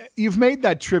was, and you've made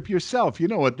that trip yourself. You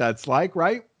know what that's like,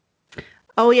 right?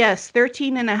 Oh, yes.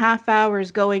 13 and a half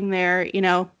hours going there,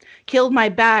 killed my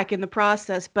back in the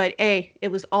process. But, hey, it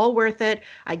was all worth it.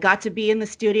 I got to be in the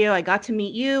studio. I got to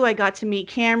meet you. I got to meet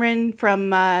Cameron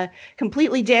from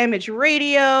Completely Damaged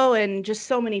Radio and just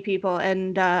so many people.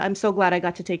 And I'm so glad I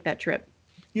got to take that trip.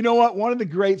 You know what? One of the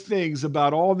great things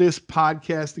about all this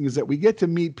podcasting is that we get to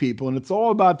meet people, and it's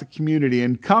all about the community.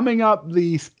 And coming up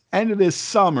the end of this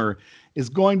summer is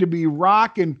going to be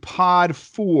Rockin' Pod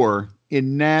 4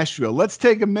 in Nashville. Let's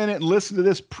take a minute and listen to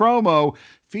this promo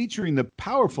featuring the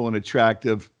powerful and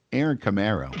attractive Aaron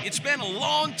Camaro. It's been a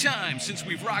long time since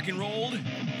we've rock and rolled,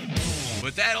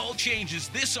 but that all changes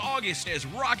this August as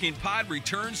Rockin' Pod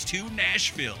returns to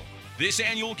Nashville. This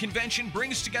annual convention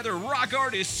brings together rock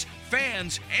artists,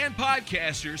 fans, and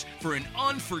podcasters for an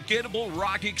unforgettable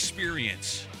rock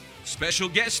experience. Special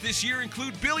guests this year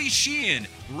include Billy Sheehan,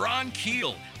 Ron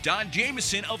Keel, Don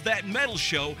Jameson of That Metal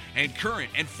Show, and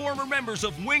current and former members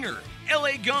of Winger,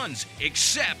 LA Guns,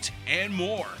 Accept, and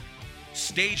more.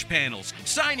 Stage panels,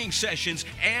 signing sessions,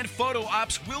 and photo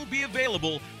ops will be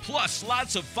available, plus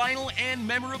lots of vinyl and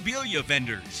memorabilia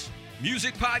vendors.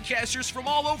 Music podcasters from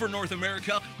all over North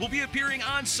America will be appearing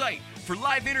on site for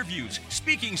live interviews,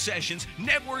 speaking sessions,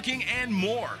 networking, and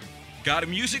more. Got a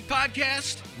music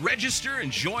podcast? Register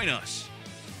and join us.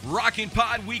 Rockin'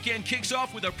 Pod Weekend kicks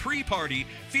off with a pre-party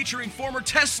featuring former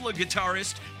Tesla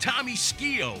guitarist Tommy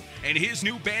Skio and his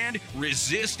new band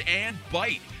Resist and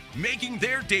Bite, making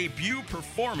their debut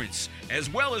performance,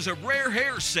 as well as a rare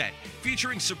hair set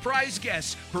featuring surprise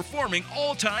guests performing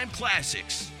all-time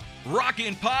classics.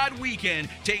 Rockin' Pod Weekend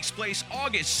takes place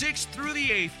August 6th through the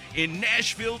 8th in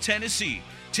Nashville, Tennessee.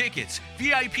 Tickets,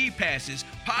 VIP passes,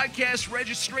 podcast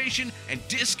registration, and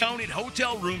discounted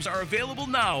hotel rooms are available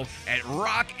now at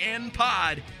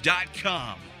rocknpod.com.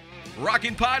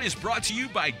 Rockin' Pod is brought to you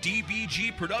by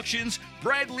DBG Productions,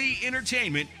 Bradley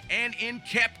Entertainment, and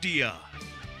Incaptia.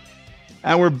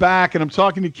 And we're back, and I'm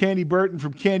talking to Candy Burton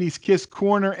from Candy's Kiss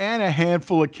Corner and a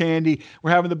handful of candy.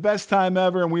 We're having the best time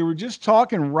ever, and we were just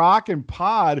talking Rockin'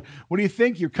 Pod. What do you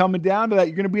think? You're coming down to that.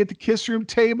 You're going to be at the Kiss Room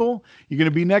table. You're going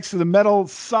to be next to the Metal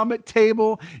Summit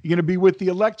table. You're going to be with the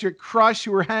Electric Crush,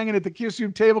 who are hanging at the Kiss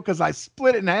Room table because I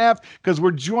split it in half because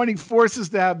we're joining forces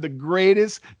to have the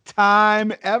greatest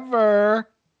time ever.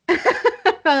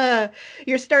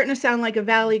 You're starting to sound like a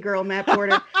Valley girl, Matt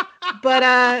Porter.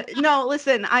 But no,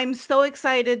 listen, I'm so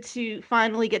excited to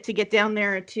finally get down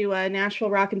there to Nashville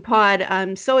Rockin' Pod.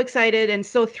 I'm so excited and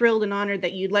so thrilled and honored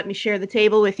that you'd let me share the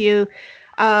table with you.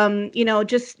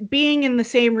 Just being in the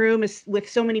same room with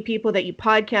so many people that you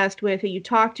podcast with, that you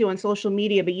talk to on social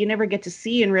media, but you never get to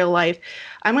see in real life.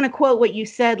 I'm going to quote what you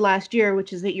said last year,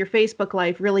 which is that your Facebook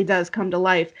life really does come to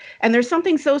life. And there's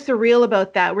something so surreal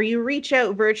about that, where you reach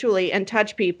out virtually and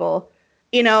touch people,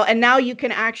 and now you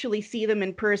can actually see them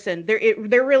in person.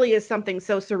 There really is something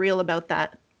so surreal about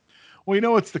that.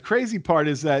 Well, what's the crazy part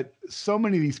is that so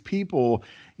many of these people,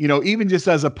 even just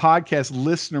as a podcast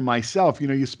listener myself,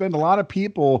 you spend a lot of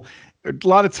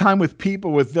time with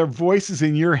people with their voices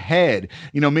in your head,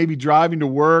 maybe driving to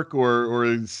work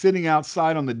or sitting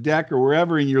outside on the deck or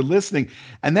wherever, and you're listening.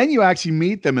 And then you actually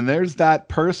meet them, and there's that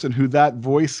person who that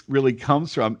voice really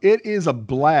comes from. It is a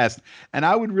blast. And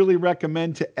I would really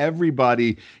recommend to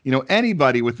everybody,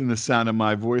 anybody within the sound of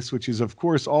my voice, which is, of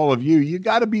course, all of you, you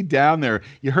got to be down there.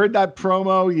 You heard that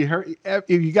promo.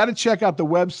 You got to check out the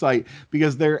website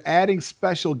because they're adding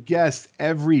special guests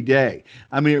every day.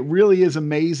 I mean, it really is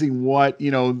amazing what,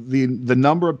 the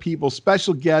number of people,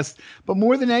 special guests, but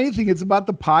more than anything, it's about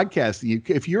the podcasting.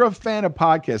 If you're a fan of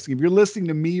podcasting, if you're listening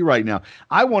to me right now,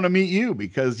 I want to meet you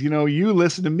because, you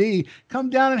listen to me, come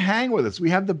down and hang with us. We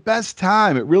have the best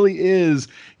time. It really is,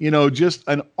 just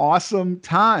an awesome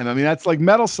time. I mean, that's like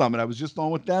Metal Summit. I was just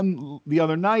on with them the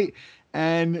other night,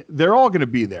 and they're all going to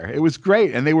be there. It was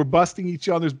great. And they were busting each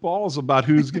other's balls about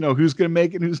who's going to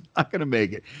make it and who's not going to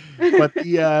make it. But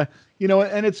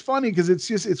and it's funny because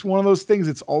it's one of those things.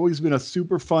 It's always been a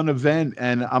super fun event,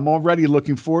 and I'm already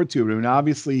looking forward to it. I mean,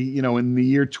 obviously, in the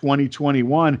year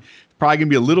 2021, it's probably going to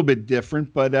be a little bit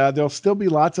different, but there'll still be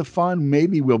lots of fun.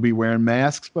 Maybe we'll be wearing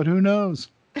masks, but who knows?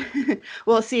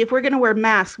 Well, see, if we're going to wear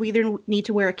masks, we either need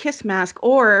to wear a Kiss mask,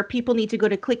 or people need to go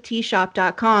to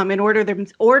clicktshop.com and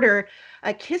order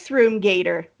a Kiss Room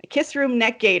gator, a Kiss Room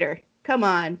neck gator. Come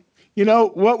on.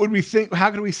 What would we think?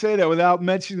 How could we say that without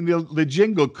mentioning the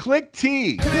jingle? Click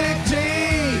T. Click T.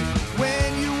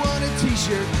 When you want a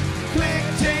t-shirt, Click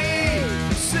T.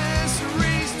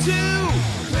 Accessories too.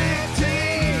 Click T.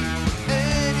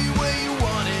 Any way you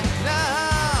want it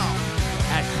now.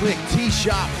 At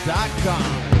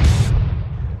clicktshop.com.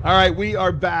 All right, we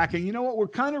are back. And you know what? We're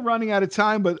kind of running out of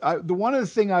time, but one of the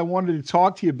things I wanted to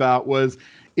talk to you about was,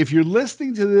 if you're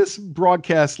listening to this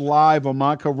broadcast live on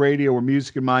Monco Radio where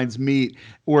Music and Minds meet,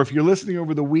 or if you're listening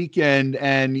over the weekend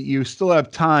and you still have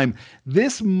time,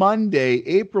 this Monday,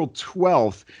 April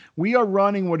 12th, we are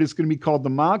running what is going to be called the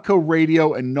Monco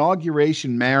Radio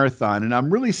Inauguration Marathon. And I'm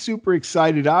really super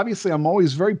excited. Obviously, I'm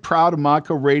always very proud of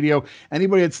Monco Radio.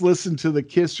 Anybody that's listened to the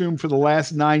Kiss Room for the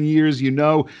last 9 years,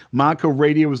 Monco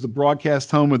Radio is the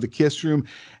broadcast home of the Kiss Room.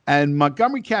 And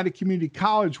Montgomery County Community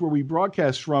College, where we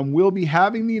broadcast from, will be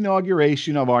having the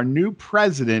inauguration of our new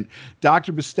president,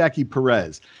 Dr. Bistecki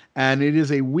Perez. And it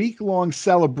is a week-long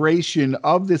celebration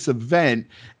of this event.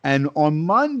 And on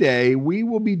Monday, we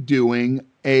will be doing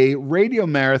a radio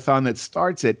marathon that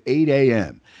starts at 8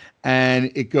 a.m.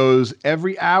 And it goes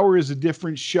every hour is a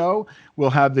different show. We'll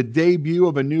have the debut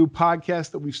of a new podcast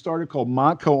that we've started called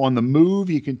Monco on the Move.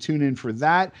 You can tune in for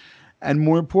that. And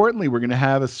more importantly, we're going to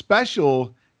have a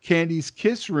special Candy's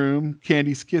Kiss Room,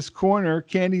 Candy's Kiss Corner,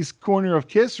 Candy's Corner of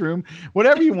Kiss Room,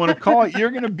 whatever you want to call it. You're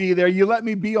going to be there. You let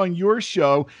me be on your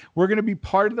show. We're going to be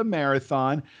part of the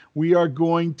marathon. We are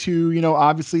going to,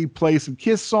 obviously play some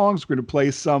Kiss songs. We're going to play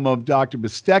some of Dr.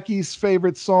 Bistecki's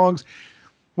favorite songs.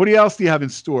 What else do you have in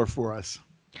store for us?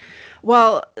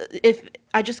 Well, if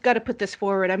I just got to put this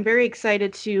forward, I'm very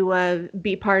excited to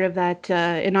be part of that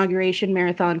inauguration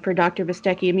marathon for Dr.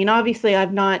 Bistecki. I mean, obviously,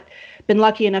 I've not been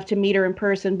lucky enough to meet her in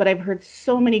person, but I've heard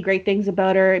so many great things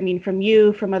about her. I mean, from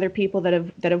you, from other people that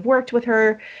have worked with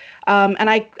her, and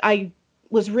I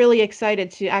was really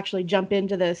excited to actually jump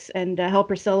into this and help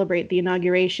her celebrate the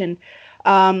inauguration.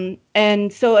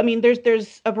 And so, I mean,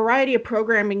 there's a variety of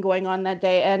programming going on that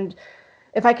day, and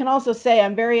if I can also say,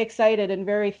 I'm very excited and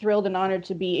very thrilled and honored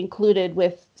to be included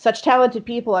with such talented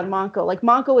people on Monco. Like,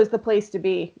 Monco is the place to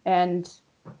be. And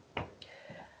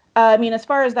I mean, as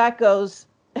far as that goes,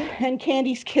 and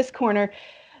Candy's Kiss Corner,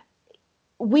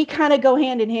 we kind of go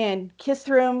hand in hand. Kiss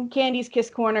Room, Candy's Kiss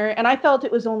Corner. And I felt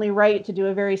it was only right to do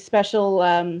a very special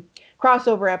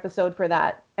crossover episode for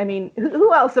that. I mean,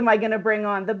 who else am I going to bring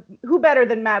on? Who better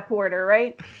than Matt Porter,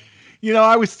 right? You know,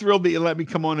 I was thrilled that you let me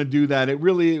come on and do that. It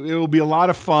will be a lot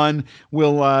of fun.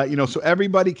 We'll, so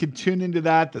everybody can tune into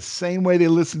that the same way they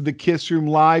listen to the Kiss Room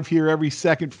live here every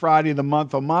second Friday of the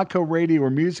month on Monco Radio, where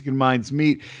music and minds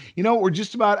meet. You know, we're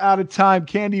just about out of time.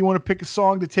 Candy, you want to pick a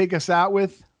song to take us out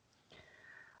with?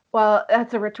 Well,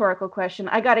 that's a rhetorical question.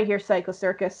 I got to hear Psycho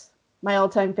Circus, my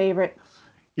all-time favorite.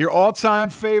 Your all-time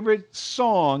favorite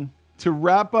song to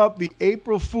wrap up the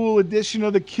April Fool edition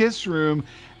of the Kiss Room.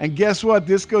 And guess what?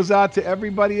 This goes out to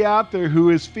everybody out there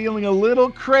who is feeling a little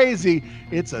crazy.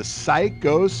 It's a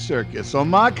Psycho Circus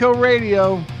on Monco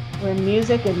Radio, where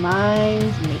music and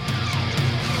minds meet.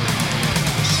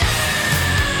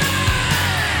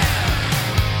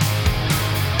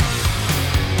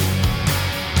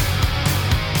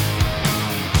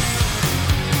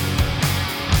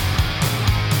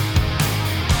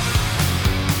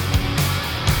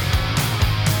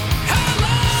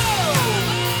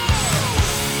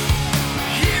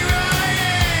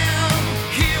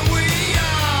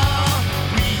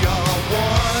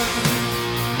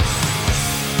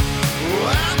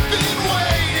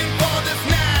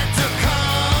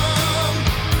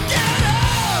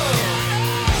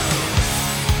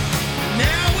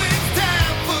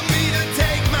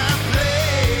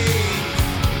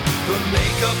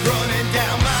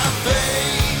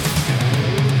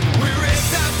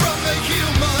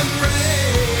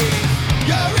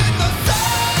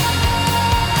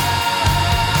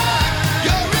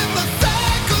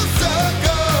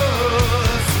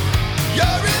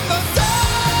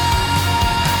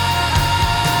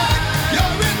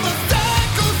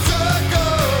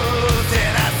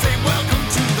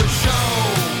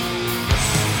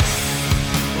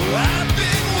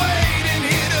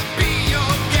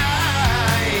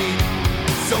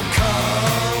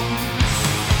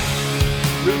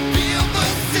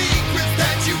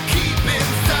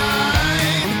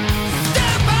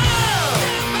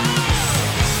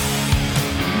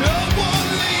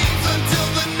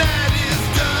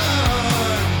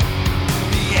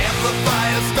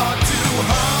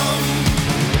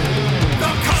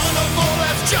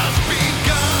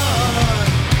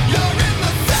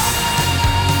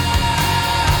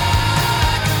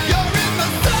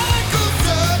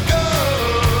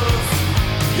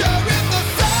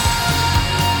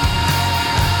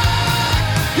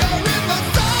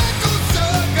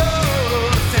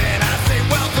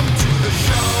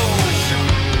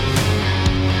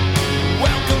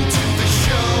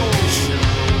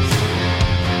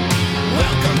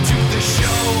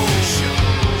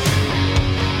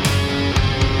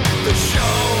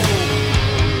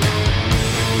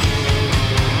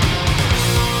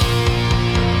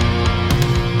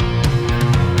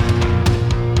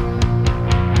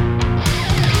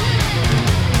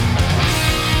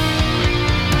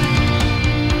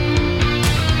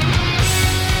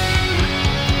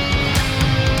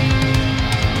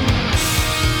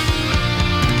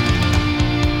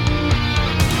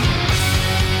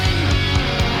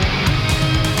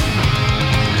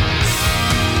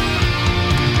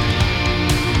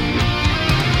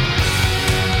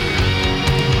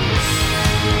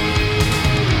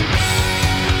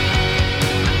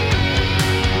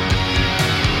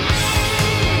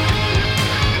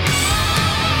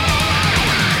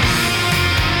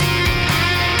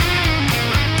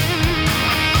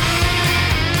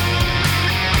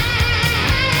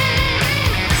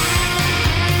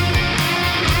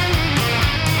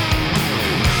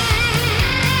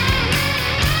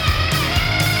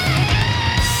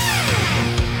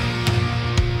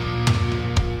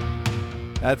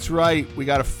 That's right. We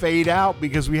got to fade out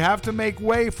because we have to make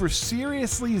way for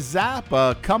Seriously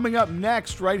Zappa coming up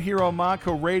next right here on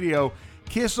Monco Radio.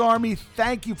 Kiss Army,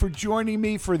 thank you for joining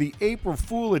me for the April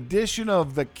Fool edition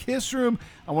of the Kiss Room.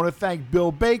 I want to thank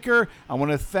Bill Baker. I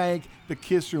want to thank the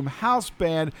Kiss Room House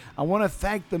Band. I want to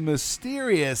thank the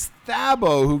mysterious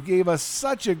Thabo, who gave us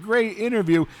such a great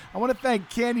interview. I want to thank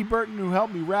Candy Burton, who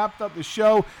helped me wrap up the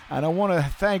show. And I want to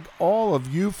thank all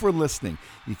of you for listening.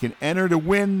 You can enter to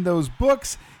win those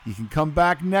books. You can come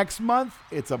back next month.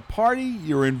 It's a party.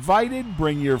 You're invited.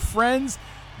 Bring your friends.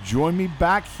 Join me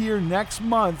back here next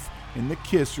month in the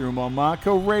Kiss Room on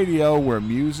Monco Radio, where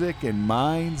music and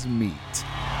minds meet.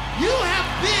 You have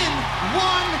been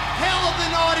one hell of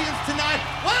an audience tonight.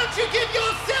 Why don't don't you give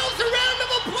yourselves a round of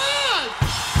applause?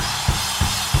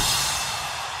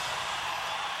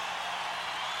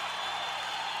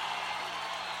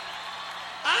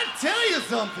 I'll tell you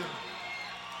something.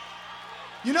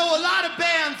 You know, a lot of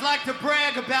bands like to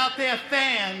brag about their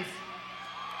fans.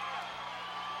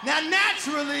 Now,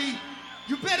 naturally,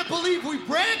 you better believe we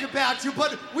brag about you,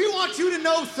 but we want you to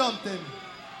know something.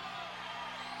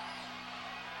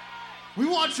 We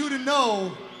want you to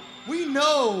know, we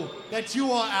know that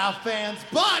you are our fans,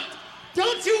 but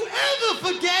don't you ever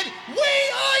forget, we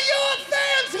are your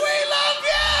fans. We love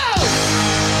you!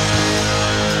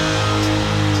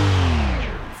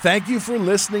 Thank you for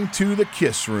listening to The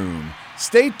Kiss Room.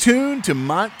 Stay tuned to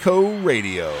Montco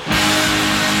Radio.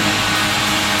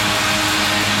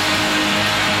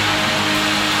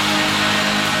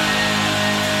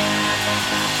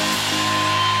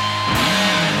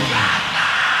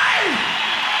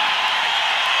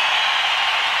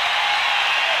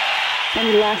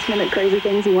 Any last minute crazy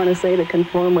things you want to say to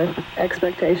conform with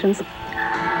expectations?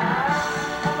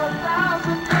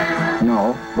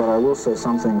 No, but I will say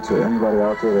something to anybody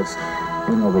out there that's,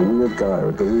 you know, the weird guy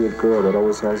or the weird girl that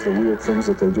always has the weird things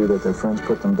that they do that their friends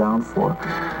put them down for.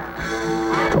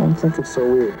 Don't think it's so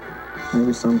weird.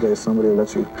 Maybe someday somebody will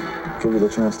let you, give you the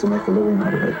chance to make a living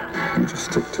out of it. You just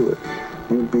stick to it.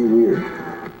 You be weird.